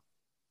a whole.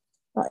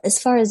 Well,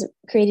 as far as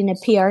creating a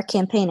PR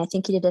campaign, I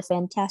think he did a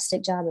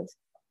fantastic job of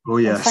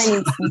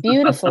finding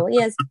beautiful,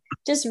 yes,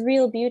 just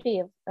real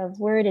beauty of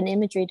word and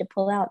imagery to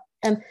pull out.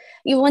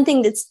 One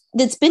thing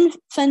that's been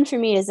fun for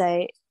me as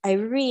I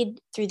read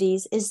through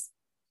these is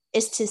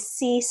to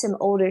see some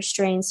older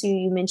strains. So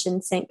you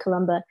mentioned Saint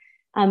Columba,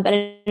 but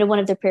I know one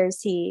of the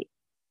prayers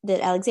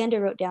that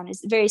Alexander wrote down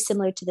is very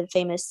similar to the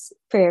famous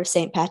prayer of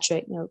Saint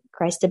Patrick.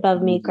 Christ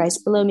above me,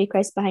 Christ below me,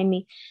 Christ behind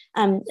me.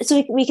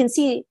 So we can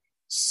see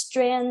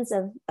strands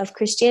of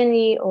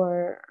Christianity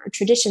or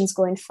traditions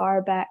going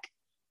far back.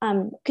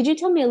 Could you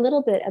tell me a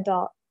little bit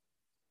about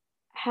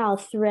how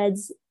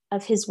threads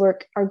of his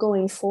work are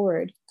going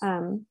forward?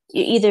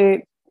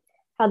 Either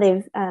how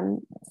they've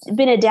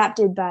been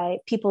adapted by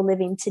people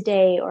living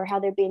today or how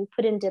they're being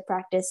put into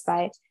practice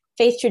by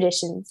faith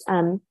traditions.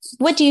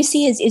 What do you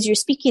see as you're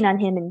speaking on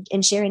him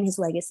and sharing his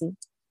legacy?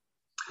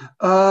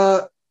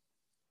 I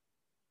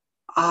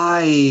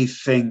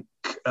think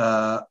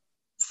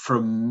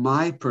from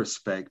my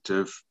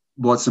perspective,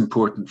 what's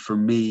important for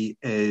me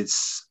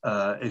is,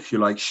 if you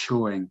like,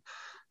 showing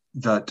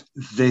that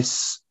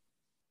this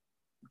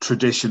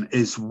tradition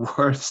is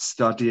worth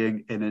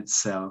studying in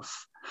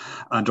itself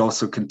and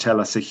also can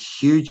tell us a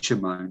huge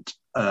amount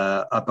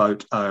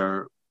about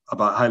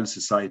Highland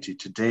society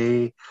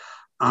today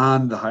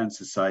and the Highland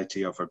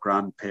society of our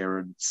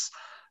grandparents,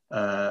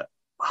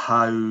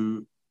 how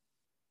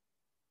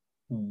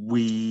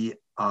we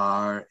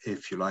are,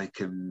 if you like,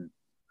 how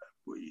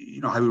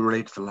we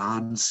relate to the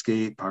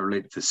landscape, how we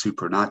relate to the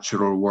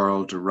supernatural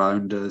world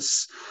around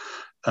us,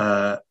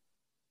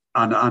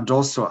 and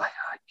also,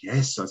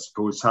 I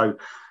suppose, how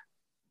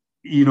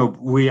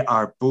we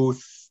are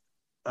both.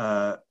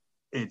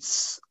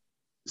 It's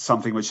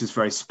something which is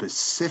very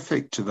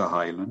specific to the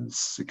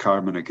Highlands. The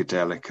Carmina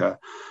Gadelica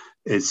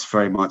is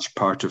very much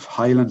part of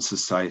Highland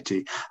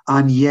society,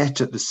 and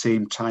yet at the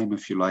same time,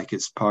 if you like,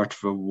 it's part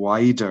of a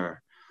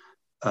wider,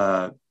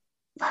 I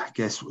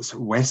guess,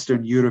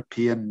 Western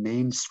European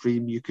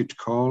mainstream, you could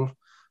call,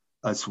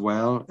 as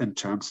well, in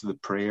terms of the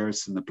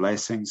prayers and the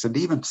blessings, and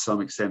even to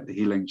some extent the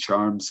healing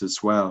charms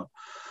as well.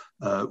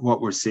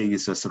 What we're seeing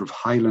is a sort of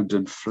Highland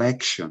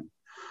inflection,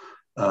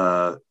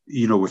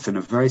 within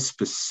a very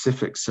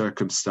specific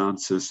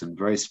circumstances and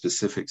very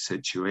specific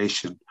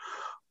situation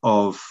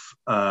of,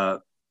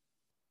 a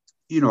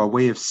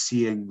way of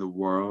seeing the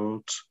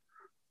world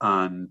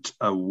and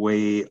a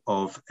way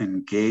of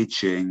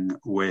engaging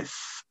with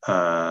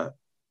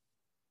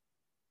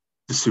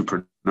the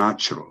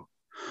supernatural,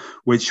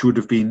 which would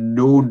have been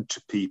known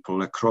to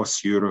people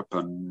across Europe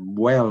and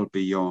well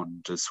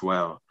beyond as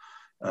well,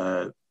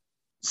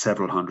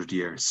 several hundred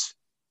years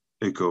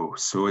ago.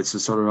 So it's a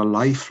sort of a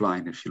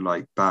lifeline, if you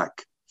like,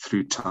 back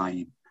through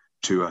time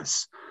to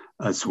us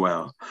as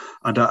well.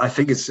 And I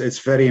think it's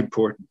very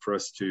important for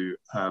us to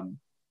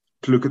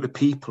look at the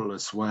people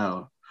as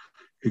well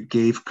who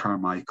gave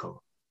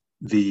Carmichael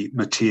the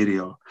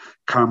material.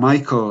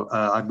 Carmichael,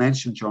 I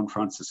mentioned John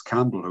Francis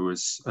Campbell, who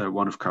was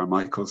one of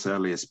Carmichael's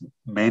earliest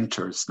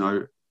mentors.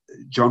 Now,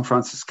 John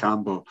Francis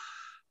Campbell,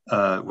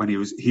 when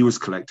he was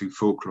collecting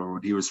folklore,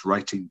 when he was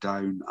writing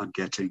down and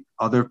getting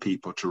other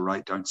people to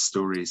write down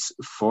stories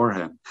for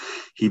him,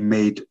 he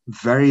made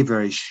very,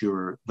 very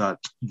sure that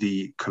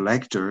the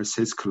collectors,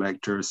 his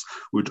collectors,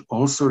 would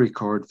also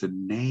record the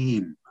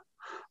name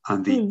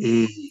and the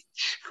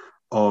age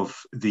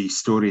of the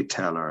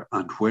storyteller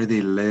and where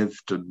they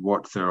lived and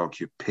what their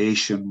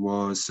occupation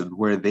was and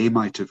where they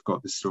might have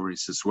got the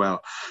stories as well.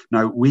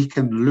 Now, we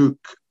can look,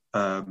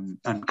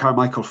 and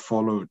Carmichael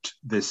followed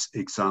this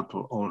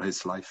example all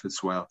his life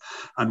as well,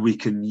 and we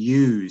can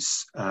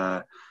use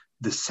the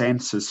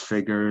census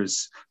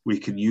figures, we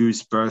can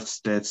use births,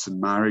 deaths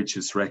and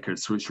marriages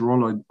records, which are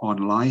all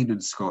online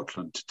in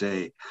Scotland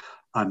today.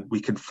 And we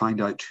can find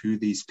out who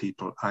these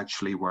people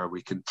actually were.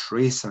 We can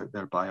trace out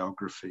their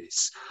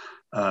biographies.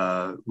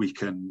 We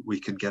can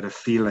get a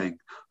feeling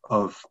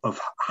of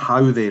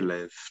how they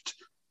lived,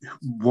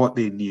 what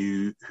they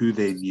knew, who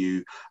they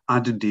knew,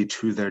 and indeed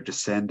who their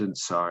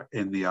descendants are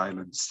in the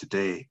islands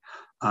today.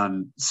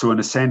 And so in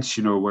a sense,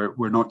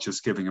 we're not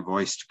just giving a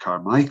voice to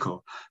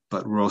Carmichael,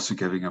 but we're also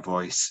giving a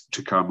voice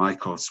to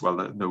Carmichael's,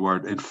 well, the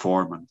word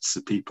informants,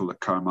 the people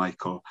that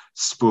Carmichael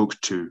spoke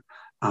to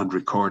and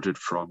recorded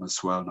from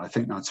as well. And I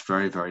think that's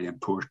very, very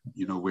important.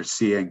 We're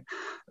seeing,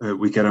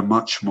 we get a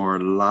much more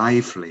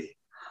lively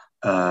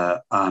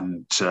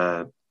and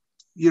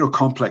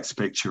complex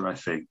picture, I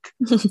think,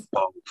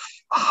 of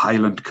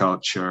Highland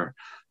culture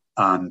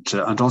and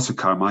also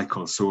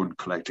Carmichael's own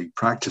collecting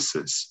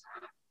practices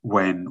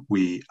when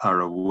we are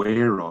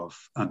aware of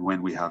and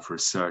when we have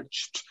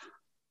researched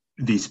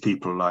these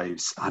people's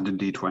lives and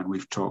indeed when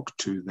we've talked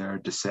to their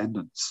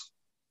descendants.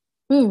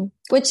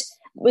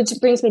 Which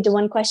brings me to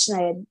one question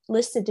I had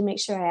listed to make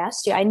sure I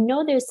asked you. I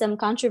know there's some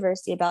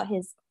controversy about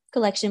his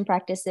collection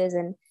practices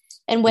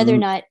and whether or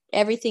not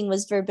everything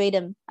was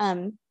verbatim.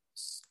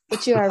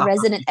 But you are a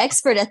resident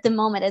expert at the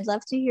moment. I'd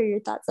love to hear your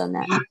thoughts on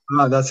that.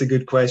 Oh, that's a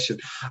good question.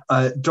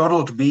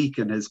 Donald Meek,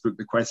 in his book,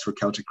 The Quest for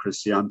Celtic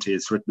Christianity,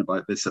 has written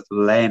about this at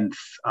length,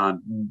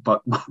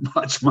 but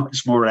much,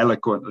 much more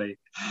eloquently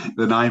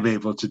than I'm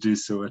able to do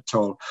so at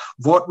all.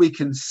 What we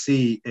can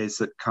see is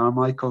that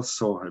Carmichael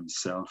saw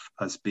himself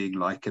as being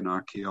like an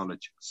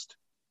archaeologist.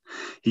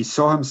 He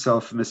saw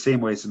himself in the same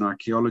way as an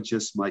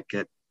archaeologist might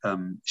get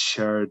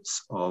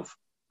sherds of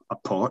a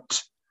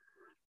pot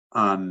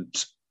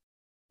and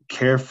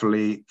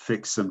carefully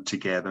fix them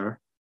together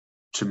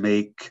to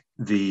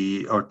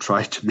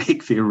try to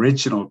make the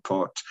original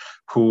pot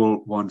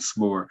whole once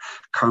more.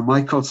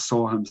 Carmichael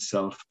saw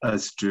himself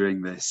as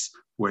doing this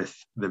with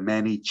the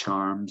many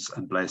charms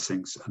and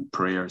blessings and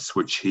prayers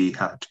which he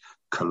had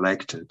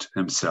collected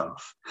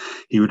himself.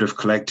 He would have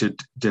collected,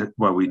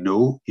 we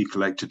know he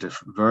collected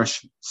different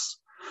versions.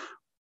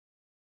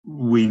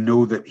 We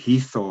know that he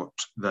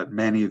thought that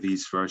many of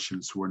these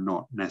versions were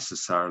not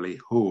necessarily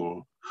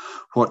whole.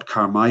 What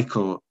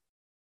Carmichael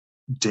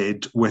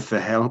did, with the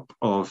help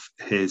of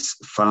his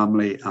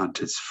family and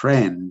his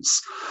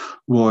friends,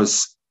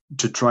 was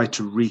to try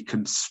to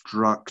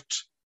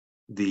reconstruct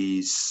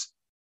these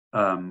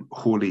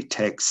holy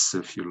texts,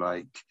 if you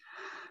like,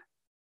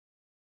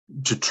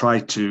 to try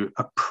to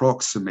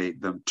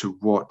approximate them to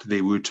what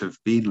they would have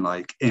been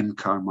like in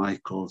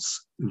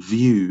Carmichael's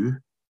view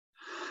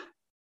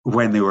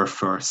when they were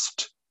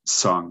first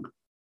sung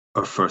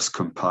or first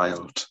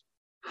compiled.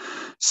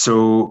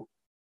 So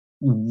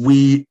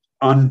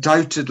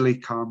undoubtedly,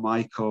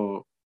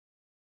 Carmichael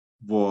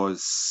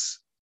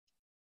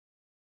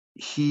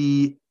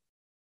he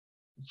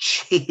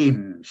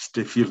changed,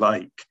 if you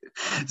like,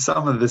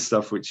 some of the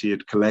stuff which he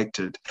had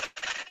collected,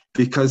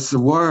 because the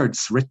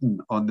words written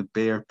on the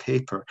bare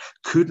paper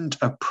couldn't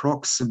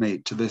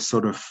approximate to this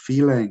sort of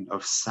feeling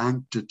of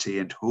sanctity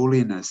and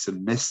holiness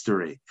and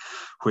mystery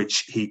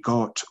which he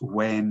got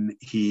when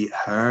he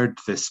heard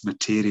this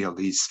material,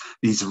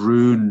 these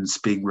runes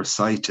being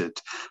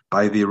recited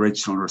by the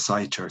original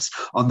reciters.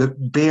 On the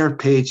bare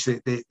page,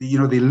 they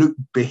looked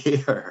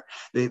bare.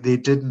 They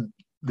didn't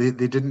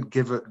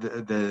give it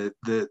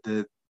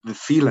the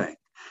feeling.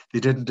 They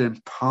didn't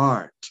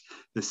impart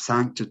the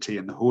sanctity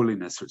and the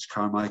holiness which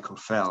Carmichael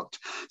felt.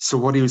 So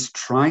what he was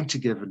trying to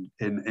give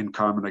in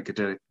Carmina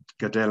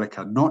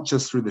Gadelica, not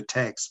just through the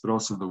text, but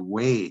also the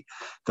way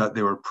that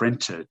they were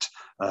printed,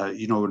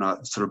 in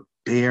a sort of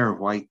bare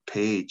white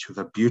page with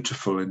a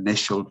beautiful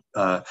initial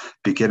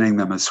beginning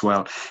them as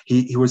well.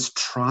 He was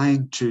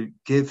trying to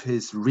give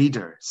his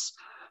readers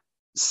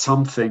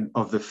something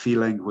of the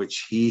feeling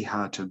which he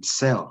had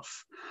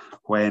himself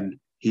when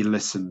he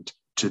listened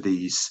to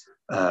these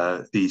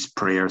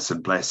prayers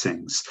and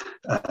blessings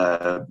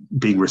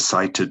being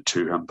recited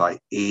to him by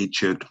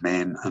aged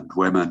men and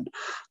women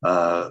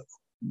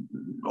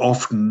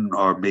often,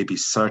 or maybe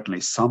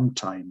certainly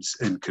sometimes,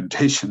 in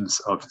conditions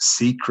of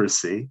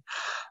secrecy,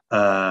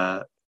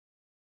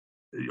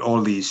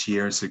 all these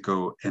years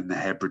ago in the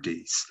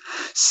Hebrides.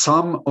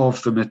 Some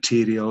of the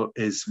material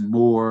is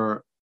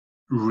more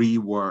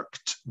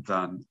reworked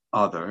than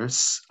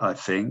others, I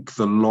think.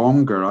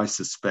 I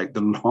suspect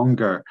the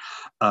longer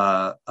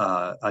a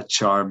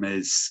charm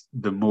is,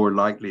 the more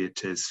likely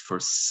it is for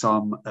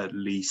some, at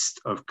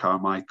least, of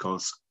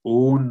Carmichael's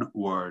own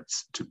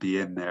words to be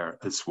in there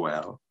as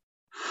well.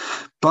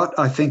 But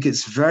I think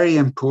it's very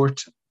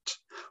important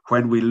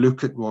when we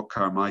look at what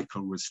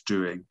Carmichael was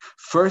doing.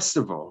 First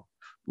of all,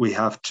 we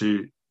have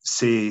to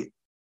say,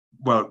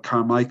 well,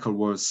 Carmichael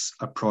was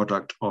a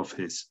product of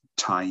his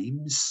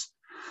times.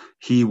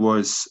 He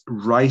was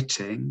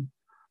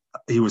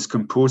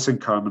composing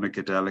Carmina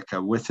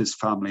Gadelica with his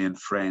family and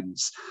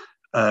friends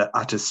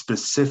at a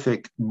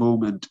specific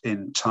moment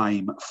in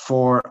time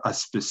for a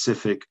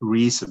specific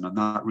reason. And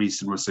that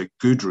reason was a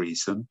good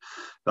reason.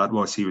 That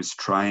was, he was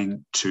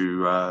trying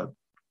to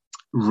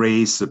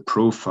raise the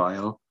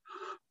profile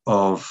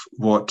of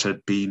what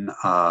had been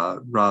a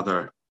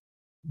rather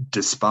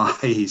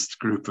despised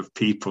group of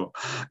people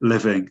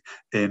living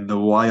in the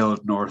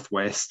wild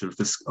northwest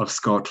of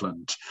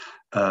Scotland,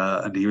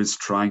 and he was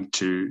trying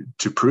to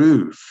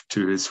prove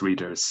to his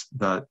readers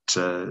that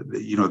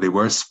they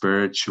were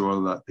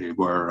spiritual, that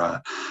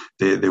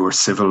they were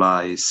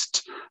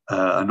civilized,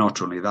 and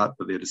not only that,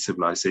 but they had a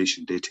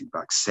civilization dating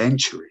back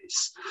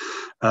centuries.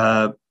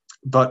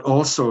 But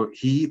also,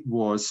 he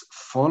was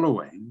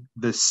following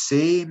the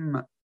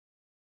same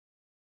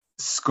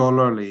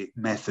scholarly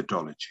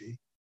methodology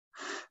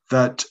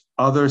that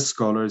other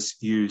scholars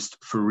used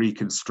for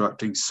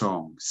reconstructing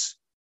songs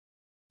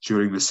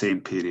during the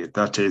same period.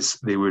 That is,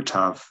 they would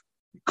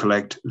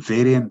collect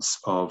variants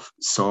of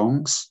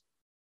songs,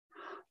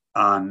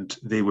 and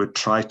they would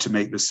try to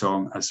make the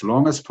song as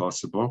long as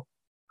possible,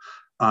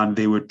 and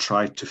they would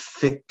try to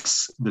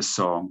fix the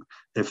song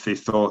if they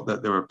thought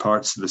that there were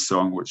parts of the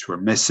song which were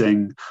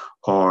missing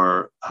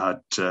or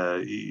had,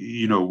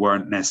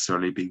 weren't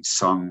necessarily being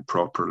sung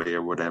properly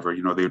or whatever.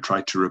 They would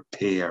try to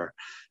repair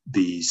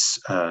these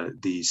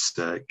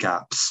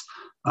gaps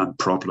and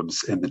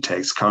problems in the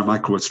text.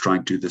 Carmichael was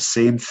trying to do the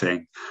same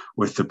thing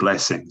with the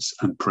blessings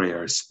and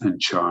prayers and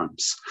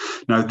charms.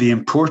 Now, the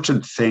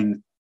important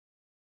thing,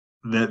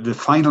 the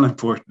final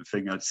important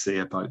thing I'd say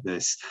about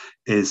this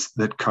is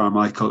that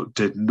Carmichael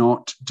did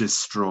not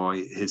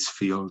destroy his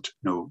field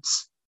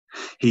notes.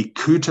 He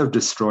could have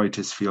destroyed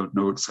his field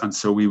notes, and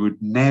so we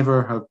would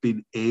never have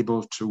been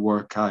able to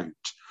work out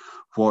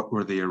what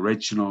were the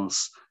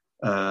originals,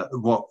 how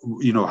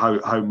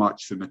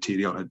much the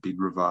material had been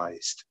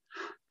revised.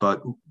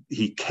 But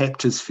he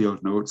kept his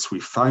field notes. We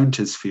found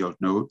his field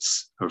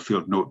notes, or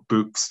field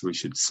notebooks, we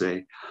should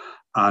say.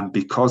 And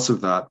because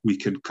of that, we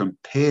can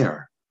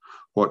compare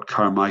what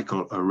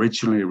Carmichael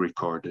originally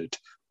recorded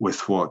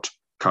with what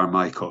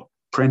Carmichael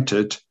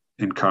printed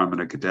in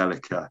Carmina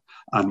Gadelica.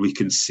 And we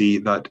can see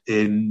that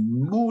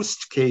in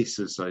most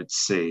cases, I'd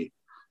say,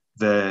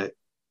 there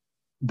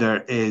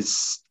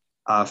is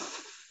a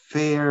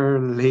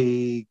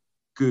fairly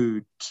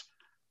good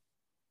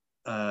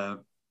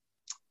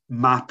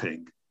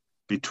mapping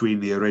between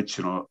the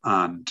original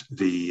and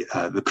the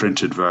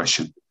printed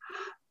version.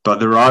 But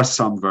there are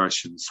some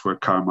versions where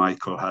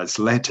Carmichael has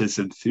let his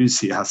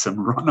enthusiasm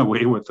run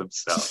away with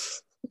himself.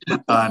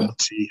 And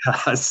he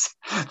has,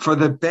 for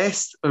the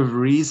best of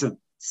reasons,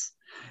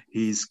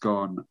 he's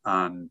gone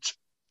and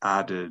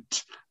added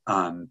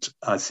and,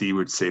 as he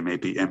would say,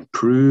 maybe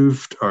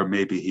improved, or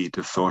maybe he'd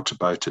have thought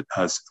about it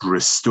as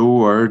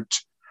restored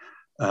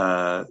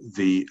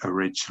the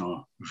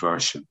original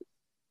version.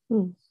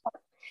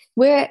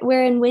 Where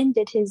and when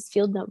did his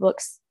field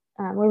notebooks,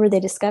 where were they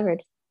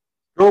discovered?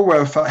 Oh,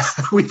 well,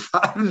 we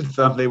found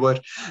them. They were,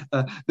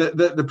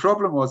 the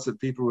problem was that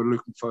people were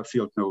looking for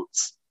field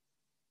notes.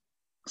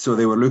 So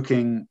they were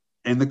looking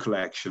in the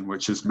collection,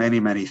 which is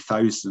many, many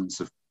thousands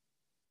of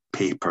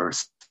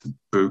papers,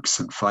 books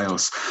and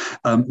files.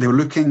 They were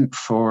looking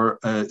for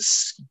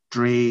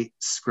stray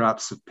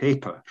scraps of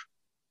paper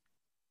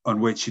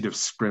on which you'd have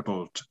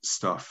scribbled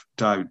stuff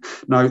down.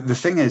 Now, the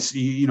thing is,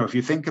 if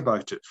you think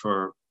about it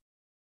for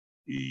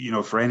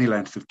any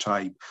length of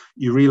time,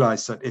 you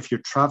realize that if you're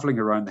traveling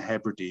around the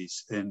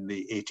Hebrides in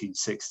the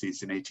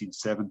 1860s and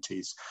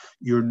 1870s,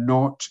 you're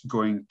not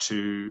going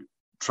to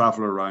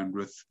travel around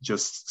with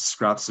just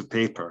scraps of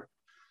paper,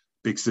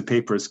 because the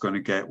paper is going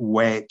to get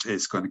wet,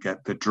 it's going to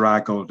get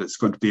bedraggled, it's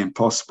going to be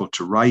impossible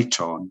to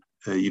write on,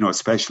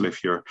 especially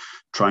if you're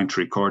trying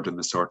to record in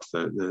the sort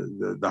of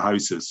the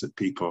houses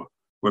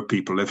where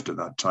people lived at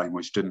that time,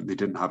 which they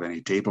didn't have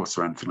any tables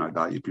or anything like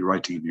that. You'd be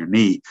writing on your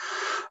knee.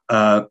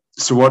 So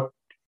what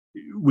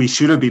we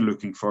should have been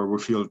looking for were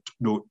field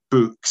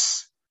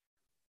notebooks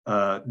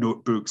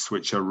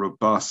which are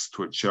robust,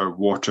 which are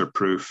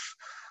waterproof,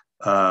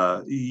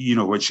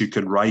 which you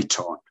can write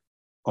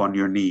on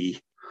your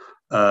knee.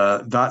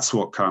 That's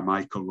what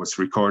Carmichael was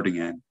recording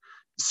in.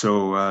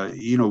 So,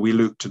 we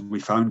looked and we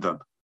found them.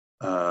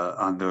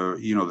 And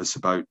there's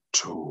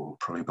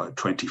probably about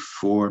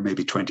 24,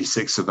 maybe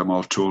 26 of them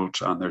all told.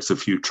 And there's a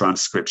few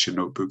transcription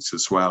notebooks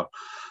as well.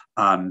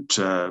 And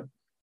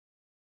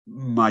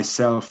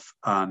myself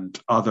and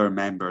other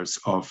members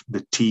of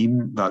the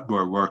team that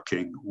were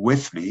working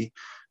with me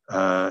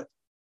at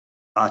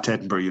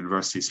Edinburgh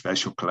University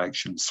Special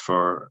Collections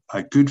for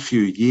a good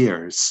few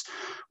years,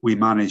 we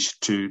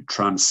managed to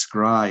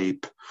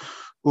transcribe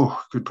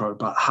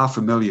about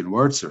 500,000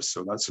 words or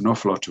so. That's an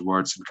awful lot of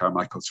words in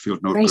Carmichael's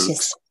field notebooks.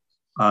 Gracious.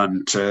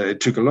 And it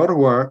took a lot of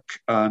work,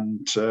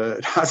 and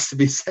it has to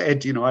be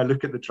said, I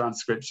look at the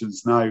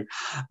transcriptions now,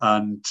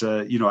 and,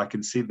 I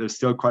can see there's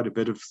still quite a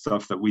bit of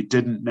stuff that we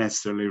didn't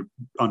necessarily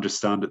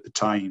understand at the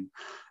time,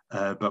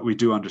 but we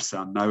do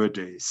understand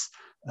nowadays.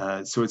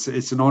 So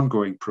it's an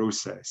ongoing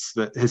process.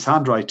 His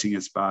handwriting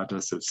is bad,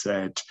 as I've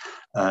said.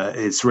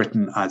 It's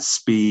written at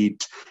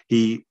speed.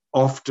 He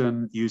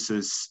often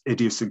uses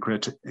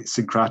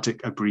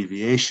idiosyncratic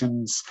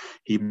abbreviations.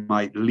 He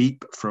might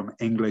leap from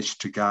English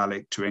to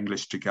Gaelic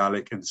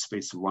in the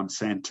space of one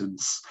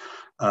sentence.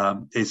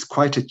 It's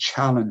quite a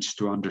challenge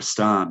to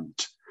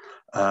understand,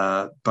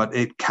 but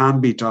it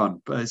can be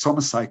done. But it's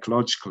almost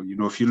psychological.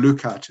 If you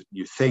look at it and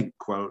you think,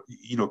 well,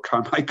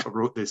 Carmichael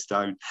wrote this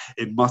down,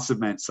 it must have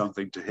meant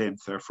something to him,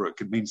 therefore it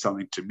can mean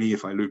something to me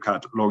if I look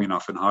at it long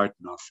enough and hard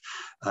enough.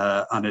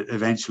 And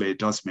eventually it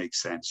does make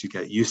sense. You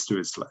get used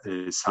to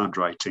his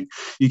handwriting.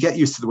 You get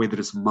used to the way that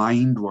his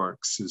mind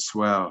works as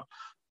well.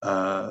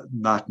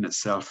 That in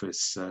itself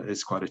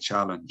is quite a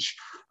challenge.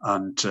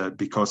 And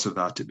because of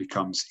that, it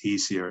becomes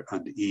easier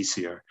and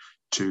easier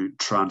to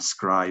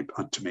transcribe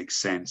and to make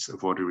sense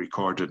of what he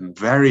recorded. And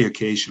very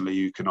occasionally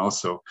you can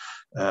also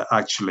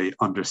actually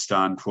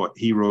understand what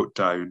he wrote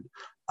down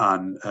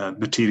and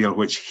material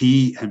which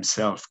he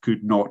himself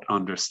could not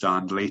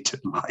understand late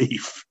in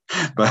life.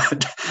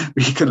 But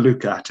we can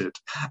look at it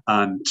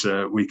and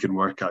we can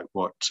work out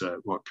what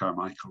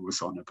Carmichael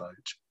was on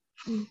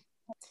about.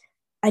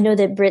 I know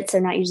that Brits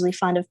are not usually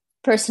fond of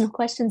personal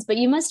questions, but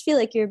you must feel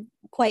like you're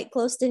quite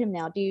close to him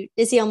now.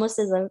 Is he almost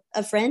as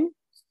a friend?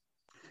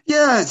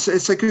 Yeah,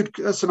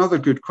 that's another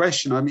good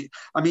question. I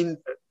mean,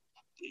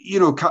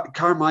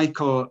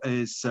 Carmichael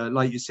is,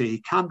 like you say, he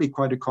can be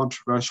quite a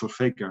controversial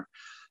figure,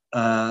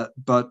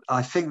 but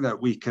I think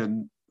that we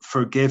can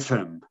forgive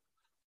him,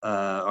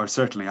 or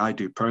certainly I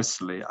do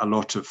personally, a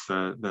lot of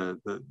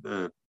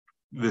the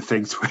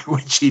things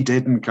which he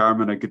did in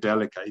Carmina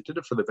Gadelica. He did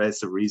it for the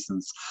best of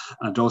reasons,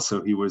 and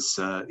also he was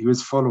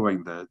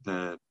following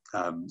the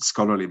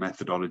scholarly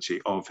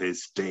methodology of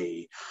his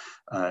day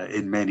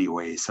in many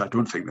ways. I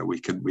don't think that we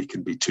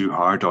can be too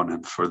hard on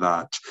him for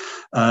that.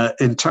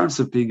 In terms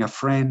of being a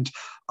friend,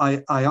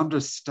 I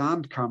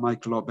understand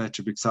Carmichael a lot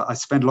better because I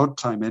spent a lot of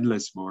time in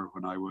Lismore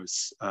when I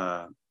was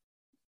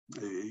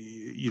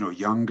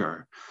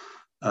younger.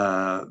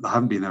 I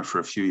haven't been there for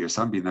a few years.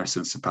 I haven't been there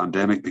since the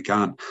pandemic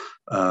began.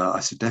 I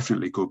should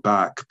definitely go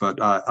back. But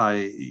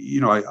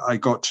I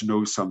got to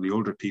know some of the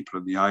older people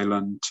in the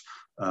island.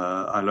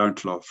 I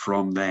learned a lot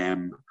from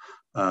them,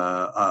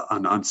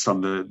 and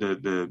some of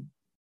the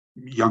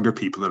younger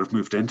people that have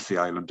moved into the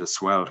island as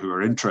well, who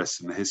are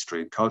interested in the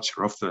history and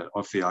culture of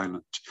the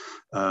island.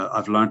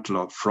 I've learned a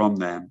lot from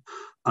them,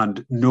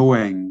 and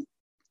knowing,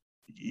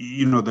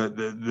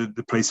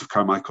 the place of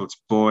Carmichael's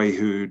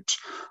boyhood,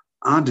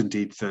 and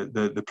indeed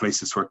the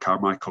places where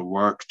Carmichael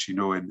worked,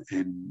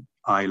 in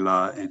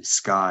Islay, in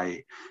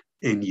Skye,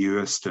 in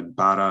Uist and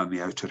Barra and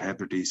the Outer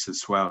Hebrides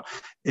as well.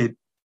 It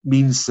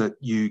means that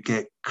you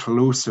get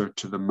closer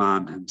to the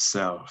man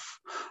himself.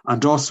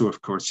 And also,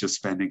 of course, you're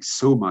spending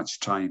so much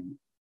time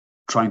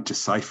trying to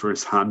decipher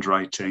his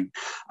handwriting,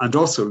 and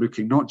also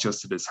looking not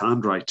just at his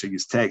handwriting,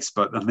 his text,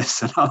 but and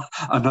this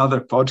another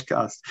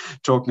podcast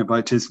talking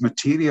about his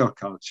material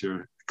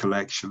culture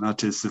collection.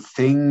 That is the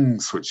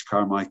things which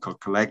Carmichael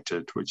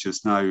collected, which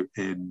is now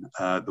in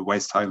the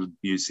West Highland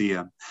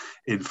Museum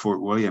in Fort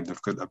William.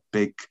 They've got a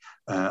big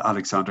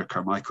Alexander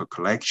Carmichael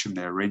collection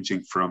there,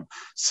 ranging from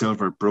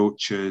silver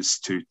brooches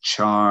to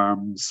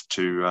charms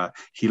to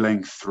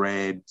healing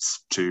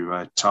threads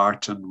to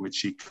tartan,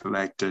 which he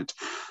collected,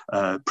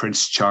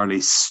 Prince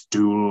Charlie's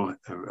stool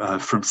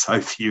from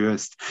South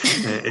Uist.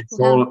 It's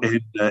all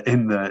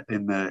in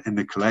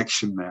the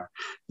collection there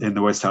in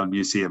the West Highland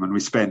Museum, and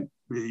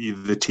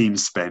the team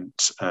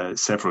spent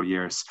several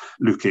years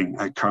looking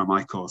at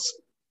Carmichael's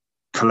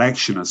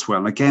collection as well.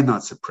 And again,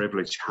 that's a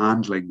privilege,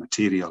 handling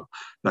material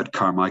that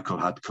Carmichael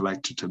had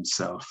collected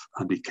himself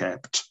and he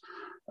kept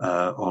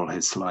all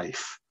his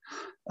life.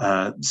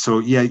 So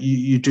yeah,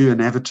 you do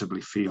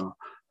inevitably feel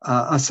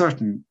a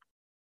certain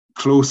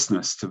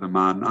closeness to the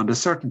man and a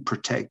certain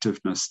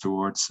protectiveness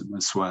towards him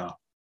as well.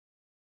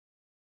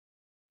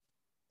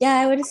 Yeah,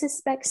 I would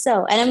suspect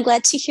so. And I'm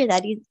glad to hear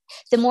that.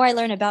 The more I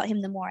learn about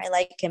him, the more I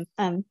like him.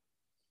 And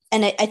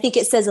I think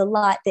it says a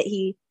lot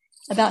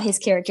about his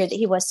character, that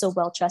he was so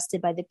well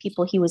trusted by the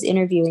people he was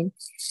interviewing.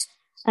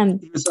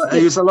 He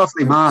was a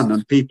lovely man,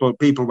 and people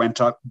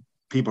went up,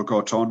 people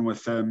got on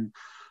with him.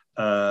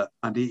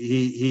 And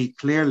he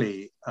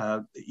clearly,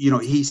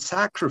 he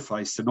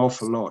sacrificed an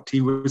awful lot.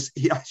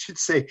 I should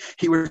say,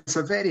 he was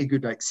a very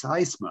good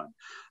exciseman,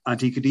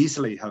 and he could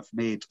easily have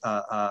made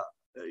a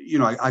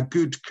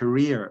good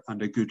career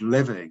and a good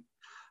living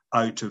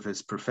out of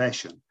his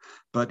profession.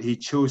 But he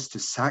chose to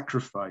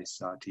sacrifice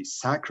that. He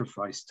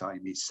sacrificed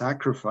time. He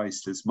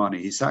sacrificed his money.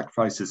 He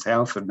sacrificed his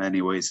health in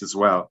many ways as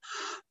well,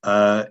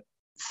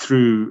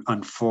 through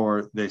and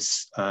for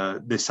this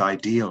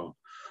ideal.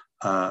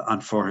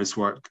 And for his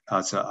work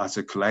as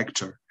a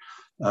collector.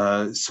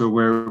 So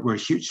we're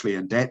hugely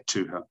in debt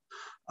to him.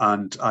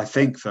 And I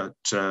think that,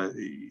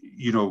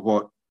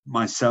 what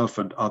myself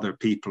and other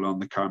people on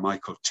the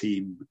Carmichael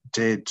team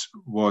did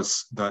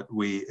was that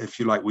we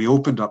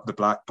opened up the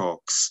black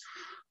box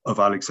of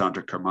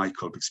Alexander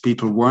Carmichael, because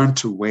people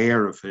weren't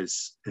aware of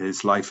his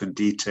life in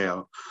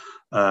detail.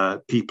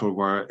 People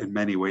were, in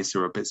many ways, they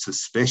were a bit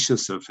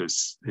suspicious of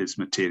his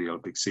material,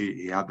 because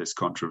he had this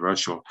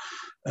controversial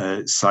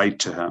side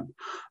to him.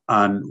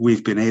 And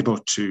we've been able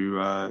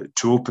to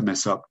open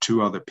this up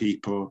to other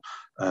people.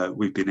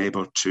 We've been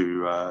able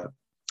to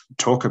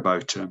talk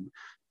about him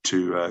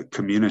to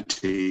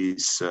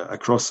communities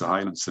across the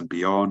Highlands and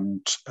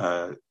beyond.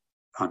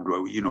 And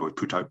we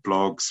put out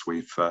blogs.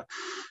 We've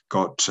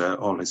got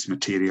all his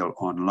material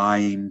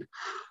online.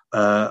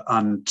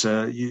 I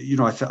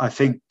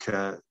think.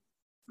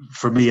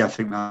 For me, I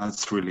think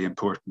that's really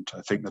important.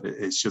 I think that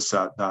it's just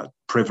that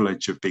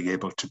privilege of being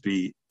able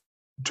to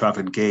have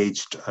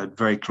engaged at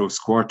very close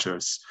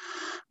quarters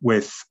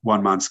with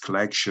one man's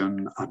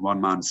collection and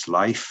one man's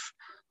life,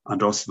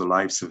 and also the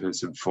lives of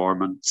his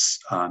informants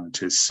and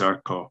his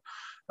circle.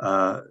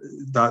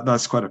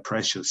 That's quite a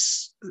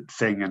precious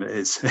thing, and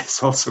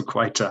it's also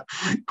quite a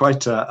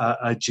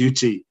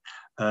duty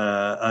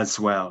as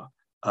well.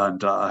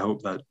 And I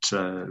hope that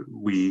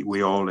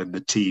we all in the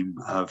team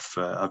have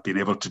been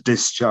able to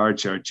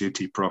discharge our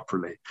duty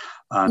properly,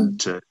 and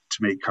to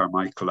make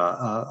Carmichael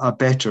a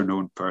better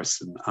known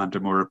person and a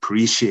more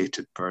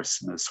appreciated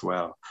person as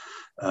well,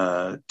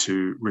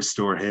 to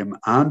restore him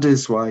and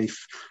his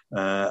wife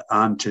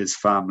and his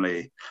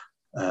family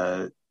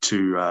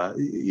to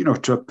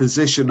a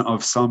position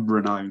of some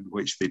renown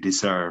which they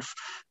deserve,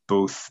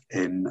 both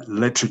in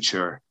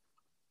literature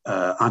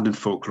and in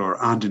folklore,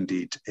 and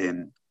indeed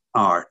in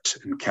art,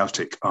 and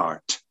Celtic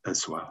art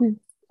as well.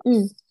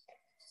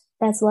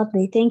 That's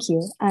lovely. Thank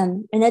you.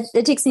 And that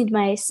takes me to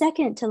my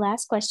second to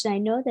last question. I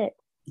know that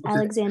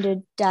Alexander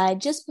died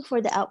just before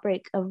the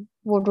outbreak of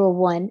World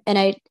War I. And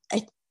I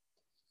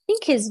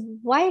think his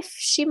wife,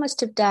 she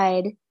must have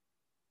died.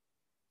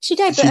 She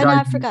died, but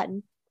I've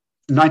forgotten.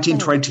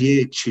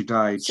 1928 she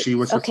died. She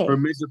was a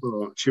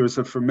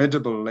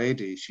formidable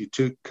lady. She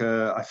took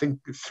I think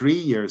 3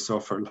 years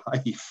of her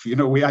life. We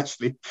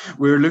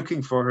were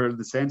looking for her in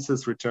the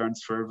census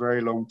returns for a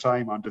very long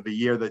time under the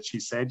year that she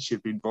said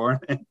she'd been born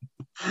in.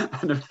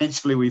 And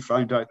eventually we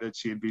found out that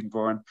she had been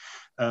born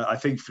I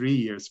think 3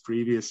 years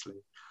previously.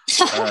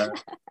 She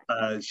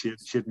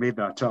had made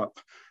that up.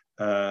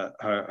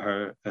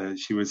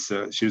 She was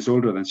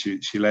older than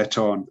she let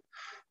on.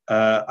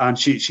 And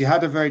she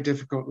had a very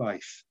difficult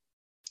life.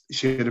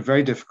 She had a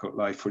very difficult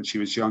life when she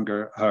was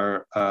younger.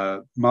 Her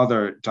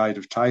mother died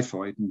of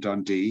typhoid in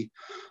Dundee.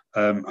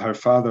 Her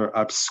father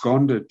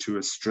absconded to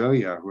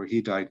Australia, where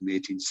he died in the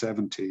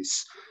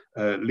 1870s,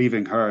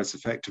 leaving her as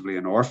effectively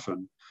an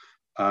orphan.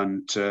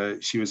 And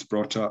she was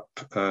brought up,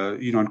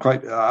 and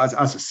quite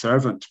as a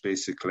servant,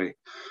 basically,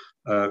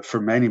 for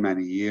many,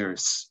 many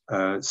years.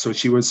 So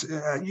she was,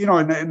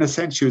 in a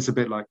sense, she was a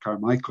bit like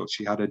Carmichael.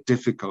 She had a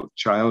difficult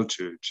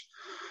childhood.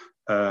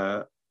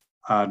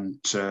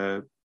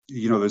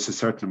 There's a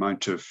certain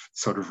amount of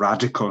sort of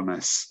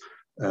radicalness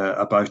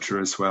about her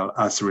as well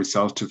as a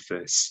result of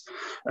this.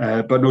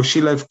 But no,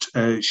 she lived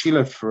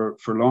for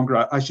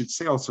longer. I should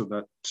say also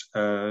that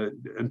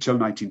until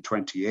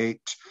 1928,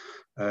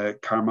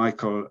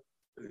 Carmichael,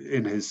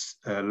 in his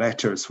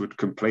letters, would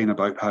complain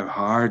about how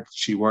hard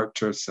she worked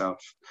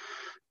herself.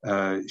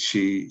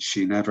 She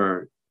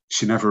never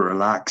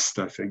relaxed.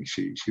 I think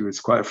she was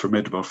quite a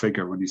formidable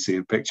figure when you see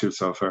in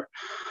pictures of her.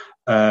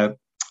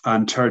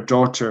 And her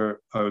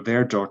daughter, or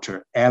their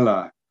daughter,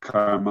 Ella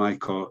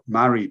Carmichael,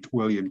 married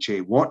William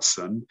J.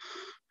 Watson,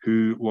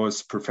 who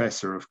was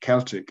professor of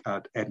Celtic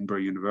at Edinburgh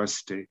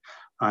University.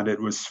 And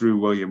it was through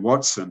William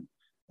Watson,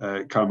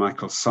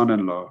 Carmichael's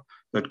son-in-law,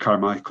 that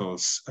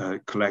Carmichael's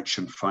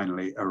collection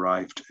finally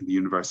arrived in the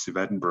University of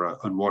Edinburgh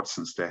on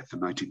Watson's death in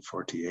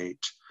 1948.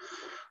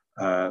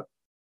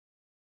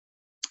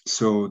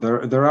 So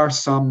there are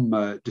some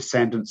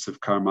descendants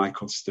of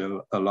Carmichael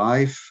still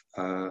alive.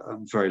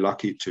 I'm very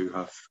lucky to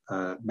have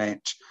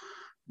met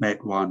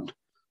one,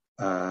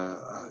 a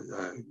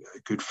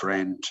good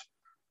friend,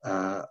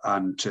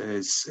 and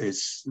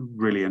it's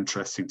really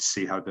interesting to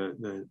see how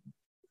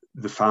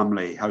the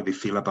family, how they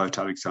feel about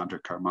Alexander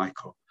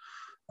Carmichael,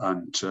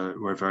 and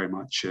we're very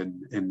much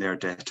in their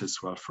debt as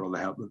well for all the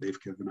help that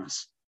they've given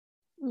us.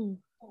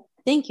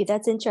 Thank you.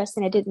 That's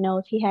interesting. I didn't know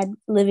if he had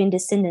living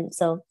descendants,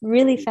 so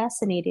really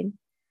fascinating.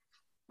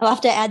 I'll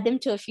have to add them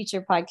to a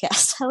future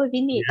podcast. That would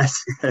be neat.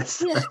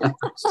 Yes. Yeah.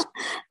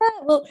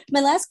 Well, my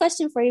last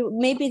question for you,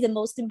 maybe the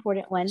most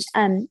important one.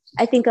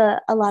 I think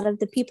a lot of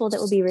the people that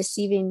will be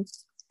receiving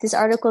this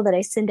article that I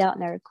send out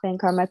in our Clan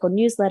Carmichael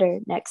newsletter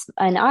next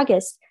in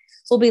August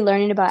will be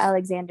learning about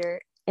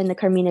Alexander and the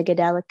Carmina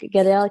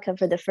Gadelica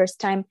for the first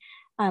time.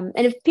 And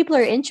if people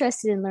are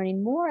interested in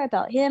learning more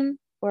about him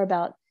or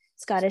about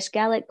Scottish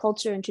Gaelic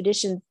culture and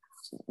tradition,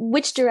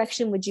 which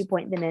direction would you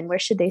point them in? Where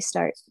should they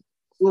start?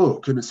 Oh,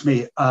 goodness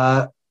me.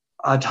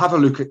 I'd have a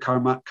look at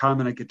Carmina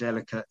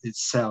Gadelica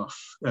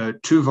itself.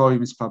 2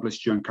 volumes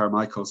published during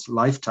Carmichael's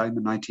lifetime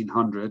in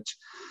 1900.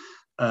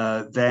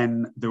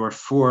 Then there were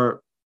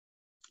 4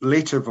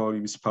 later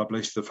volumes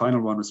published. The final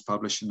one was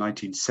published in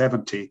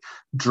 1970,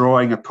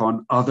 drawing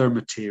upon other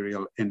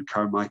material in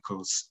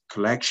Carmichael's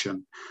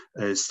collection,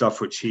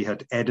 stuff which he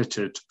had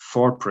edited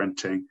for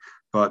printing,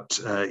 but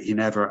he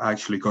never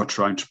actually got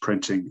around to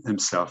printing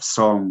himself,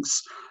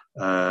 songs,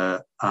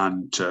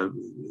 and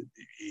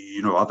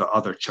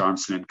other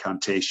charms and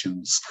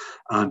incantations,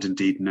 and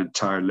indeed an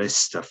entire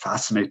list, a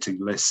fascinating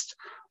list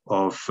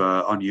of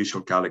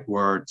unusual Gaelic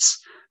words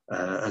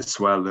as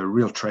well. They're a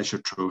real treasure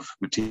trove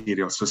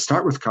material. So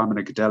start with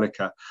Carmina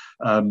Gadelica.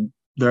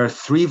 There are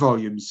 3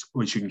 volumes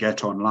which you can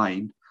get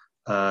online,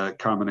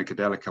 Carmina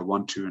Gadelica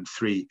 1, 2, and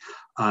 3,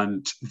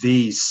 and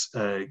these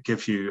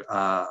give you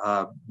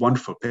a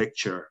wonderful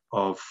picture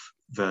of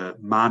the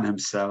man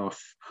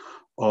himself,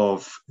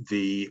 of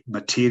the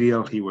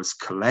material he was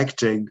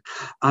collecting,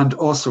 and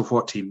also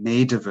what he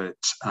made of it,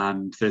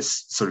 and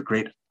this sort of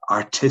great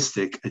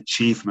artistic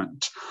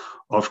achievement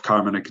of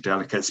Carmina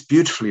Gadelica. It's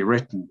beautifully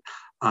written,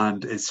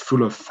 and it's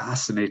full of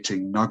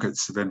fascinating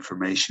nuggets of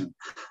information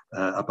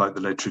about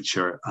the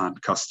literature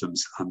and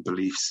customs and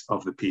beliefs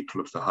of the people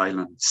of the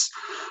Highlands.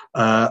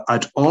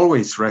 I'd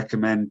always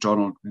recommend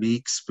Donald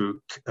Meek's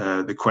book,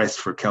 The Quest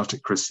for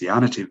Celtic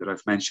Christianity, that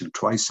I've mentioned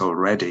twice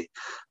already.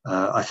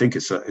 I think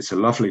it's a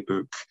lovely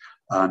book,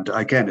 and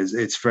again,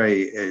 it's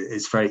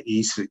very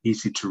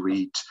easy to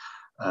read,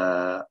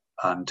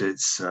 and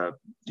it's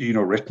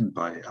written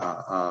by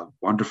a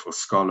wonderful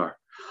scholar.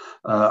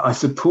 I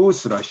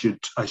suppose that I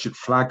should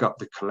flag up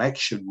the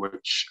collection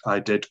which I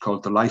did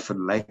called The Life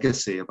and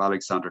Legacy of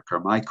Alexander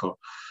Carmichael.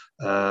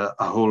 A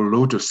whole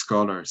load of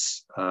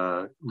scholars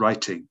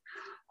writing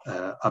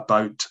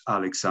about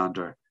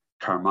Alexander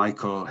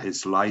Carmichael,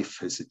 his life,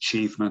 his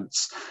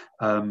achievements.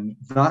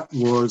 That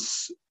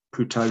was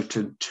put out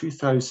in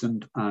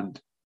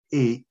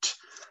 2008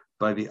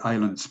 by the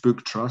Islands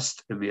Book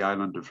Trust in the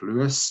island of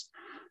Lewis.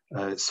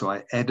 So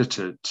I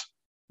edited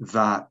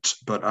that,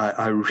 but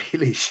I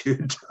really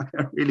should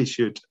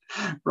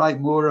write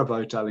more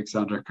about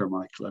Alexander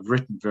Carmichael. I've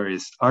written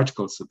various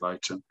articles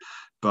about him,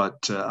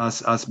 but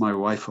as my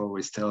wife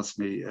always tells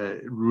me,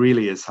 it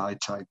really is high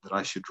time that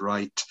I should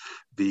write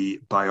the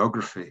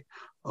biography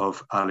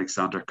of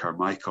Alexander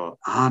Carmichael,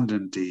 and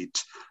indeed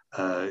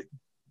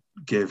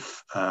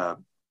give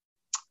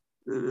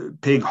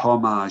paying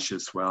homage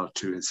as well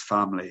to his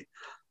family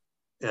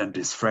and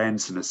his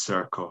friends in his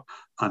circle,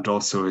 and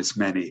also his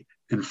many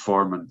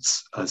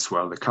informants as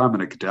well. The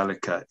Carmina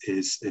Gadelica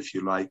is, if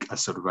you like, a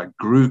sort of a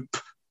group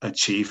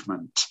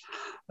achievement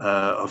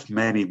of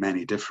many,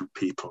 many different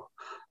people.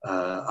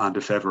 And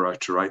if ever I were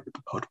to write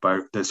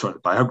about the sort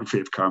of biography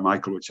of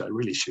Carmichael, which I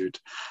really should,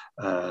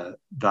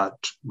 that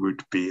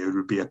would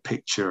be a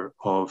picture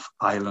of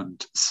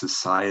island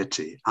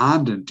society,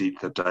 and indeed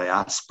the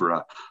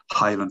diaspora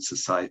Highland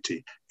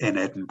society in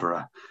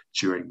Edinburgh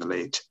during the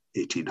late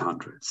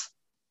 1800s.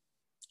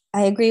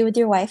 I agree with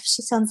your wife.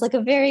 She sounds like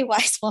a very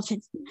wise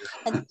woman.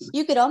 And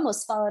you could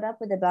almost follow it up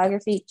with a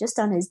biography just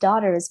on his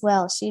daughter as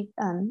well. She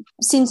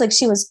seems like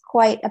she was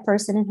quite a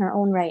person in her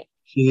own right.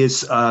 She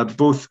is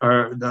both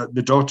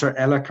the daughter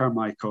Ella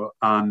Carmichael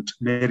and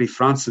Mary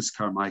Frances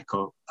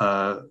Carmichael,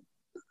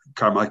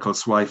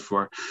 Carmichael's wife,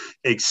 were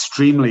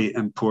extremely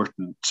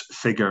important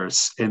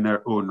figures in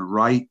their own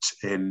right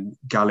in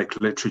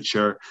Gaelic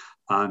literature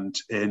and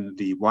in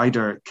the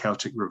wider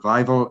Celtic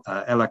revival.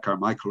 Ella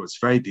Carmichael was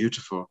very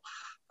beautiful,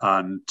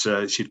 and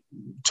she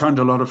turned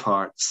a lot of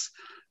hearts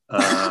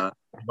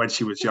when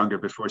she was younger,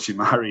 before she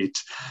married.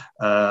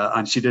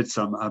 And she did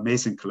some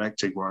amazing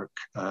collecting work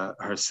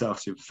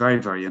herself. She's a very,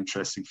 very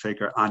interesting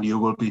figure. And you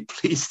will be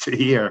pleased to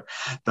hear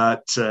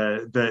that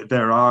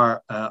there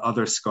are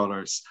other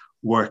scholars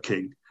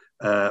working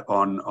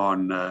among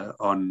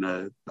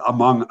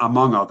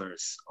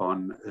others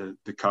on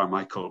the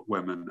Carmichael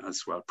women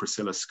as well.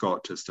 Priscilla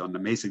Scott has done an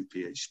amazing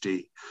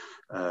PhD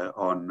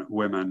on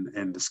women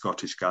in the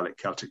Scottish Gaelic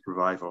Celtic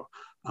revival,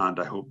 and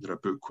I hope that a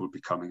book will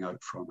be coming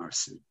out from her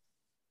soon.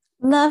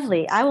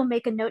 Lovely. I will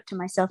make a note to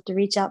myself to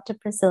reach out to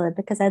Priscilla,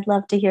 because I'd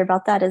love to hear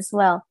about that as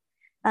well.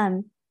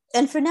 And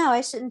for now, I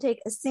shouldn't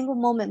take a single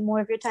moment more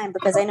of your time,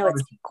 because I know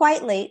it's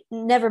quite late,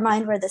 never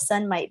mind where the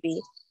sun might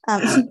be.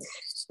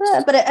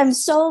 But I'm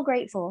so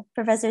grateful,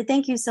 Professor.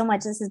 Thank you so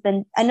much. This has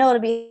been, I know it'll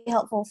be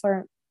helpful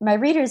for my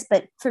readers,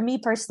 but for me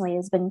personally,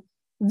 it's been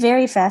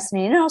very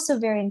fascinating and also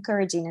very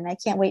encouraging. And I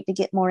can't wait to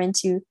get more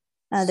into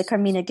the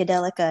Carmina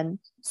Gadelica and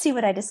see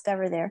what I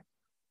discover there.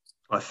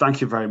 Well,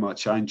 thank you very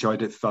much. I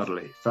enjoyed it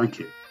thoroughly. Thank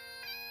you.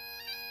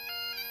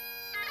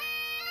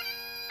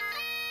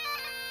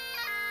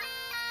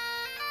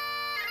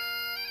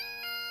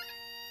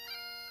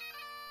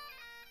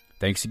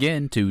 Thanks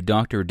again to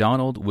Dr.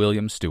 Donald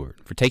William Stewart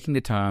for taking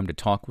the time to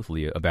talk with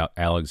Leah about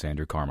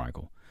Alexander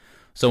Carmichael,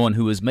 someone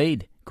who has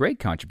made great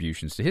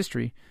contributions to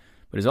history,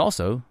 but is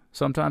also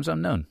sometimes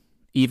unknown,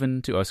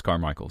 even to us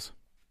Carmichaels.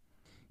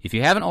 If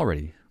you haven't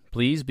already,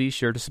 please be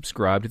sure to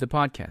subscribe to the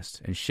podcast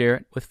and share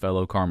it with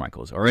fellow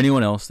Carmichaels or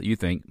anyone else that you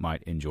think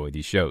might enjoy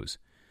these shows.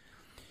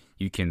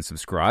 You can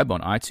subscribe on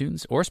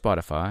iTunes or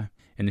Spotify,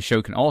 and the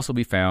show can also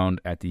be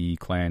found at the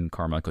Clan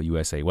Carmichael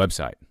USA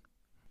website.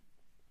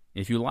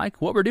 If you like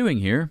what we're doing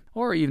here,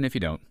 or even if you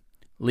don't,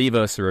 leave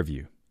us a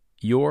review.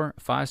 Your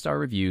 5-star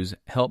reviews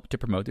help to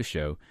promote the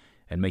show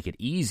and make it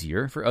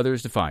easier for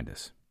others to find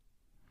us.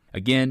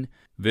 Again,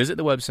 visit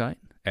the website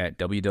at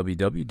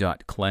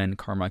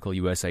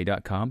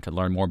www.clancarmichaelusa.com to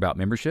learn more about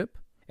membership.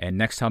 And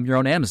next time you're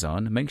on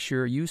Amazon, make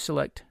sure you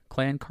select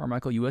Clan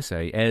Carmichael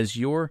USA as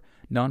your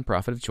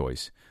nonprofit of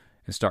choice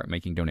and start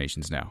making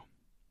donations now.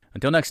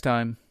 Until next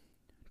time,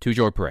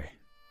 toujours prêt.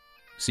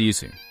 See you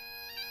soon.